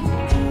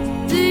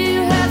 Do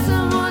you have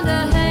someone to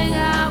hang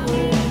out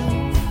with?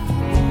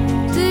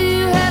 Do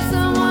you have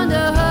someone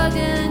to hug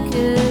and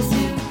kiss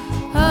you?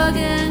 Hug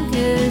and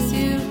kiss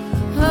you,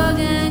 hug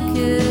and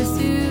kiss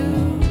you.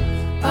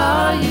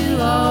 Are you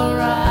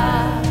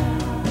alright?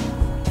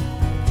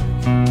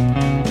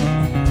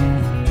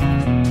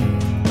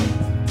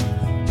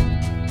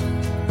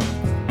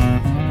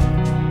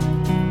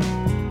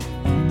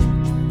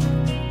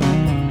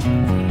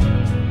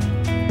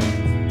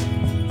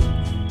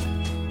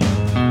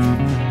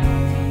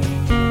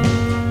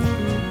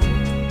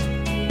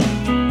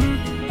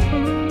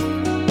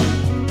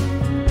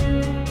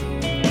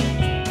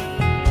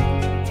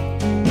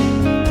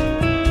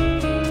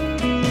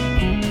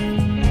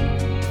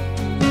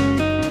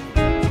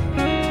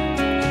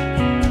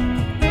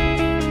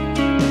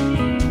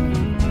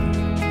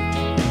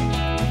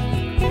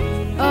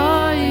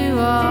 Are you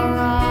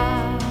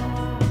alright?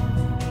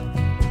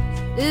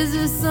 Is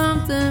there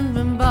something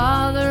been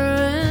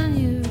bothering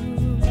you?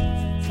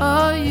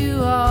 Are you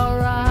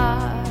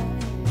alright?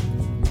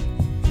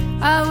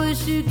 I wish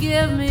you'd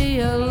give me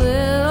a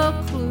little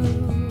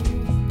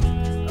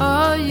clue.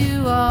 Are you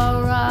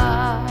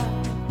alright?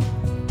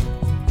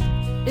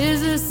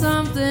 Is there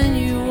something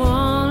you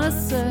wanna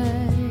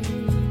say?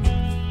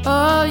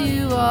 Are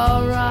you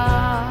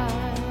alright?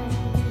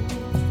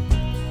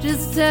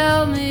 Just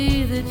tell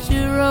me that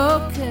you're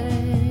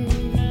okay.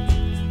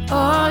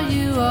 Are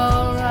you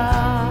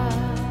alright?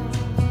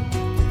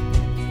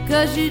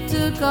 'Cause you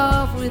took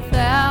off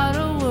without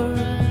a word.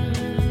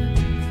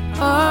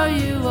 Are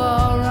you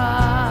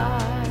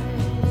alright?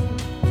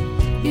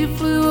 You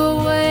flew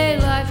away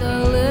like a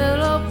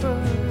little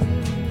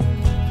bird.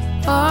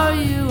 Are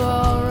you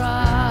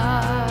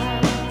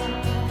alright?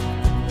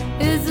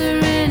 Is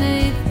there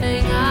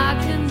anything I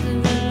can do?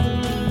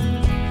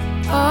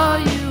 Are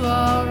you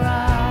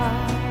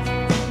alright?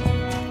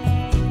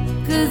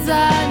 'Cause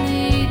I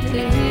need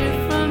to hear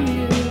from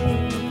you.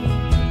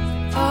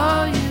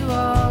 Are you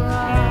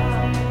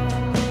alright?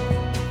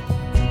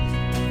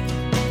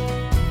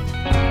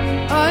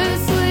 Are you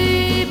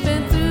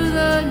sleeping through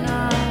the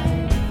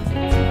night?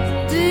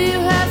 Do you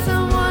have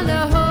someone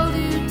to hold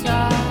you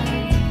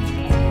tight?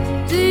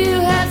 Do you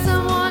have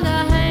someone to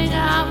hang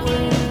out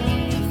with?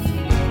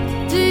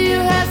 Do you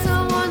have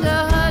someone to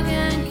hug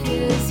and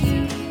kiss you?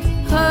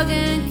 Hug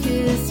and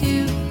kiss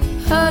you,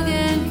 hug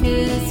and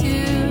kiss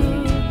you.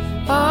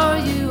 Are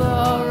you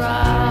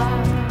alright?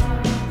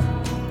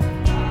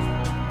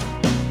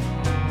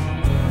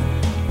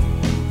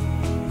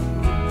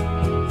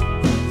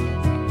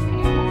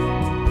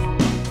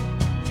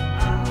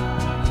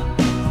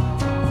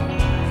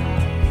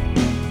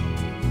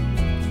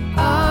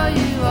 Are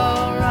you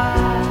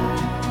alright?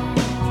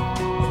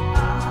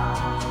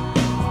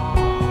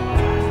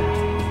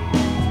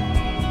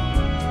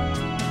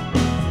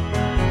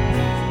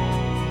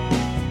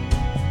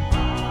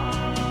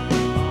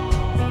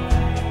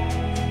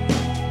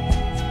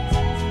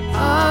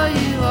 Are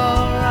you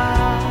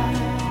alright?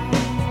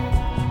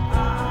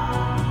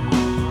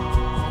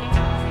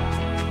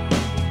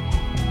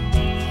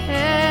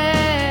 Hey.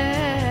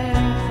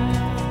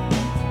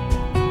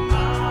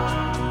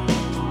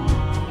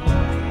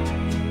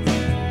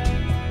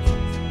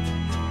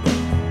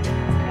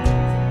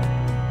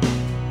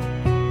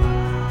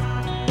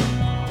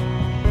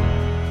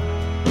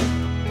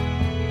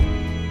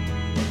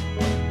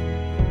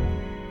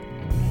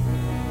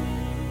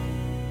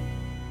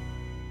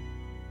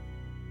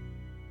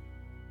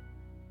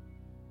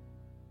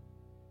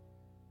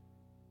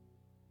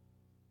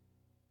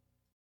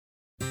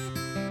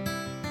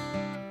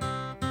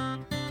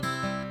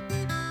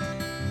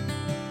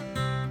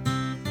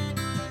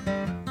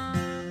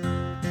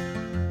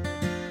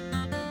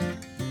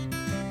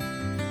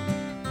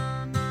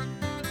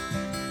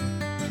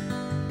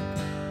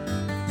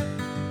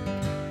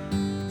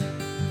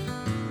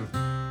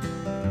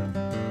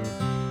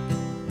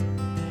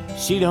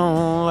 She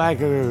don't like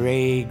her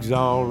eggs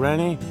all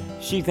runny.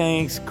 She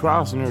thinks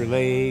crossing her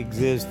legs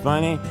is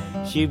funny.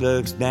 She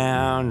looks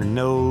down her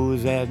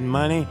nose at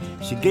money.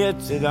 She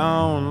gets it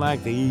on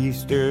like the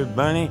Easter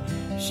bunny.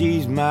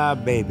 She's my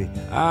baby,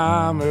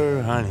 I'm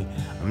her honey.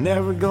 I'm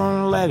never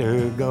gonna let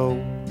her go.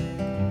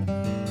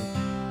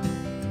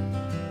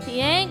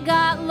 He ain't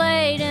got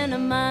laid in a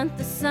month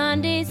of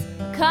Sundays.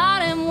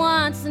 Caught him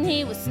once and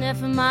he was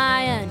sniffing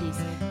my undies.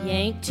 He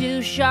ain't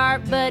too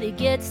sharp, but he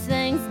gets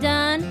things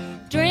done.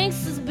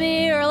 Drinks his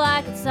beer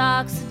like it's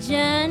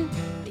oxygen.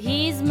 But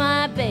he's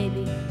my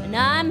baby and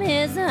I'm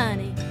his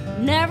honey.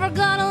 I'm never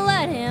gonna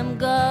let him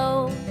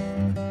go.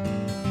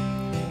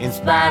 In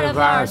spite of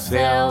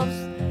ourselves,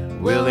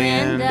 we'll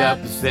end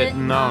up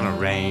sitting on a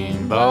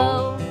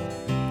rainbow.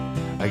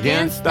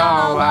 Against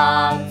all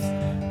odds,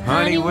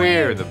 honey,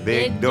 we're the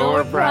big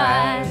door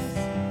prize.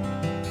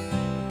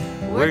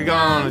 We're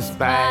gonna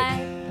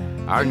spike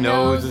our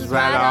noses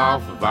right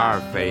off of our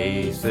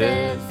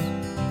faces.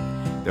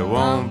 There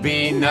won't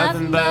be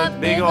nothing but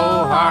big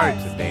old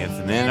hearts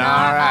dancing in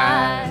our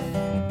eyes.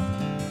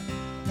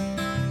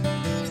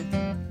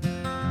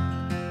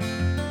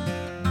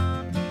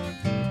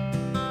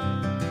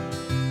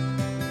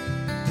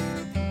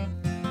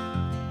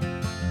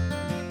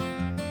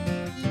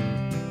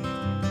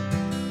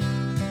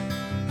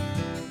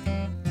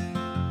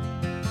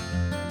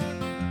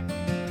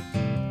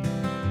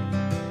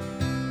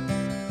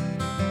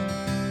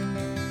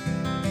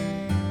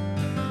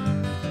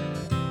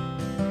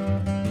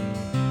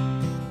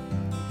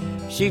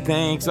 She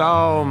thinks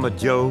all my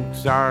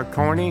jokes are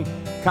corny.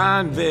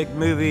 Convict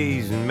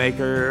movies and make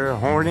her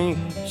horny.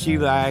 She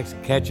likes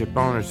ketchup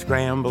on her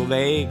scrambled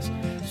eggs.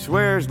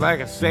 Swears like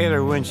a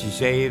sailor when she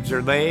shaves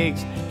her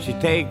legs. She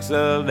takes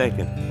a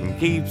licking and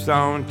keeps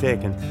on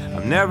ticking.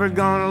 I'm never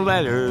gonna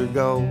let her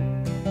go.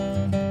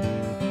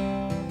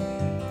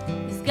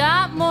 He's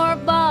got more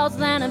balls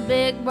than a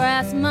big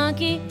brass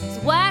monkey. He's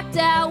a whacked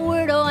out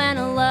weirdo and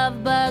a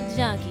love bug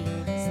junkie.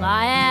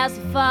 Sly as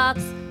a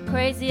fox,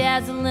 crazy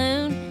as a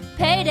loon.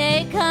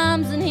 Payday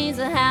comes and he's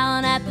a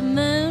howling at the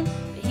moon.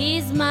 But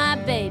he's my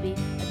baby,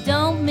 I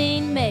don't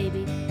mean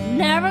maybe. I'm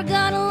never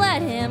gonna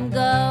let him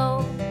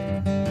go.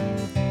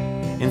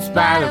 In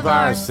spite of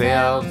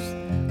ourselves,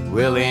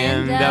 we'll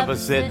end up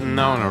a-sitting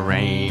on a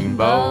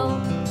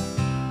rainbow.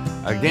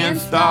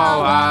 Against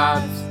all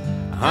odds,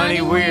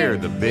 honey, we're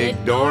the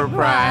big door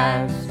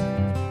prize.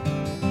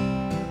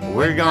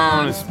 We're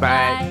gonna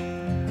spike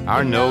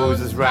our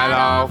noses right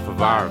off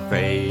of our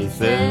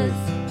faces.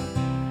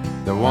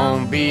 There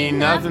won't be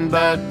nothing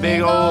but big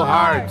old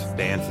hearts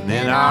dancing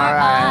in our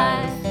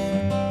eyes.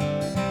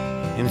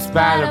 In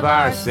spite of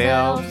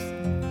ourselves,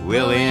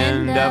 we'll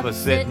end up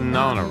a-sitting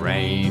on a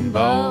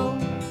rainbow.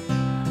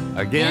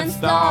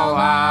 Against all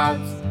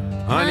odds,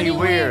 honey,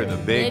 we're the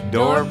big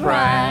door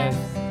prize.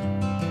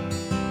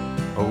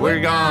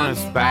 We're gonna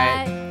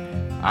spike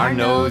our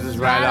noses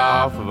right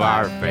off of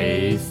our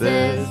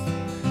faces.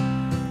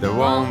 There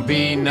won't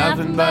be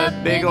nothing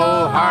but big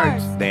old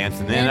hearts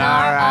dancing in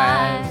our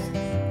eyes.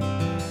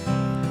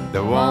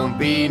 There won't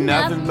be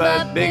nothing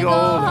but big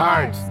old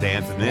hearts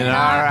dancing in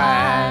our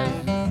eyes.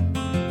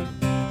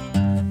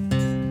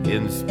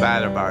 In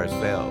spite of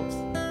ourselves.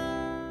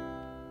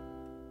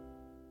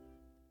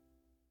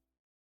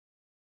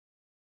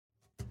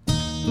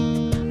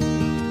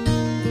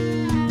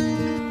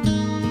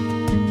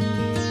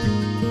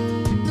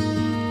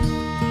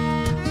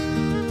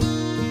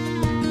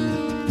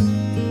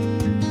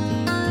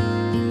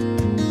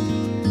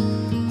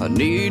 I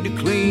need to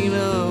clean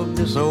up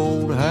this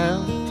old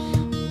house.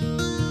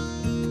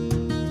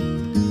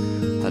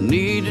 I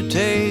need to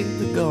take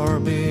the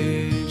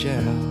garbage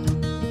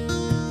out.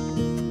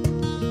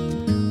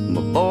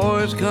 My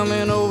boy's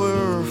coming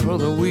over for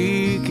the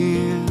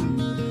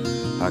weekend.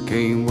 I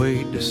can't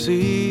wait to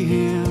see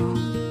him.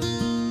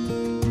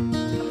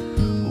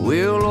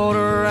 We'll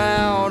order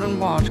out and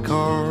watch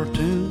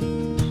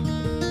cartoons.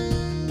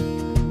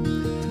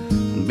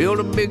 Build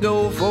a big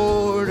old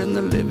fort in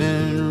the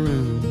living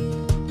room.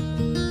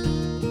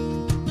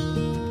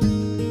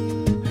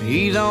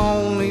 He's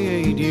only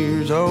 8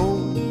 years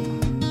old.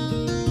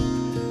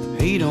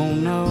 He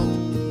don't know.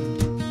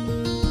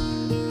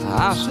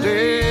 I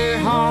stay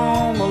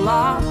home a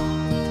lot,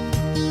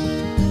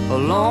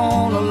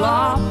 alone a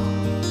lot,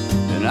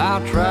 and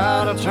I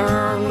try to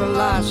turn the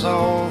lights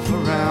off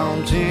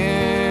around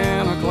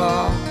 10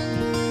 o'clock.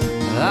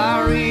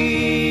 I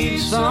read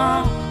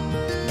some,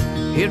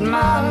 hit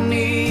my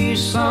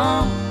knees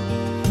some.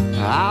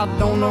 I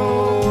don't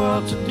know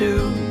what to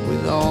do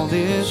with all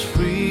this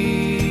freedom.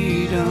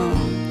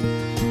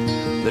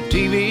 The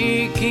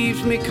TV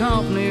keeps me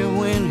company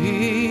when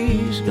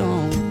he's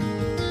gone.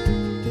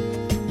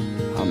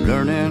 I'm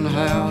learning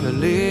how to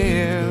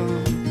live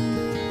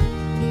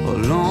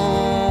alone.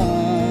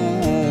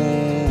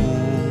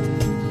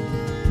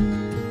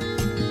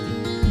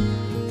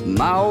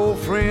 My old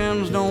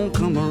friends don't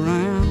come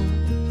around.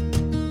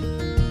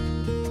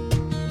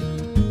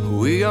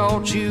 We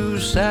all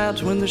choose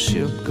sides when the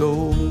ship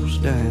goes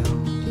down.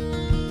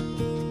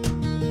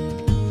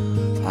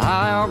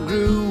 I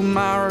outgrew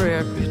my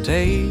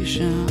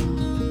reputation.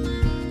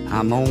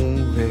 I'm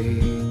on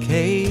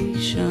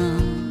vacation.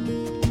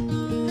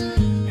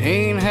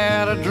 Ain't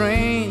had a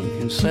drink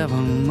in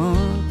 7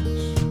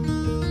 months.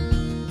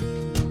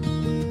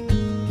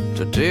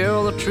 To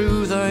tell the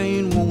truth, I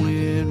ain't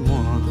wanted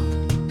one.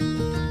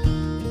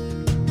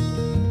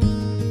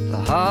 The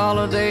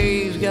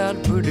holidays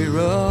got pretty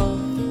rough,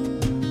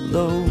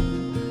 though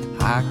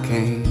I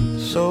came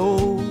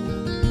so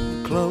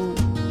close.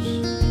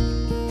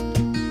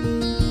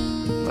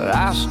 But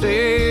I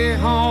stay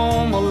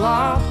home a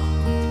lot,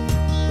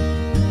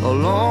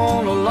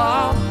 alone a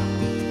lot,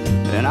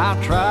 and I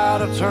try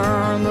to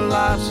turn the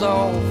lights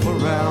off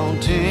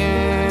around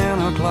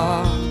 10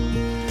 o'clock.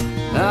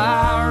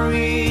 I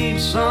read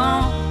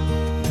some,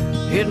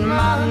 hit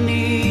my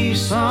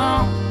knees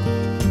some.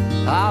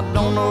 I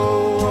don't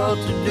know what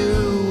to do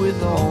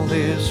with all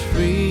this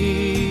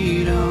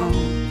freedom.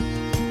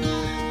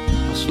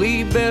 I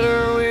sleep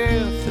better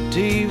with the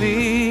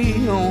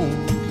TV on.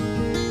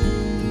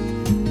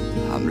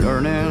 I'm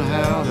learning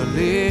how to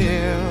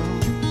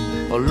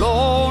live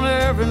alone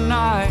every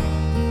night.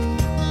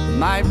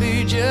 Might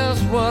be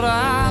just what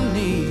I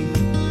need.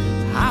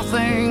 I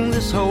think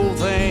this whole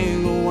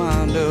thing will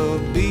wind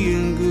up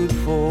being good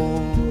for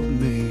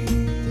me.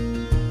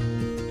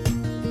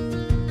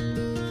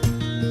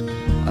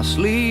 I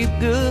sleep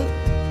good,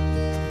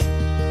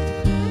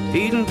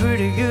 eating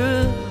pretty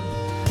good,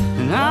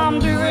 and I'm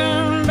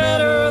doing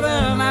better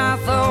than I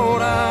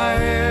thought I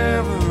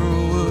ever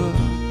would.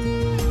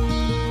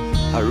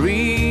 I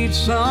read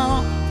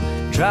some,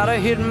 try to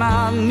hit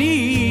my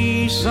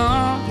knees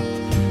some,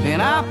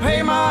 and I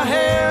pay my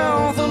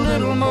health a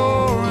little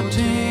more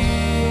attention.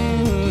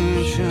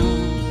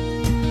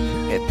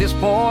 At this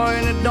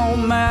point, it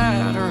don't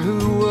matter who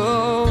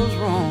was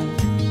wrong.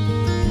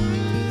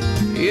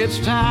 It's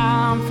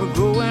time for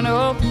growing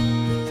up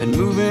and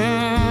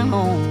moving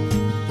on,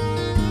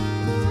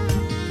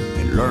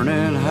 and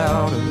learning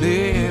how to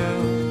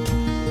live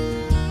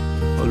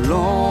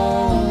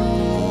alone.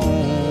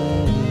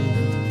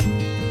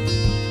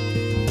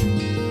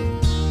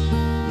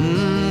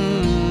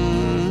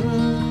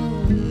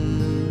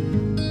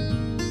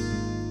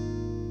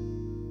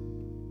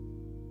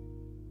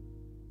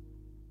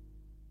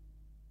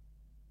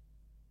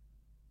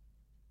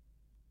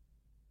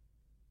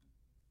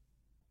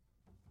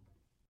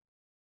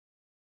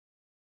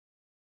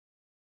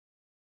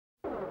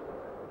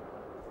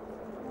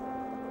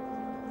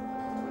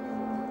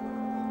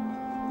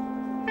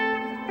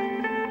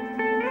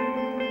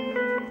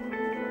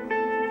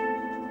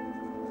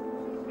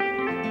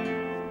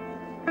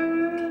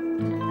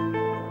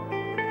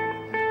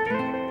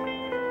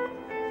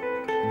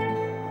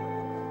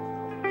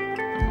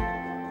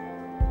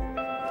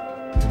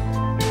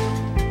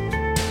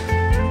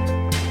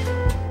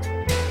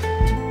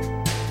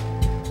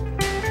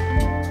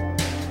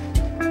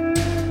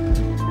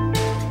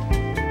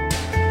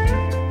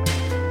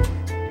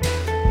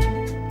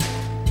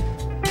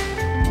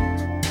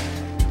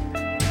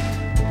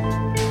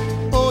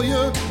 for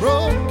your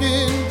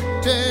broken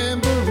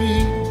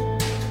tambourine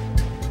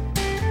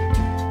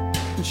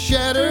and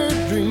shattered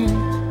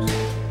dreams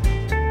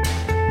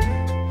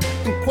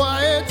and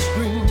quiet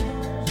screams.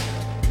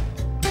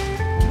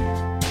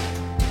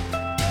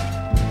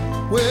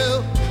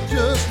 Well,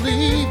 just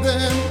leave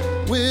them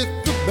with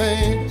the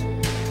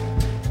band.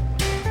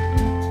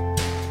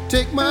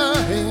 Take my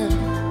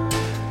hand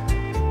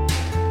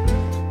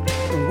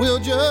and we'll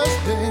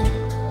just dance.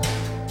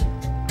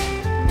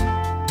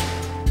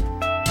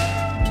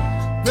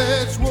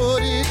 That's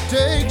what it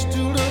takes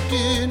to look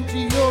into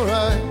your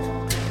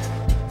eyes.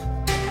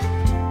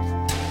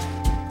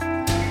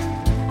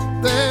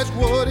 That's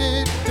what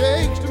it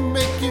takes to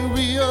make you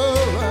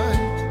realize.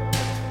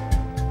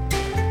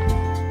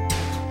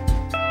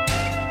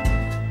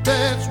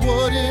 That's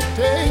what it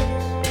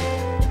takes.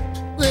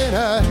 Then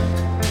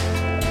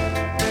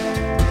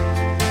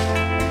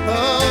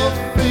I'll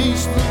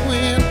face the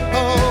wind,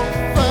 I'll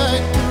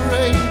fight the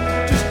rain,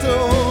 just to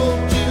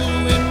hold you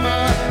in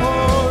my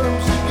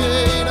arms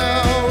again.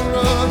 I'll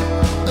run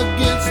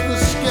against the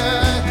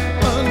sky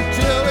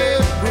until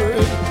it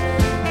breaks.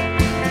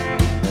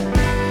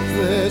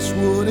 That's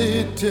what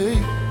it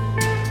takes.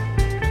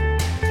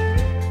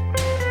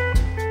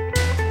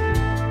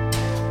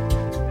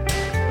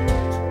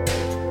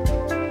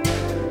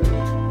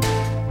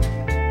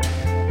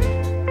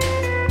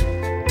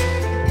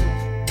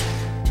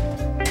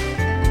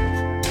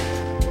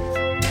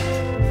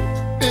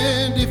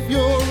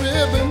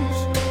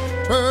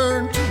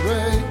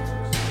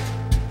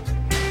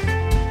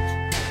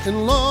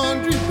 And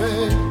laundry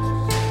bags,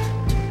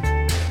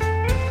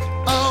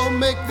 I'll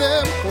make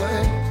them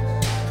play.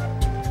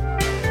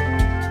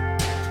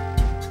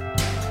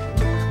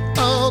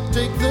 I'll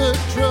take the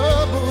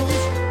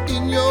troubles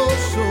in your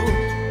soul,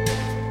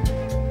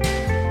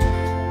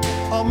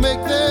 I'll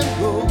make them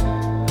go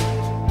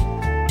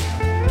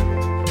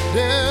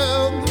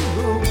down the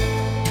road.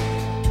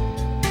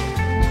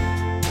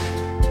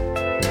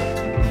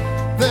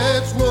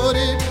 That's what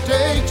it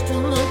takes to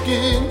look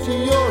into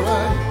your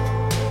eyes.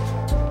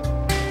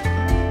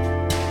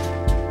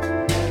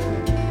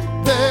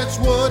 That's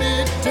what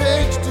it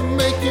takes to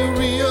make you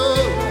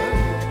realize.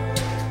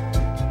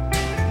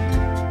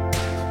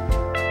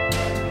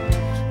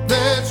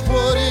 That's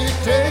what it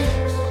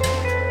takes.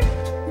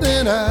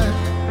 Then I'll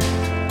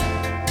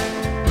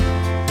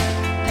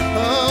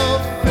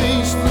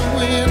face the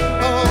wind,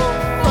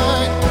 I'll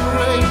fight the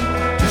rain,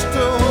 just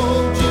to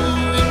hold you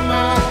in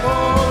my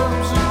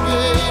arms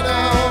again.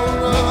 I'll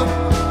run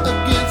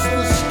against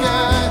the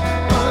sky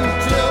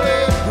until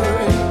it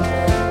breaks.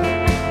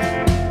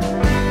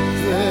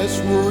 That's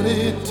what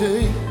it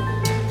takes.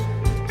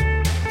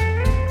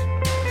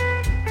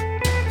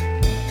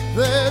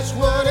 That's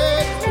what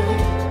it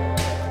takes.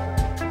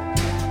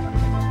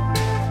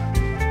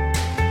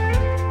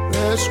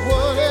 That's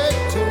what it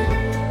takes.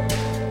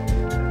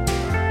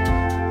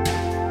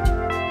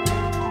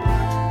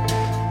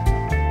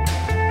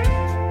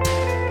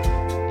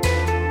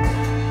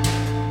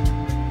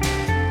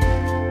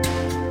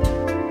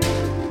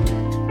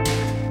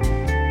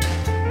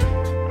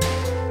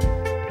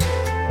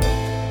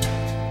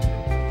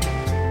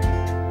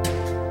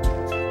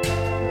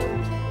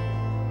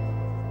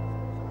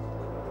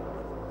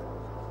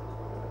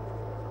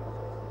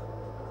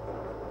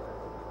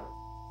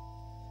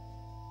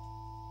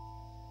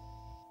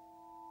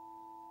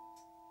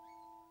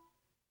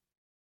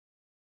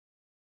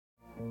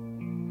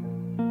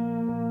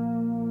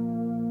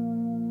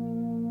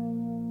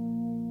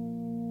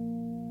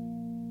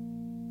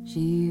 She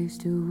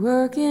used to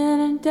work in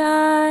a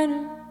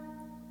diner.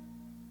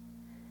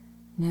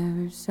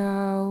 Never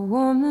saw a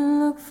woman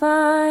look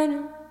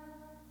finer.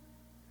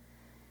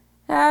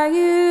 I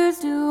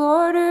used to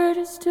order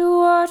just to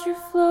watch her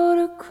float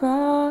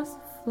across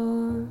the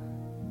floor.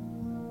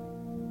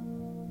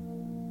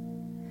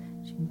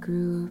 She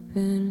grew up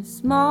in a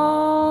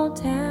small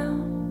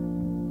town.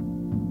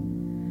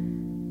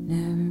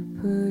 Never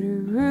put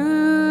her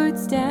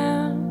roots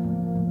down.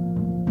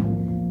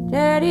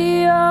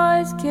 Daddy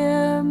always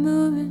kept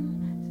moving,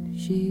 so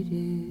she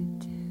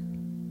did too.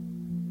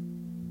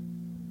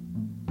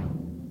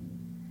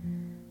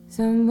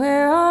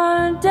 Somewhere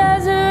on a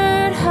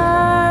desert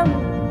highway,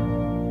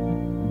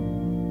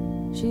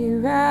 she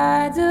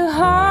rides a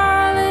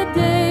Harley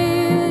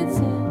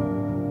Davidson.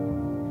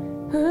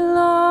 Her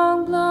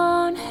long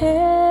blonde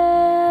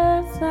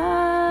hair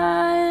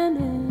flying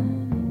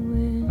in the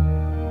wind.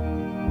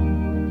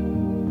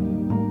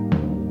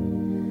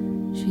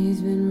 She's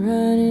been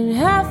running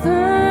half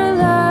her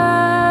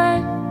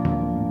life.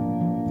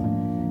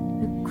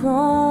 The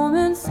chrome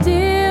and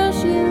steel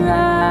she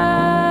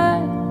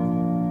rides,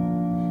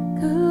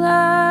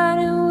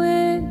 colliding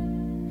with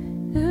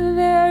the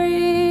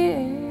very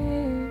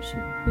air she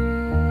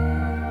breathes.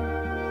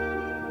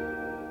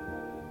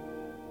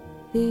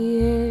 The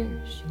air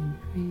she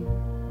breathes.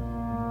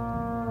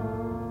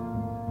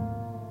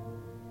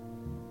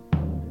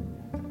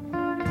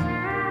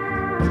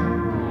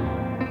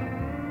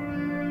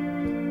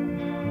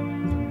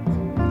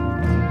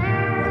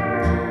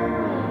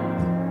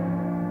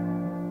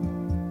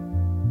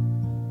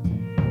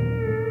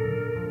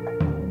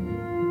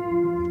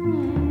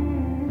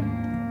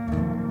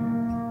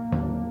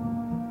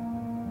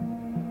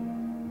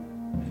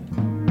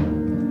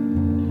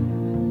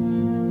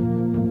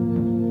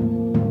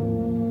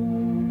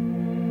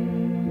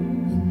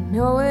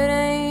 No, it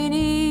ain't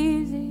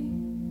easy.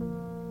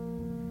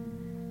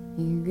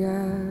 You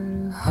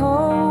gotta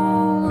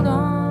hold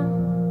on.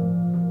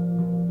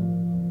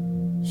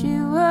 She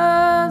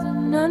was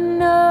an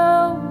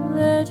unknown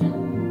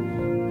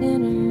legend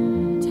in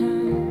her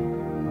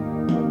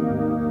time.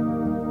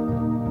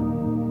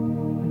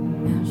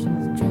 Now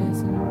she's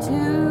dressing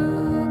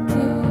to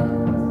kiss,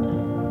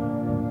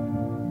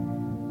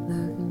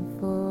 looking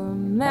for a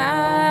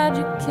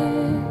magic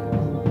kiss.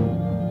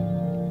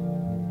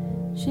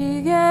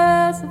 She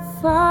gets a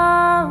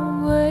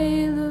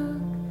faraway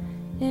look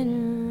in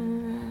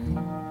her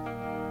eyes.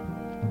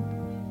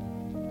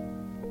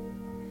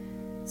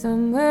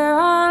 Somewhere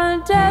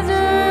on a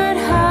desert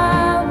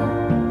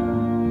highway,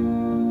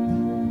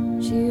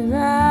 she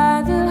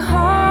rides a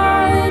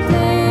Harley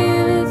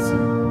Davidson,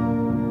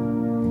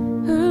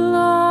 her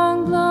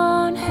long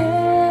blonde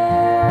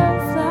hair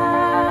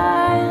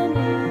flying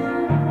in.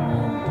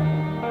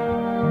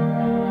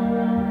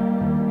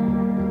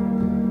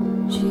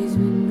 She's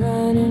been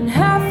running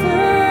half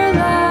her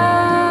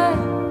life,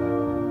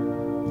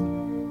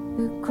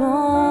 the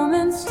chrome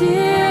and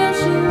steel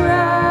she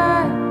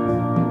rides,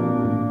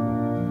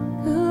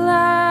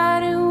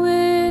 colliding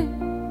with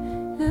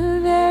the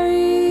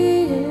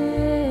very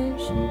air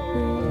she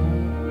breathes,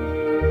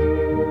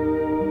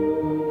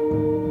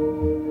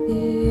 the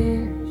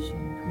air she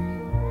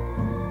breathes.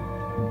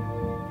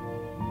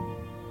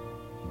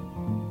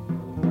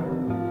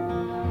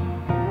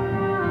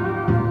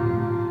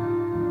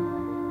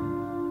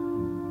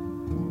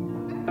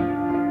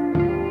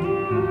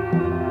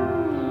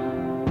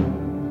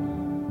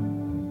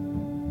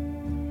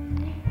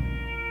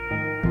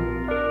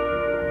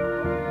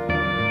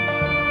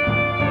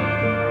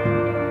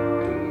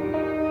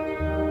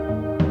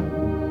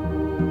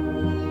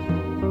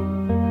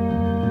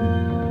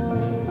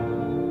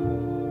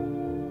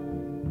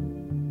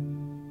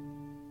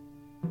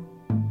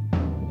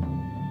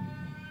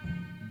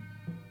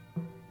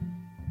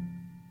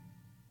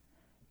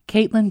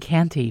 Caitlin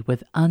Canty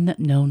with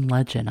Unknown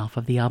Legend off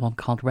of the album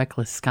called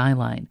Reckless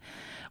Skyline.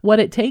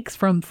 What It Takes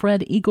from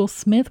Fred Eagle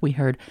Smith, we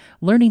heard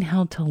Learning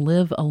How to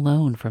Live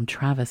Alone from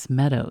Travis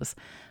Meadows.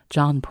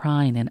 John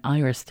Prine and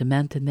Iris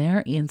Dement in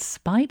there, In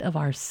Spite of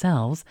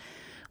Ourselves.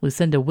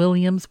 Lucinda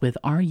Williams with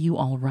Are You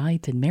All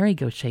Right? And Mary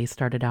Gaucher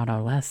started out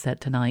our last set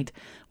tonight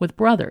with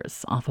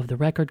Brothers off of the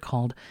record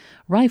called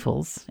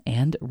Rifles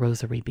and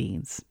Rosary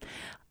Beads.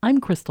 I'm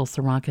Crystal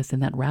Sarakas,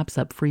 and that wraps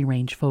up Free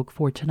Range Folk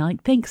for tonight.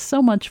 Thanks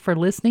so much for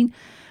listening.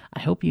 I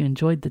hope you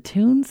enjoyed the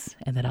tunes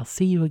and that I'll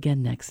see you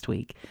again next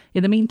week.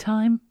 In the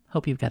meantime,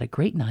 hope you've got a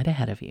great night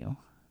ahead of you.